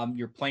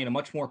 You're playing a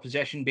much more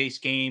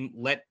possession-based game.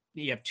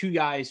 You have two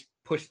guys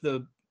push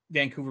the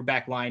Vancouver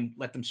back line,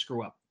 let them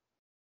screw up.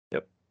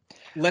 Yep.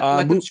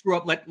 Let them screw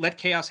up. Let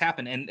chaos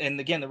happen. And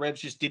again, the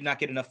Revs just did not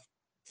get enough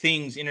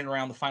things in and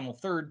around the final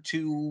third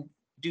to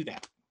do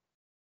that.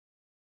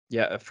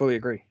 Yeah, I fully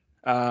agree.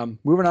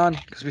 Moving on,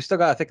 because we still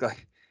got, I think,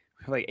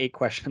 like 8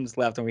 questions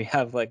left, and we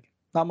have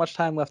not much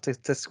time left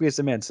to squeeze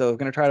them in. So we're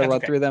going to try to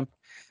run through them.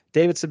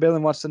 David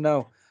Sibilin wants to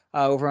know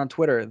over on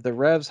Twitter, the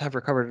Revs have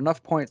recovered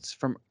enough points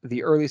from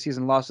the early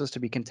season losses to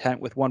be content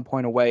with 1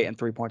 point away and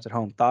 3 points at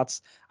home.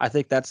 Thoughts? I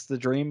think that's the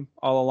dream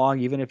all along.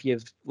 Even if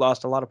you've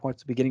lost a lot of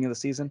points at the beginning of the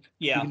season,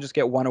 you can just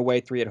get 1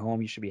 away, 3 at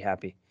home. You should be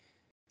happy.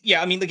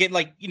 Yeah, I mean, again,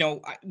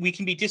 we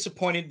can be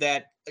disappointed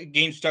that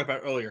games we talked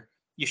about earlier.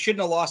 You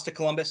shouldn't have lost to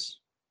Columbus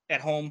at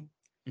home.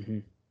 Mm-hmm.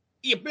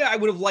 Yeah, I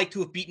would have liked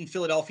to have beaten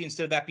Philadelphia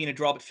instead of that being a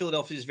draw, but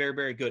Philadelphia is very,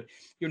 very good.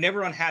 You're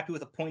never unhappy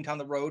with a point on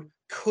the road.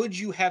 Could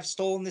you have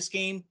stolen this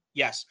game?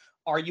 Yes.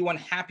 Are you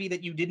unhappy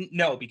that you didn't?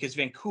 No, because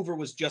Vancouver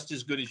was just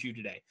as good as you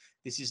today.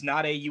 This is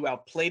not you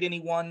outplayed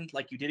anyone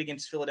like you did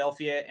against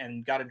Philadelphia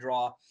and got a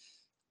draw.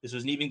 This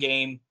was an even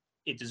game.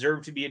 It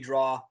deserved to be a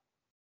draw.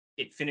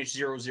 It finished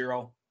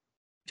 0-0.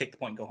 Take the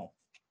point and go home.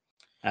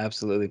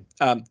 Absolutely.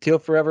 Teal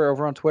Forever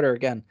over on Twitter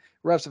again.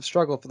 Revs have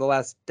struggled for the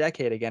last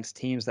decade against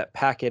teams that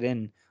pack it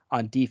in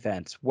on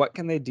defense. What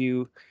can they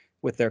do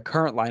with their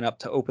current lineup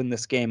to open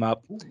this game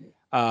up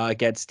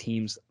against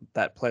teams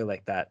that play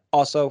like that?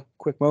 Also,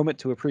 quick moment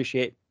to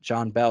appreciate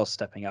John Bell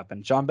stepping up.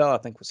 And John Bell, I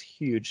think, was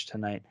huge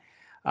tonight.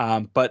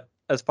 But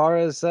as far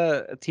as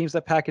teams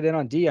that pack it in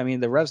on D, I mean,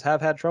 the Revs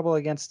have had trouble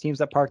against teams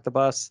that park the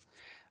bus.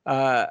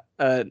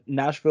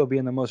 Nashville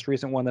being the most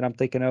recent one that I'm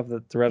thinking of,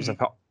 that the Revs have,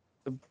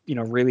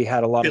 really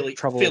had a lot of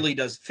trouble. Philly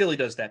does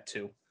that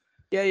too.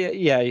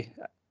 Yeah.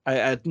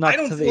 Not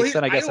to the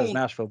extent, I guess, as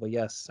Nashville, but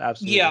yes,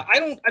 absolutely. Yeah,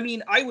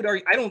 I would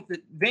argue,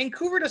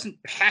 Vancouver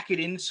doesn't pack it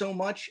in so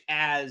much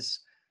as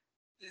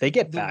they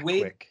get back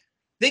quick.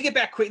 They get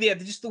back quick. Yeah,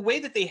 just the way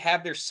that they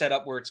have their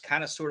setup where it's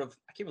kind of sort of,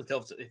 I can't really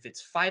tell if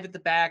it's 5 at the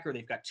back or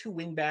they've got 2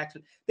 wing backs.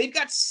 They've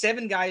got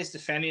 7 guys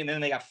defending, and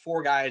then they got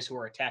 4 guys who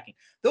are attacking.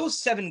 Those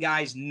 7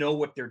 guys know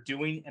what they're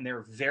doing, and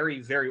they're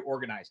very, very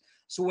organized.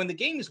 So when the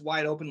game is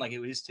wide open like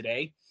it is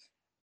today,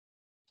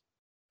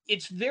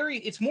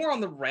 it's more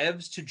on the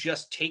Revs to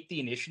just take the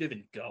initiative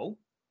and go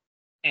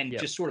and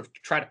just sort of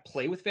try to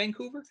play with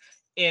Vancouver.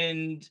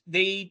 And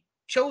they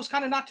chose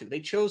kind of not to. They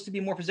chose to be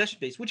more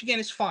possession-based, which again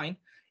is fine.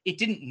 It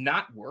didn't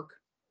not work.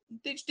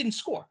 They just didn't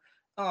score.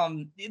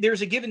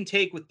 there's a give and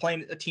take with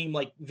playing a team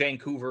like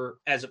Vancouver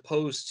as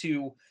opposed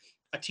to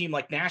a team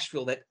like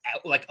Nashville that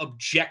like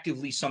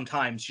objectively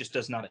sometimes just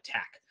does not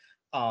attack.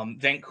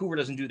 Vancouver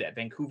doesn't do that.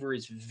 Vancouver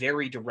is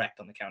very direct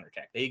on the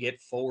counterattack. They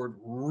get forward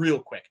real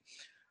quick,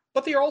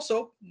 but they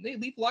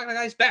leave a lot of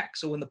guys back.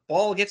 So when the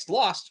ball gets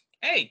lost,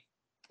 hey,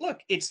 look,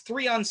 it's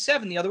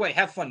 3-on-7 the other way.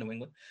 Have fun, New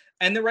England.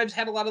 And the Revs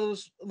had a lot of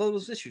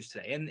those issues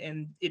today.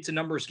 And it's a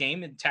numbers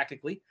game, and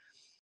tactically,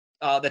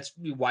 that's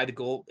why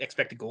the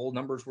expected goal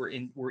numbers were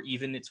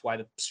even. It's why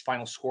the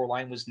final score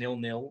line was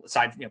 0-0.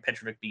 Aside from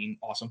Petrovic being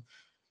awesome.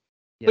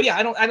 Yes. But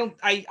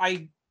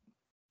yeah,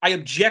 I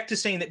object to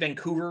saying that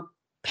Vancouver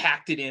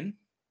packed it in,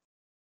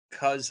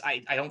 because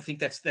I don't think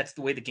that's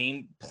the way the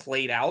game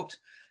played out.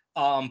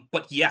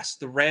 But yes,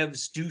 the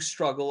Revs do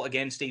struggle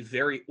against a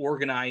very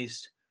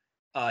organized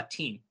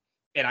team.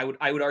 And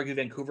I would argue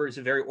Vancouver is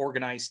a very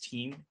organized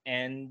team.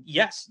 And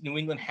yes, New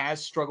England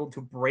has struggled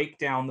to break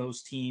down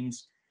those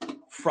teams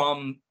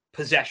from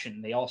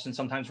possession. They also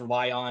sometimes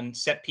rely on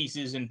set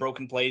pieces and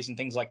broken plays and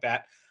things like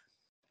that.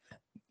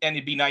 And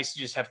it'd be nice to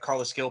just have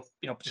Carlos Gil,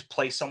 just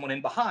play someone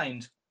in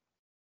behind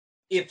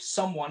if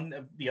someone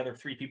of the other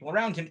three people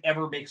around him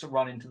ever makes a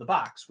run into the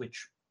box,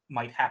 which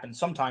might happen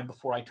sometime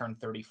before I turn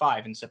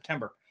 35 in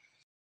September.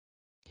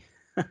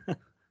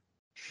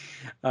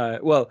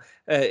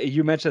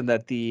 You mentioned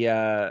that the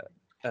a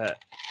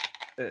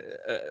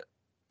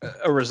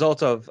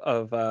result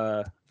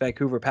of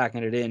Vancouver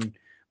packing it in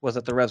was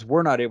that the Revs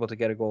were not able to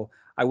get a goal.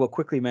 I will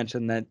quickly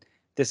mention that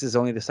this is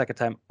only the second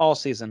time all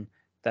season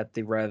that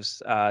the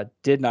Revs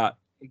did not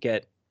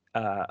get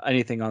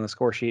anything on the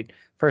score sheet.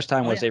 First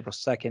time was April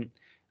 2nd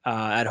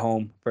at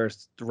home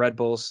versus the Red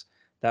Bulls.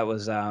 That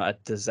was a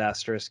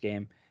disastrous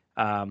game.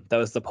 That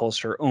was the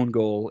Polster own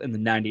goal in the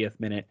 90th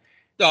minute.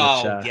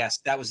 Yes,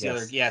 that was the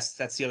other. Yes,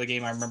 that's the other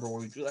game I remember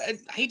where I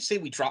hate to say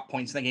we dropped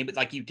points in that game, but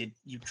like you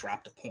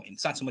dropped a point.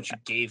 It's not so much you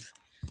gave.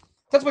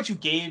 That's what you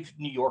gave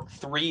New York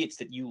 3. It's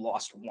that you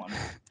lost 1.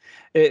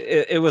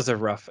 It was a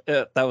rough.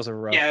 That was a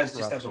rough. Yeah,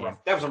 that was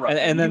a rough.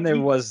 And then there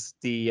was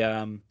the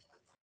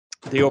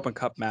Open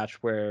Cup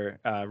match where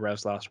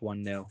Revs lost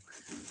 1-0,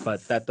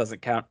 but that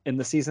doesn't count in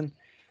the season.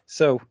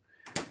 So,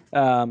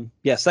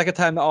 second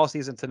time all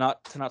season to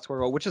not score a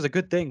goal, which is a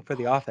good thing for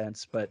the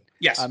offense. But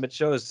yes, it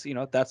shows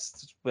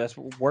that's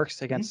what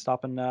works against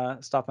stopping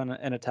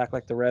an attack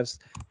like the Revs.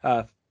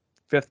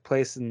 5th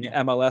place in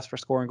MLS for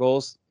scoring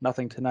goals.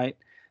 Nothing tonight.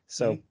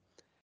 So,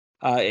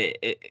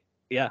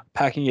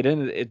 packing it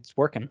in, it's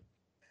working.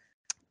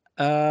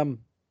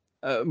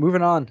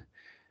 Moving on.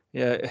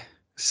 Yeah,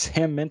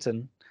 Sam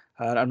Minton.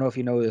 I don't know if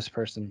you know this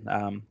person,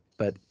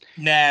 but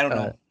I don't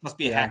know. Must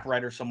be a hack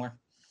writer somewhere.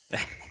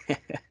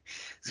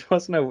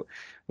 Supposed to know.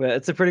 Well,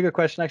 it's a pretty good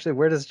question, actually.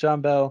 Where does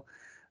John Bell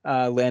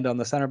land on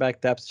the center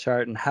back depth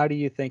chart, and how do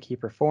you think he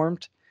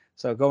performed?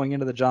 So going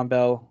into the John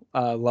Bell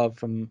love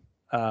from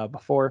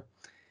before,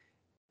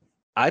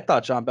 I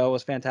thought John Bell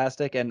was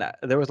fantastic, and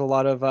there was a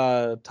lot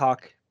of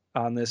talk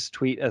on this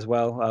tweet as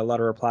well, a lot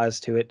of replies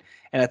to it.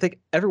 And I think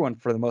everyone,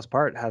 for the most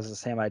part, has the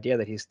same idea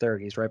that he's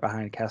third. He's right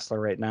behind Kessler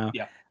right now,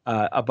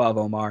 above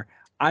Omar.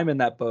 I'm in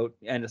that boat,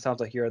 and it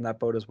sounds like you're in that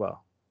boat as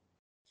well.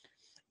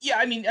 Yeah,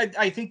 I mean,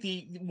 I think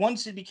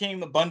once it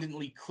became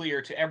abundantly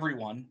clear to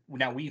everyone,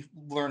 now we've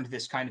learned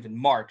this kind of in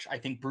March. I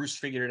think Bruce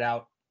figured it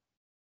out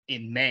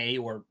in May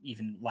or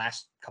even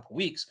last couple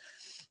weeks.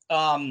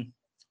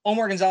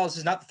 Omar Gonzalez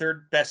is not the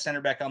third best center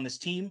back on this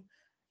team.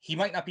 He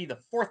might not be the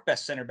 4th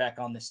best center back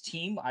on this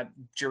team.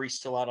 Jury's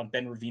still out on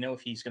Ben Ravino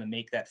if he's going to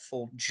make that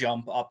full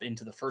jump up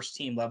into the first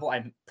team level.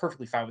 I'm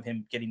perfectly fine with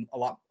him getting a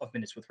lot of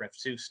minutes with Rev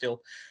 2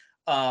 still.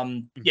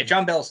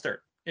 John Bell's third.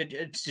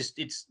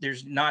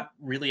 There's not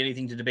really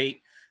anything to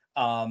debate.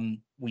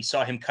 We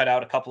saw him cut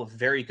out a couple of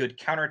very good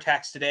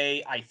counterattacks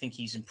today. I think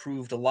he's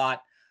improved a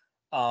lot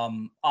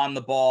on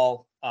the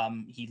ball.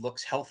 He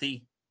looks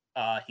healthy.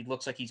 He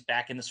looks like he's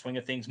back in the swing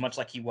of things, much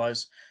like he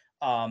was,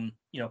 a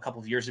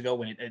couple of years ago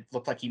when it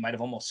looked like he might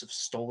have almost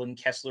stolen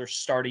Kessler's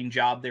starting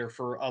job there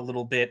for a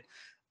little bit.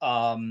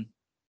 But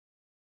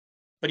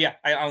yeah,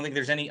 I don't think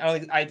there's any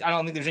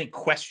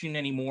question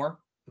anymore.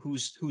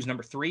 Who's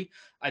number 3?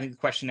 I think the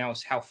question now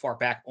is how far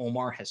back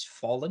Omar has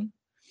fallen,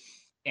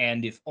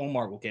 and if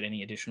Omar will get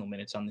any additional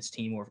minutes on this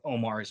team, or if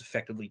Omar is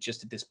effectively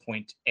just at this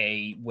point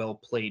a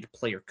well-played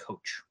player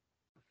coach.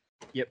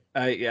 Yep,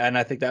 and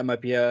I think that might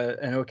be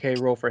an okay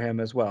role for him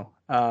as well.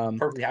 I'm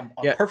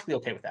perfectly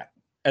okay with that.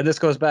 And this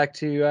goes back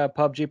to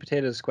PUBG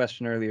Potato's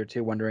question earlier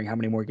too, wondering how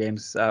many more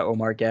games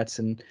Omar gets.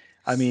 And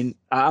I mean,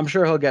 I'm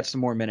sure he'll get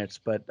some more minutes,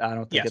 but I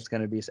don't think it's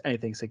going to be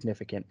anything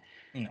significant.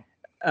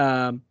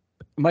 No.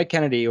 Mike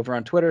Kennedy over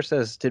on Twitter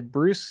says, did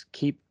Bruce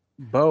keep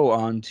Bo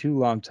on too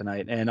long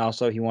tonight? And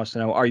also he wants to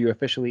know, are you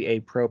officially a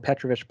pro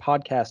Petrovich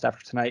podcast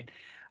after tonight?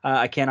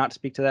 I cannot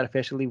speak to that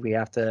officially. We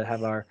have to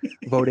have our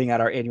voting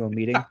at our annual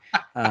meeting.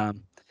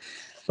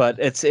 But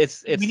it's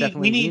definitely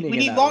we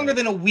need longer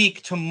than a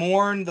week to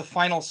mourn the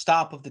final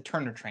stop of the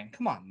Turner train.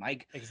 Come on,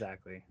 Mike.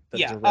 Exactly. The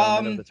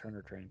derailment of the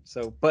Turner train.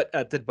 So, but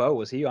did Bo,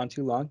 was he on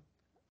too long?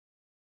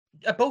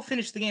 Bo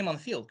finished the game on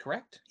the field,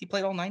 correct? He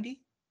played all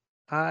 90?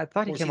 I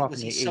thought he Or came off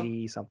was in he the some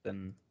 80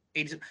 something.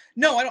 80?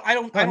 No, I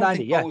don't Oh, 90.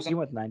 think Yeah, Bo was. he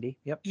went 90.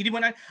 Yep. He did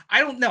win. I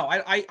don't know.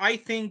 I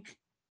think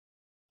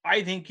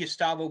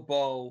Gustavo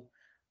Bo,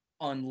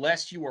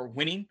 unless you are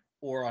winning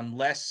or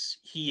unless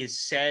he has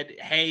said,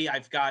 "Hey,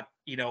 I've got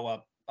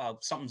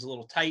something's a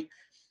little tight."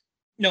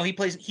 No, he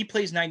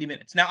plays 90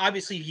 minutes. Now,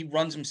 obviously, he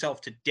runs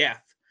himself to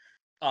death.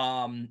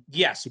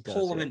 Yes, He pull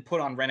does, him yeah. and put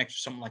on Renix or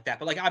something like that.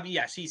 But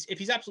yes, if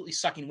he's absolutely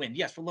sucking wind,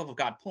 yes, for the love of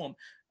God, pull him.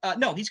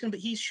 No,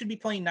 he should be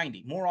playing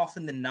 90 more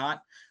often than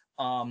not.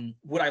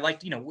 Would I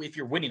like if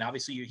you're winning,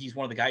 obviously he's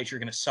one of the guys you're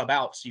going to sub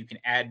out so you can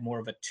add more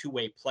of a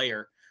two-way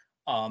player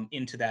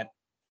into that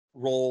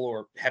role,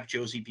 or have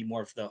Josie be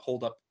more of the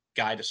hold-up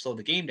guy to slow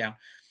the game down.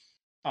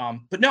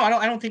 But no,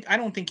 I don't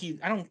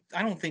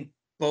think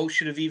Bo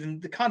should have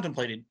even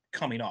contemplated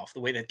coming off the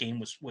way that game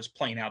was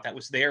playing out. That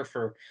was there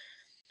for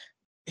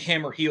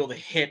him or Heel to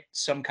hit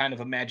some kind of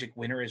a magic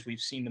winner, as we've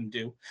seen them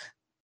do.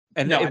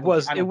 And No, it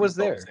was I don't think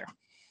Bo there. was there.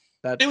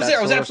 That It was that there.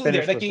 It was sort of absolutely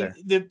there. finish That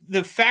was game,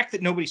 there. the fact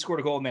that nobody scored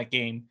a goal in that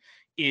game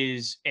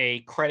is a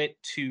credit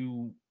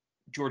to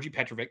Georgi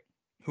Petrovic,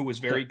 who was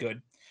very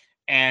good,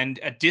 and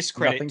a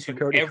discredit Nothing for to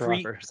Cody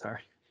every. Crawford.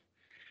 Sorry.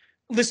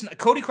 Listen,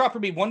 Cody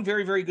Crawford made one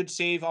very, very good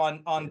save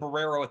on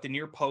Barrero at the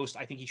near post.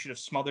 I think he should have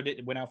smothered it.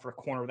 It went out for a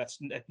corner. That's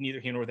neither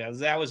here nor there.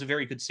 That was a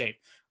very good save.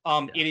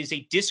 It is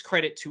a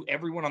discredit to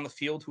everyone on the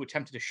field who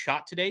attempted a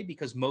shot today,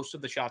 because most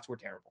of the shots were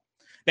terrible.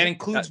 That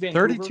includes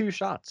Vancouver. 32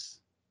 shots.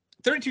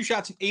 32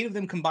 shots, and 8 of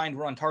them combined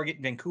were on target.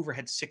 Vancouver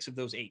had 6 of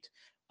those 8.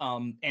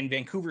 And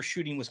Vancouver's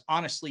shooting was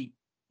honestly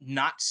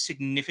not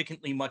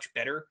significantly much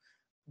better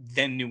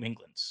than New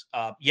England's.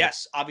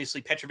 Yes, obviously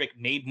Petrovic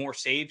made more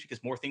saves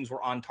because more things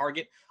were on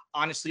target.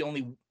 Honestly,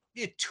 only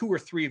 2 or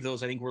 3 of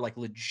those I think were like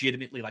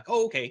legitimately like,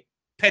 oh, okay,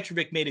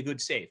 Petrovic made a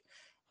good save.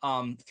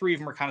 3 of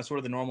them are kind of sort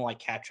of the normal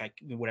catch,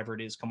 whatever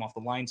it is, come off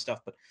the line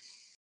stuff. But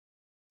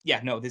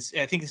yeah, no,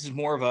 I think this is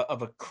more of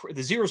the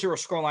 0-0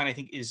 scoreline. I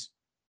think is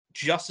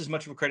just as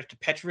much of a credit to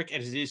Petrovic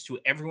as it is to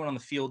everyone on the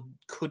field.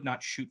 Could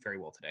not shoot very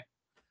well today.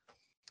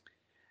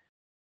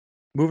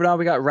 Moving on,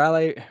 we got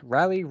Riley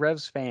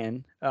Revs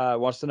fan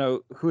wants to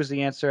know who's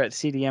the answer at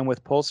CDM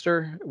with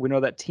Polster. We know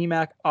that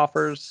T-Mac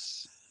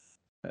offers.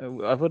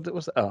 What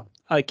was? Oh,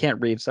 I can't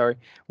read. Sorry.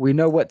 We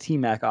know what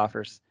T-Mac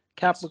offers.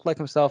 Cap looked like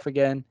himself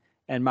again,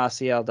 and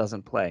Maciel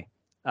doesn't play.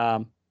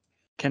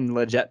 Can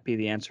Leggett be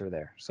the answer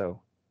there?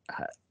 So,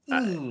 I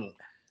don't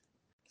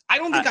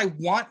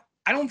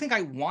think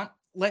I want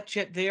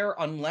Leggett there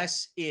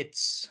unless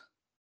it's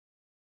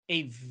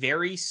a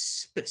very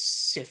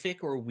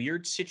specific or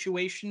weird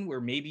situation where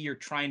maybe you're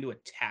trying to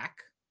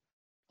attack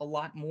a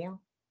lot more.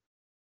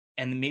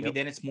 And maybe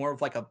then it's more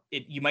of like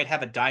you might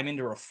have a diamond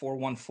or a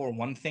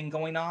 4-1-4-1 thing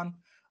going on.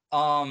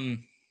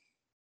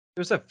 It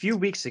was a few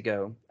weeks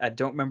ago. I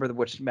don't remember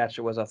which match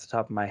it was off the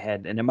top of my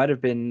head. And it might have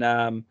been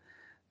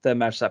the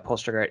match that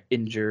Polster got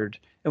injured.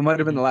 It might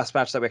have been the last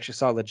match that we actually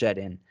saw Leggett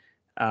in.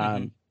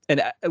 And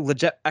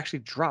Leggett actually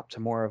dropped to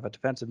more of a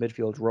defensive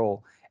midfield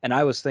role. And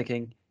I was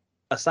thinking,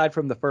 aside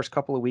from the first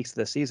couple of weeks of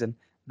the season,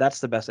 that's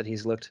the best that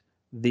he's looked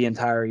the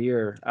entire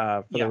year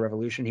for the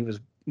Revolution. He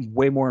was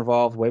way more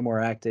involved, way more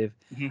active,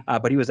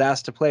 but he was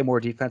asked to play more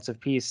defensive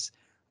piece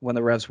when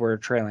the Revs were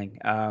trailing.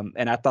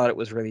 And I thought it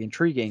was really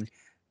intriguing.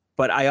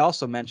 But I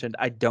also mentioned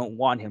I don't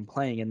want him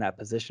playing in that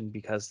position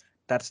because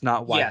that's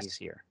not why he's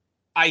here.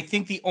 I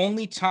think the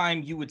only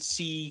time you would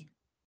see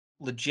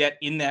Leggett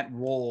in that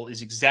role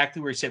is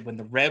exactly where he said, when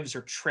the Revs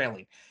are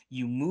trailing.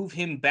 You move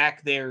him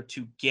back there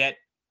to get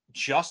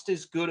just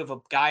as good of a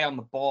guy on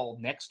the ball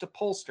next to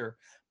Polster,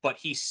 but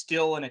he's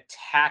still an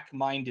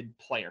attack-minded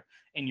player.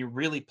 And you're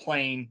really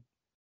playing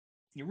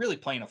a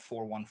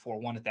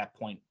 4-1-4-1 at that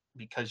point,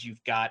 because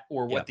you've got,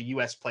 or what the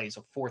US plays,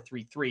 a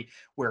 4-3-3,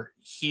 where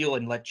Heel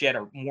and Leggett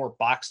are more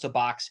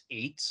box-to-box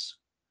 8s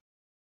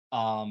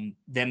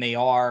than they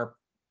are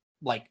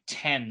like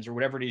 10s or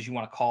whatever it is you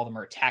want to call them,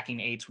 or attacking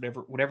 8s,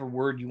 whatever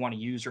word you want to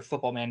use, or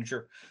football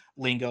manager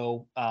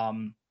lingo.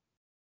 I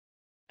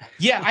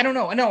don't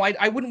know. No,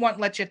 I wouldn't want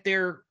Leggett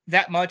there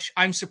that much.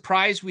 I'm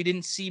surprised we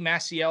didn't see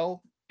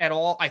Maciel at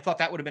all. I thought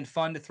that would have been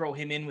fun to throw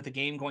him in with a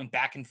game going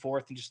back and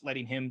forth and just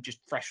letting him, just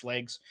fresh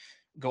legs,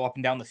 go up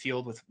and down the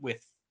field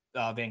with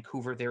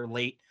Vancouver there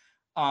late.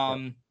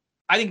 I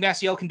think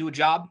Maciel can do a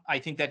job. I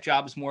think that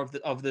job is more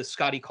of the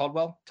Scotty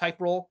Caldwell type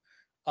role.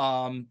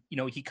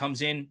 He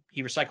comes in,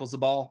 he recycles the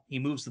ball, he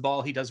moves the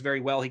ball, he does very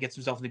well, he gets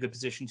himself into good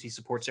positions, he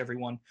supports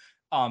everyone.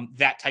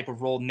 That type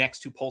of role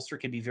next to Polster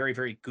can be very,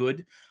 very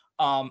good.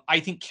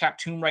 I think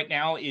Captoom right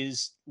now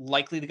is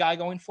likely the guy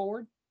going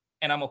forward,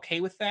 and I'm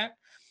okay with that,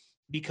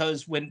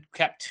 because when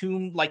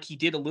Captoom, like he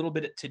did a little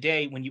bit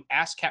today, when you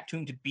ask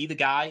Captoom to be the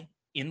guy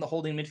in the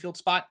holding midfield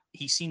spot,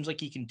 he seems like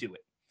he can do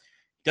it.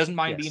 He doesn't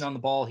mind being on the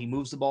ball, he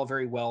moves the ball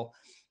very well.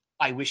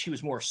 I wish he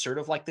was more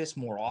assertive like this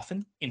more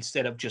often,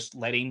 instead of just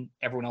letting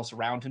everyone else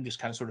around him just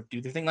kind of sort of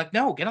do their thing. Like,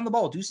 no, get on the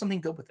ball, do something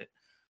good with it.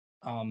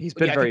 He's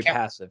been very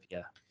passive,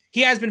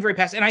 He has been very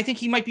passive, and I think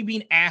he might be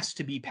being asked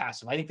to be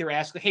passive. I think they're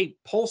asked, hey,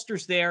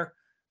 Polster's there,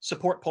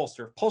 support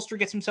Polster. If Polster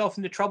gets himself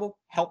into trouble,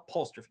 help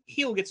Polster. If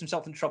Heel gets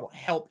himself into trouble,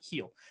 help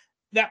Heel.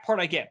 that part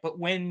I get. But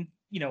when,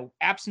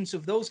 absence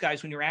of those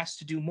guys, when you're asked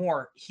to do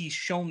more, he's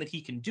shown that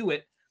he can do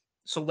it.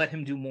 So let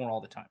him do more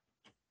all the time.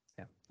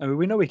 Yeah. I mean,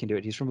 we know we can do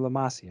it. He's from La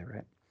Masia,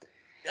 right?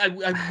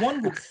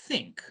 One would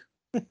think.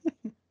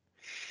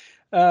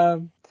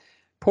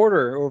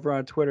 Porter over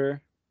on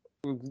Twitter,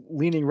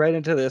 leaning right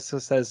into this,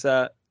 says,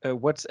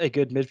 what's a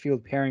good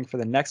midfield pairing for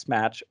the next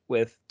match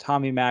with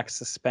Tommy Mack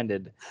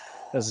suspended?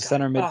 Does the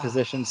center mid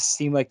position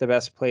seem like the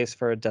best place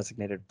for a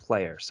designated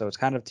player? So it's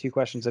kind of two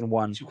questions in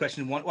one. Two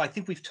questions in one. Well, I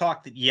think we've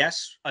talked that,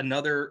 yes,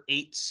 another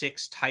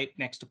 8-6 type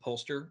next to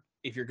Polster.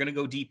 If you're going to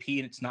go DP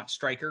and it's not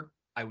striker,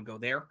 I would go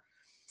there.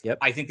 Yep.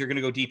 I think they're going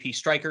to go DP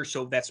striker,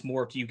 so that's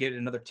more if you get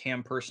another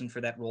TAM person for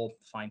that role,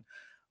 fine.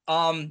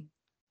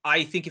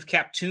 I think if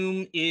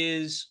Captoom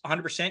is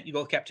 100%, you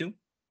go with Captoom.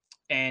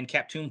 And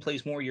Captoom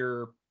plays more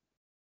your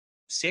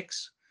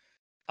 6.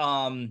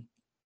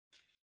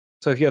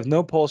 So if you have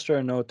no Polster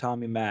and no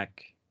Tommy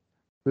Mack,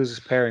 who's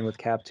pairing with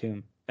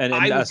Captoom? And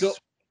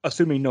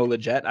assuming no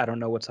Leggett, I don't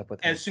know what's up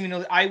with him. Assuming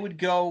no, I would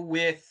go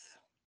with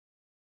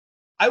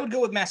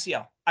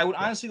Maciel. I would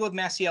honestly go with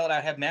Maciel, and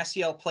I'd have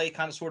Maciel play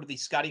kind of sort of the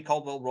Scotty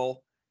Caldwell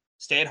role,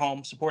 stay at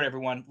home, support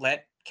everyone,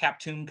 let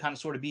Captoom kind of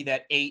sort of be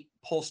that 8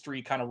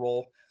 Polstery kind of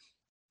role.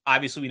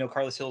 Obviously, we know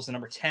Carlos Hill is the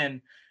number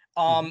 10.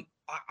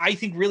 I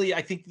think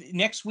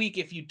next week,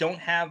 if you don't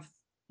have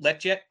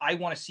Letjet, I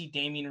want to see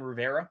Damien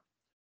Rivera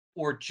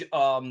or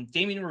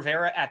Damien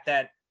Rivera at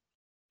that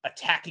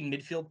attacking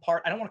midfield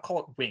part. I don't want to call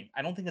it wing.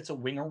 I don't think it's a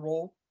winger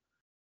role.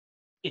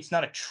 It's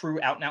not a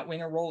true out-and-out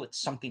winger role.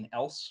 It's something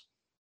else.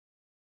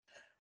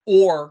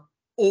 Or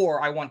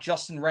I want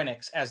Justin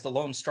Renix as the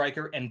lone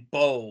striker and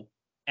Bo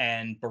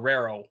and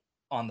Barrero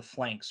on the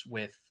flanks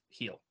with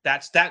Heel.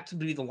 That would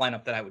be the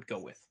lineup that I would go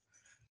with.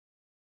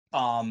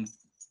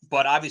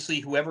 But obviously,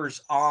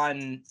 whoever's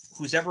on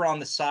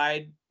the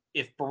side,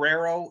 if De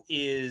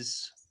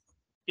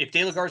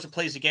La Garza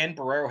plays again,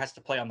 Barrero has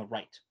to play on the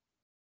right,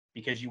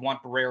 because you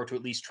want Barrero to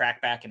at least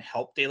track back and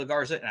help De La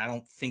Garza, and I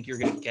don't think you're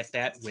going to get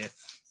that with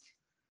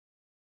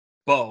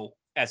Bo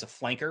as a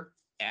flanker.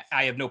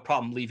 I have no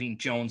problem leaving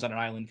Jones on an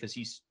island because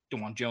he's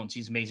DeJuan Jones.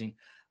 He's amazing.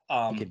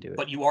 He can do it.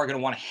 But you are going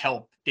to want to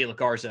help De La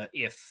Garza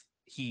if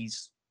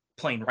he's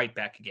playing right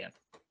back again.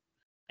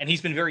 And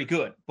he's been very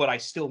good, but I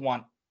still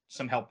want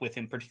some help with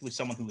him, particularly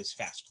someone who is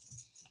fast.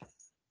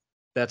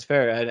 That's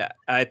fair.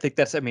 I think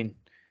that's,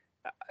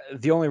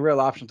 the only real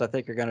options I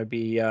think are going to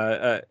be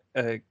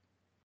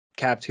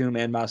Captoom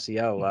and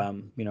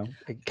Maciel.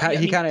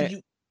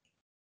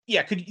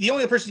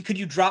 Could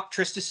you drop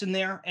Tristis in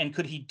there, and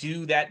could he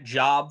do that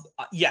job?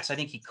 Yes, I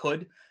think he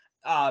could.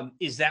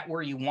 Is that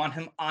where you want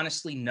him?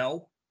 Honestly,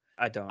 no.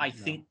 I don't. I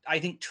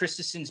think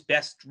Tristison's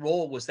best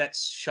role was that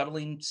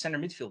shuttling center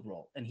midfield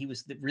role, and he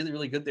was really,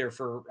 really good there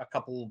for a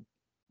couple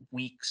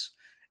weeks.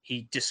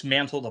 He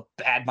dismantled a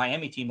bad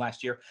Miami team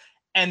last year,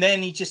 and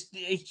then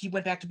he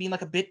went back to being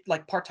like a bit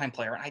like part-time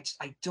player.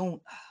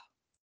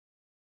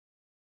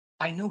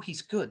 I know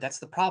he's good. That's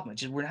the problem.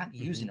 It's just we're not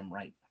using him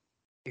right.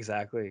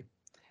 Exactly.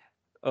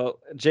 Oh,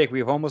 Jake,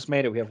 we've almost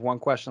made it. We have one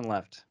question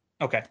left.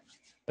 Okay.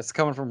 It's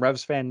coming from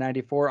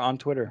RevsFan94 on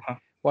Twitter.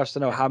 Wants to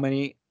know how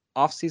many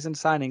off-season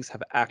signings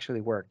have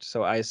actually worked.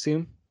 So I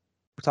assume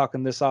we're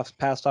talking this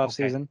past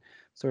off-season.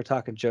 So we're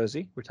talking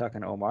Josie. We're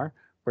talking Omar.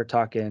 We're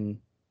talking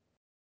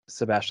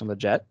Sebastian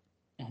Leggett.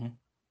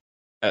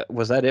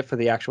 Was that it for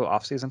the actual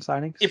off-season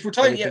signings? If we're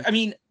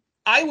talking,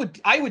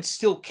 I would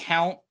still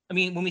count.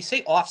 When we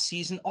say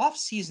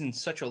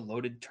off-season's such a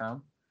loaded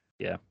term.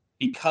 Yeah.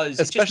 Because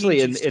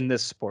especially in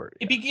this sport.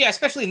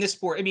 Especially in this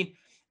sport.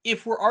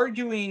 If we're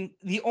arguing,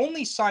 the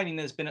only signing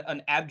that has been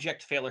an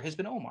abject failure has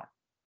been Omar.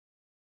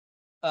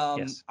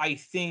 Yes. I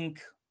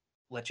think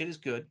Leggett is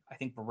good. I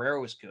think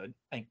Barrero is good.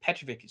 I think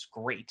Petrovic is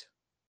great.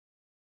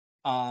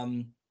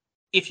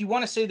 If you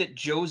want to say that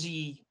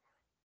Josie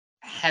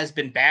has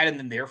been bad and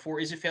then therefore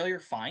is a failure,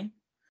 fine.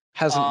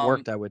 Hasn't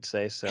worked, I would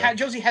say. So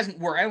Josie hasn't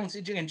worked. I don't say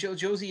again.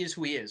 Josie is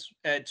who he is.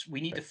 We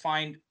need to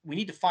find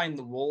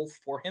the role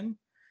for him.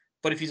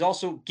 But if he's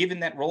also given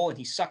that role and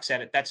he sucks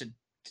at it, it's a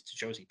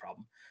Josie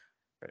problem.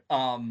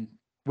 Right.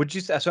 Would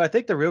you? So I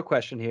think the real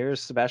question here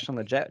is Sebastian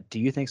Leggett. Do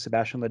you think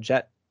Sebastian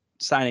Leggett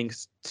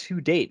signings to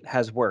date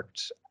has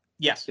worked?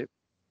 Yes.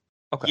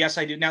 Okay. Yes,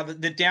 I do. Now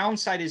the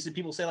downside is that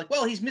people say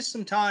he's missed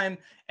some time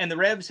and the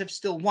Revs have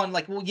still won.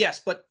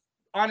 Yes, but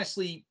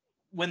honestly,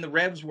 when the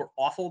Revs were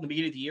awful in the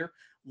beginning of the year,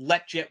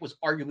 Leggett was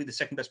arguably the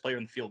second best player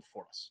in the field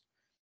for us.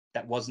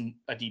 That wasn't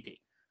a DP.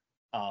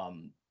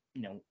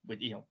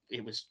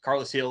 It was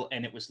Carlos Hill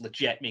and it was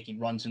Leggett making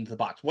runs into the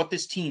box. What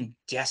this team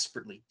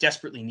desperately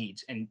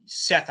needs, and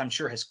Seth, I'm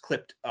sure, has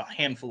clipped a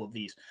handful of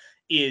these,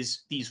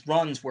 is these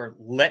runs where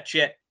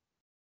Leggett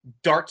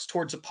darts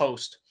towards a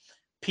post,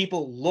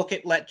 people look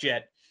at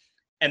Leggett,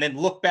 and then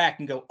look back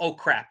and go, oh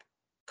crap,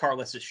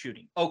 Carlos is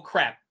shooting. Oh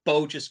crap,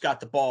 Bo just got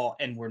the ball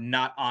and we're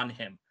not on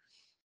him.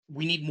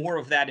 We need more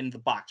of that in the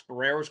box.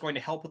 Barrero is going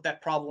to help with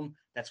that problem.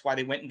 That's why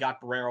they went and got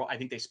Barrero. I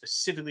think they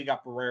specifically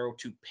got Barrero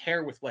to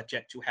pair with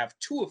Leggett to have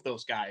two of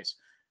those guys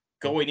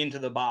going into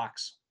the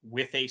box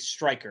with a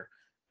striker,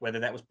 whether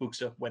that was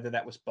Buxa, whether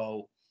that was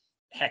Bo.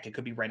 heck, it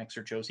could be Renix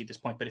or Josie at this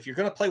point. But if you're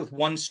going to play with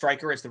one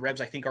striker, as the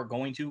Revs I think are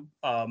going to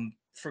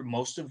for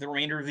most of the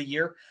remainder of the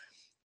year,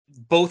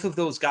 both of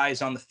those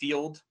guys on the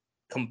field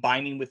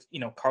combining with,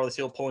 Carlos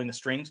Hill pulling the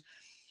strings,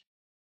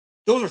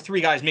 those are three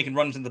guys making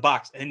runs in the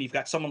box. And then you've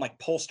got someone like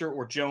Polster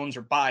or Jones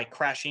or Bai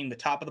crashing the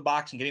top of the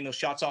box and getting those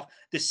shots off.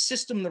 The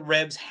system the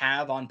Revs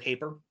have on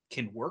paper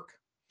can work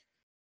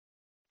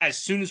as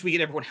soon as we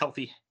get everyone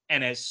healthy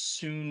and as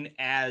soon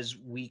as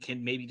we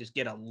can maybe just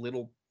get a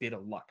little bit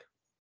of luck.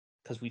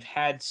 Because we've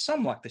had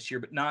some luck this year,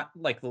 but not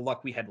like the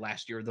luck we had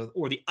last year,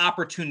 or the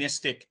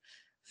opportunistic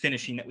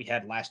finishing that we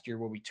had last year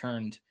where we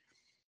turned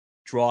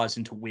draws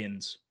into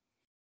wins.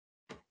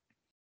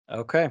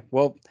 Okay,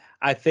 well,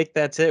 I think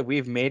that's it.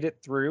 We've made it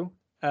through.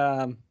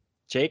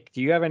 Jake,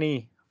 do you have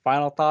any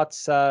final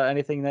thoughts?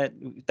 Anything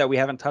that we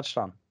haven't touched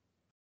on?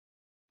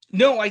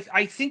 No,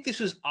 I think this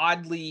was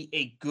oddly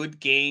a good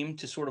game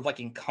to sort of like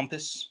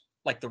encompass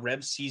like the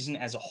Revs season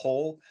as a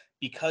whole,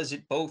 because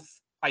it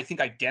both, I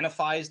think,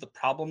 identifies the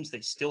problems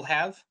they still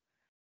have,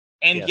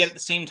 and Yes. yet at the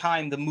same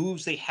time, the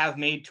moves they have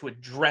made to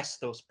address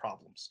those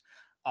problems.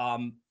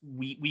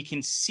 We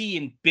can see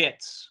in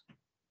bits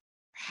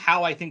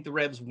how I think the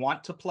Revs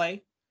want to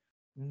play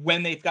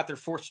when they've got their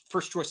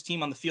first choice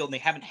team on the field, and they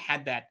haven't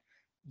had that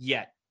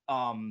yet.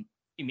 I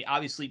mean,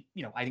 obviously,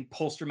 I think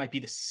Polster might be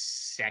the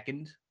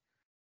second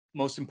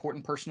most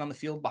important person on the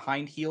field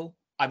behind Heel.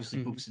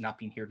 Obviously, Boops not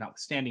being here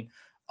notwithstanding.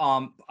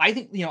 I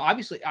think,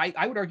 obviously,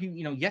 I would argue,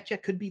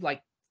 Yetjet could be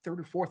like third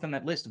or fourth on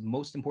that list of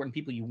most important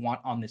people you want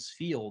on this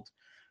field.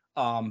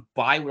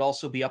 Bai would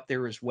also be up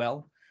there as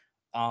well.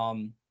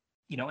 And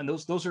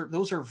those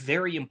are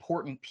very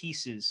important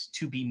pieces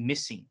to be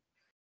missing.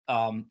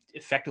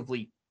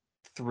 Effectively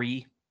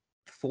 3-4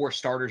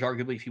 starters,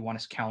 arguably, if you want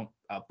to count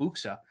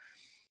Buxa.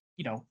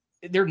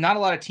 There are not a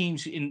lot of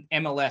teams in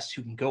MLS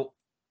who can go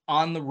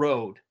on the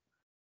road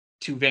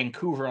to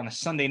Vancouver on a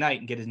Sunday night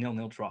and get a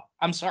 0-0 draw.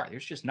 I'm sorry,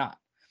 there's just not.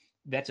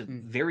 That's a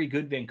very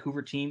good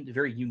Vancouver team, a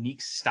very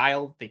unique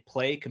style they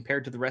play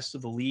compared to the rest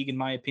of the league, in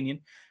my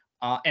opinion.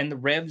 And the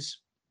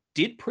Revs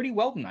did pretty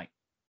well tonight.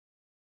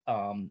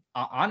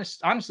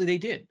 Honestly, they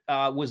did.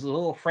 Was a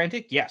little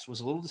frantic? Yes.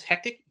 Was a little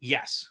hectic?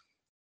 Yes.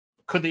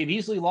 Could they have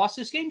easily lost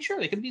this game? Sure,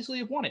 they could easily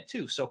have won it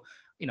too. So,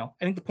 I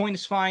think the point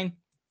is fine.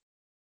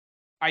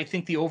 I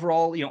think the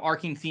overall,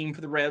 arcing theme for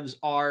the Revs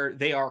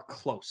they are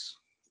close.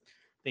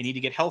 They need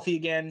to get healthy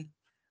again.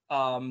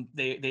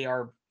 They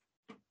are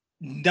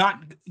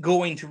not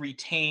going to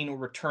retain or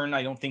return,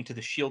 I don't think, to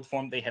the Shield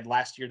form they had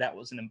last year. That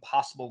was an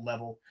impossible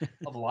level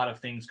of a lot of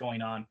things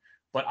going on.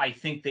 But I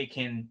think they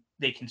can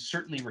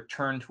certainly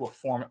return to a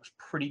form that was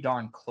pretty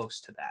darn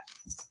close to that.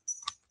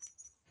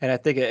 And I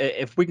think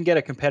if we can get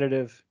a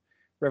competitive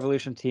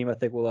Revolution team, I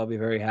think we'll all be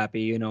very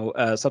happy.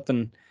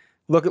 Something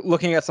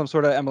looking at some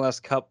sort of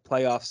MLS Cup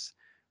playoffs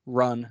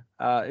run.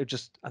 I think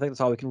that's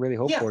all we can really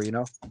hope for.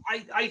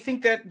 I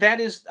think that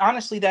is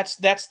honestly that's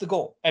the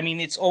goal. I mean,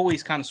 it's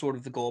always kind of sort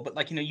of the goal,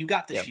 but you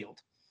got the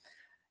Shield.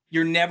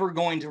 You're never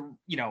going to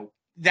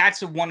that's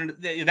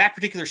that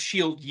particular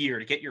Shield year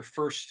to get your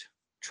first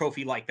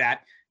trophy like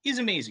that is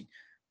amazing.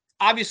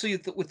 Obviously,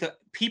 with the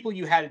people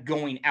you had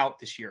going out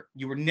this year,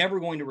 you were never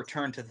going to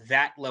return to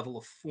that level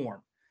of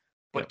form.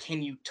 But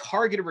can you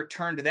target a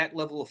return to that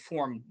level of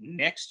form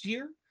next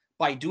year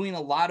by doing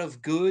a lot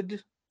of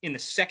good in the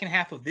second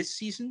half of this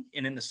season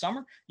and in the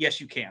summer?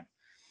 Yes, you can.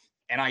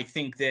 And I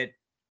think that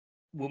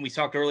when we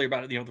talked earlier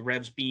about the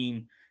Revs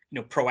being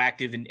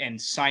proactive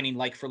and signing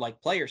like for like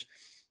players,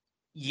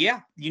 you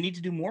need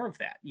to do more of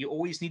that. You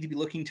always need to be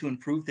looking to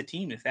improve the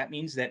team. If that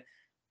means that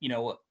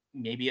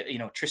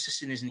maybe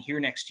Tristan isn't here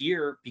next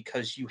year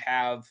because you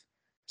have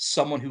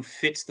someone who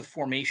fits the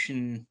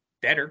formation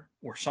better,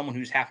 or someone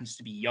who happens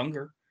to be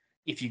younger,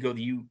 if you go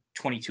the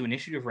U22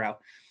 initiative route,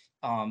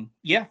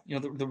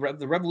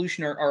 the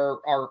Revolution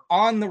are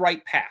on the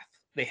right path.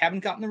 They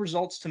haven't gotten the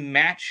results to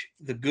match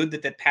the good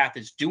that path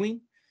is doing.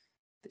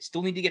 They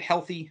still need to get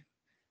healthy.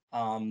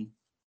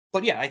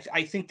 But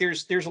I think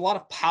there's a lot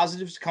of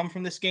positives to come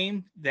from this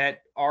game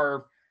that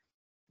are,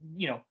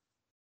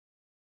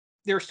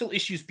 there are still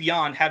issues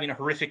beyond having a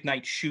horrific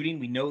night shooting.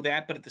 We know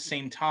that, but at the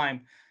same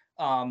time,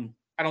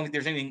 I don't think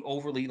there's anything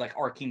overly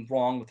arcing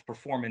wrong with the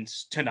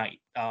performance tonight.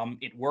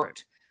 It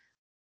worked.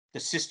 The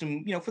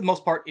system, for the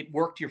most part, it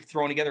worked. You're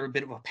throwing together a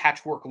bit of a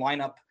patchwork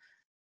lineup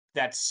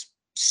that's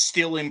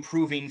still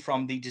improving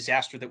from the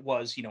disaster that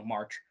was,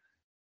 March.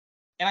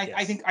 And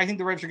I think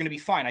the Revs are going to be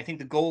fine. I think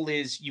the goal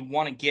is you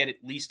want to get at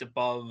least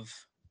above,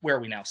 where are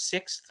we now?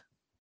 6th?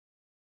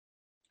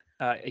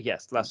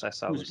 Yes, last I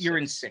saw. You're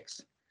in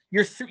 6th.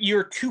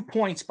 You're 2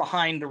 points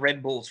behind the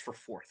Red Bulls for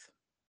 4th.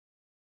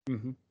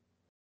 Mm-hmm.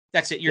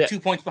 That's it. You're 2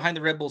 points behind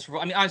the Red Bulls.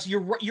 I mean, honestly,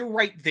 you're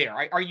right there.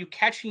 Are you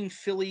catching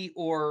Philly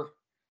or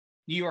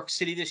New York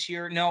City this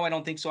year? No, I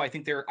don't think so. I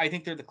think they're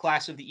the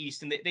class of the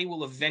East, and they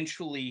will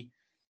eventually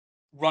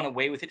run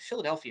away with it.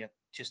 Philadelphia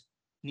just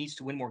needs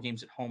to win more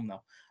games at home,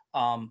 though.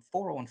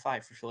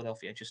 4-0-5 for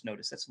Philadelphia. I just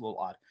noticed that's a little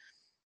odd.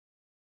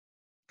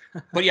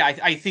 But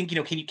I think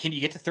can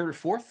you get to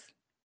 3rd or 4th?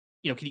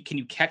 Can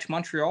you catch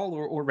Montreal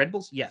or Red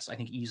Bulls? Yes, I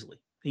think easily.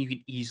 You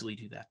could easily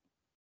do that.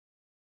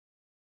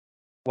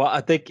 Well,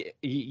 I think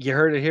you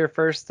heard it here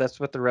first. That's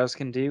what the Revs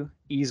can do.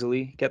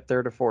 Easily get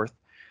third or fourth.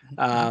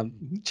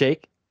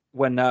 Jake,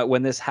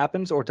 when this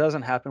happens or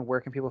doesn't happen,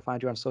 where can people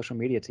find you on social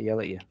media to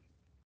yell at you?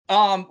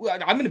 I'm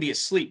going to be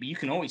asleep, but you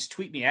can always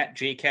tweet me at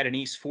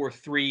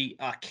jcatanese43.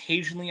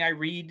 Occasionally I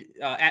read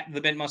at the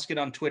Bent Musket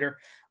on Twitter.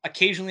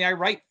 Occasionally I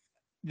write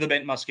the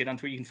Bent Musket on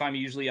Twitter. You can find me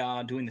usually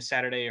doing the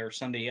Saturday or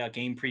Sunday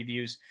game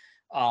previews.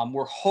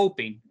 We're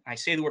hoping, I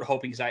say the word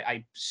hoping because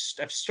I've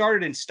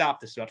started and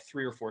stopped this about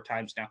 3 or 4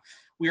 times now.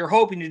 We are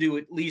hoping to do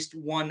at least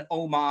one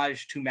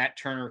homage to Matt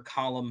Turner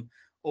column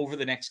over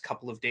the next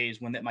couple of days.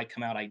 When that might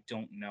come out, I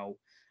don't know.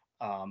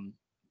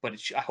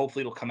 But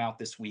hopefully it'll come out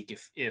this week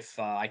if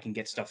I can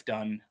get stuff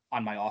done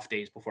on my off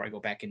days before I go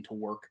back into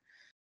work.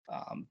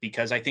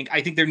 Because I think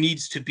there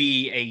needs to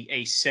be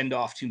a send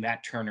off to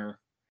Matt Turner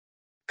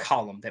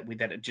column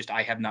that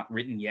I have not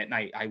written yet, and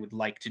I would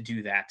like to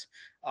do that.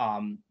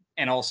 And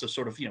also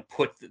sort of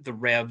put the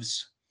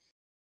Revs,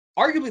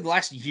 arguably the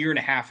last year and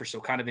a half or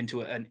so, kind of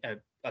into a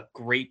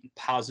great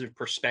positive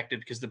perspective,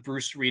 because the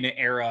Bruce Arena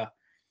era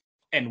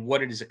and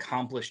what it has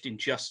accomplished in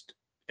just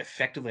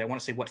effectively, I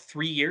want to say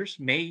 3 years,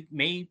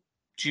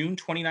 June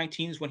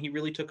 2019 is when he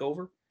really took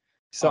over.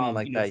 Something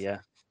like that. Yeah.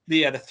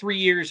 The 3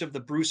 years of the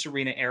Bruce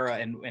Arena era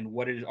and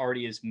what it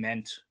already has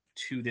meant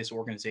to this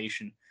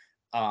organization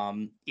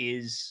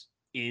is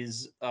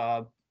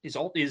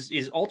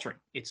altering.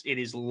 It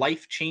is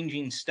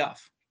life-changing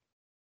stuff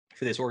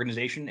for this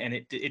organization, and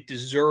it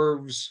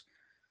deserves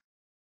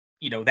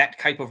that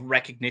type of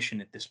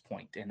recognition at this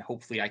point, and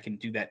hopefully I can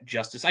do that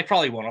justice. I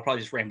probably won't. I'll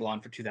probably just ramble on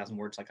for 2,000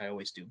 words like I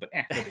always do, but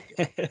no big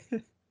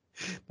deal.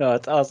 No,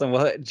 it's awesome.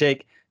 Well,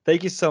 Jake,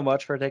 thank you so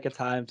much for taking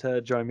time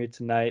to join me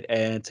tonight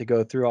and to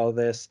go through all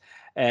this.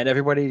 And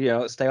everybody,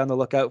 stay on the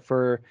lookout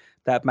for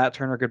that Matt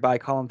Turner goodbye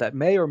column that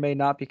may or may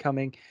not be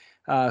coming.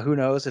 Who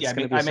knows? It's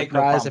going to be a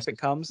surprise if it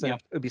comes, and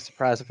it would be a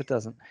surprise if it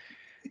doesn't.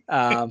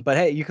 But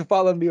hey, you can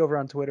follow me over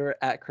on Twitter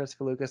at Chris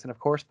Valukas, and of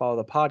course follow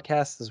the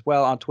podcast as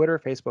well on Twitter,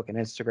 Facebook, and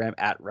Instagram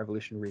at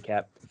Revolution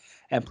Recap.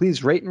 And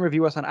please rate and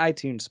review us on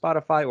iTunes,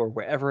 Spotify, or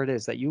wherever it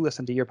is that you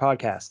listen to your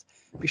podcast.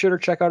 Be sure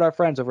to check out our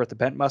friends over at the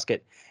Bent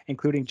Musket,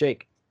 including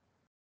Jake.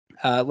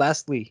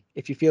 Lastly,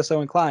 if you feel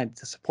so inclined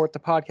to support the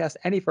podcast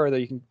any further,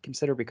 you can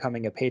consider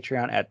becoming a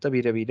Patreon at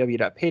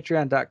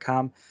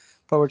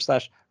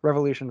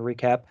www.patreon.com/Revolution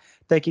Recap.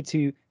 Thank you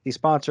to the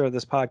sponsor of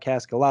this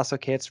podcast,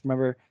 Golasso Kits.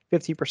 Remember,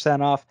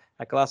 50% off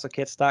at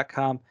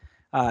GolassoKits.com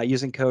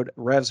using code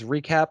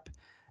RevsRecap.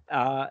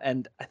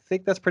 And I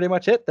think that's pretty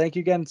much it. Thank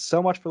you again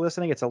so much for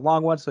listening. It's a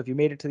long one, so if you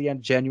made it to the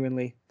end,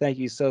 genuinely, thank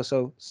you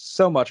so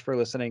much for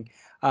listening.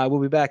 We'll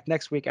be back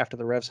next week after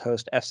the Revs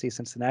host FC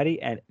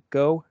Cincinnati, and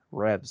go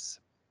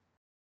Revs.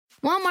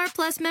 Walmart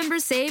Plus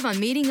members save on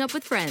meeting up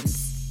with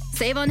friends.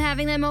 Save on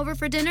having them over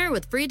for dinner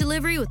with free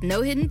delivery with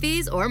no hidden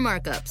fees or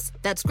markups.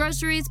 That's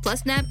groceries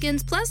plus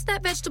napkins plus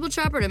that vegetable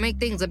chopper to make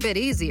things a bit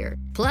easier.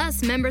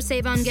 Plus, members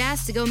save on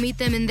gas to go meet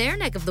them in their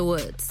neck of the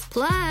woods.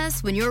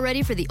 Plus, when you're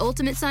ready for the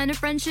ultimate sign of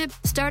friendship,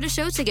 start a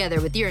show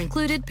together with your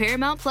included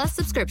Paramount Plus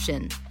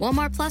subscription.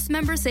 Walmart Plus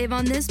members save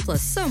on this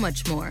plus so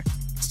much more.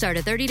 Start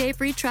a 30-day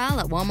free trial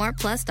at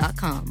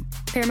walmartplus.com.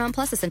 Paramount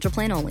Plus Essential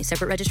Plan only.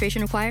 Separate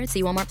registration required.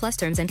 See Walmart Plus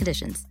terms and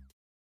conditions.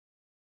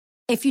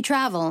 If you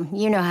travel,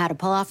 you know how to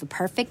pull off a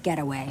perfect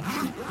getaway.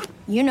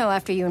 You know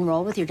after you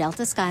enroll with your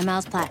Delta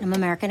SkyMiles Platinum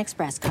American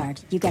Express card,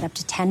 you get up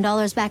to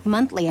 $10 back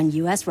monthly on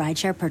U.S.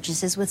 rideshare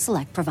purchases with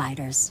select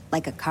providers,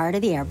 like a car to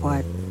the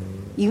airport.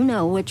 You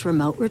know which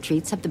remote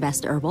retreats have the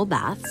best herbal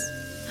baths,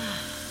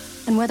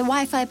 and where the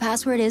Wi-Fi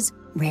password is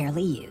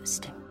rarely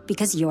used.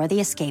 Because you're the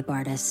escape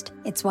artist.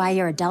 It's why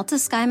you're a Delta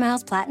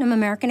SkyMiles Platinum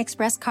American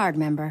Express card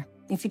member.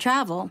 If you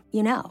travel,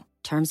 you know.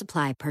 Terms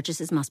apply.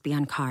 Purchases must be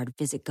on card.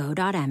 Visit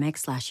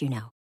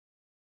go.amex/you-know.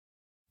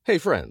 Hey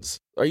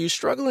friends, are you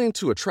struggling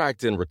to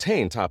attract and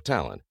retain top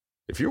talent?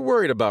 If you're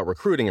worried about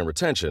recruiting and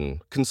retention,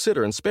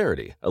 consider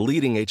Insperity, a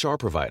leading HR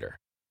provider.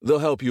 They'll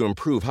help you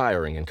improve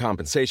hiring and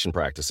compensation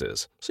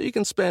practices so you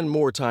can spend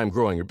more time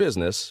growing your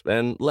business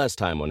and less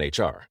time on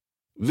HR.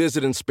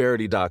 Visit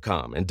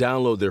Insperity.com and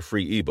download their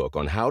free ebook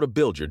on how to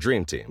build your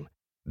dream team.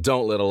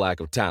 Don't let a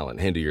lack of talent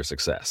hinder your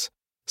success.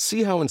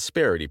 See how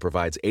Insperity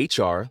provides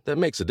HR that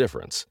makes a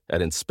difference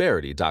at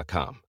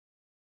Insperity.com.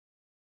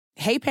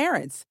 Hey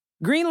parents,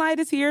 Greenlight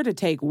is here to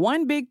take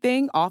one big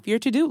thing off your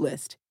to-do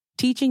list,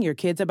 teaching your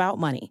kids about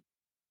money.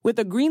 With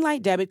a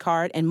Greenlight debit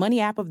card and money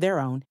app of their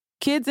own,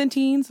 kids and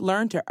teens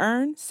learn to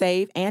earn,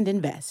 save, and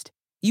invest.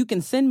 You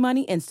can send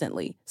money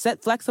instantly,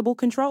 set flexible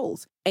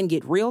controls, and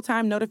get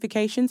real-time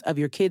notifications of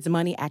your kids'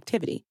 money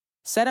activity.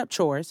 Set up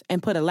chores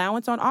and put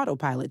allowance on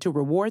autopilot to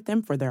reward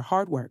them for their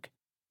hard work.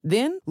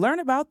 Then learn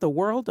about the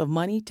world of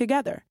money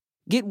together.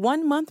 Get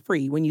 1 month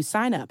free when you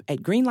sign up at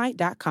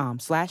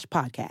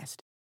greenlight.com/podcast.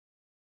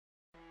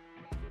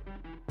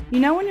 You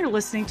know when you're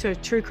listening to a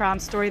true crime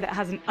story that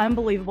has an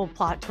unbelievable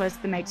plot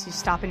twist that makes you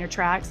stop in your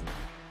tracks?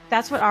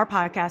 That's what our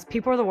podcast,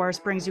 People Are the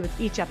Worst, brings you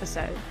with each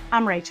episode.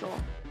 I'm Rachel.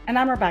 And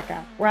I'm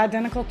Rebecca. We're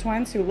identical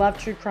twins who love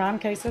true crime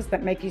cases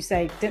that make you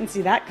say, didn't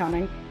see that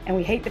coming, and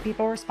we hate the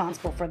people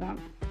responsible for them.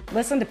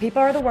 Listen to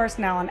People Are the Worst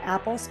now on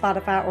Apple,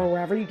 Spotify, or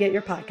wherever you get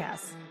your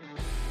podcasts.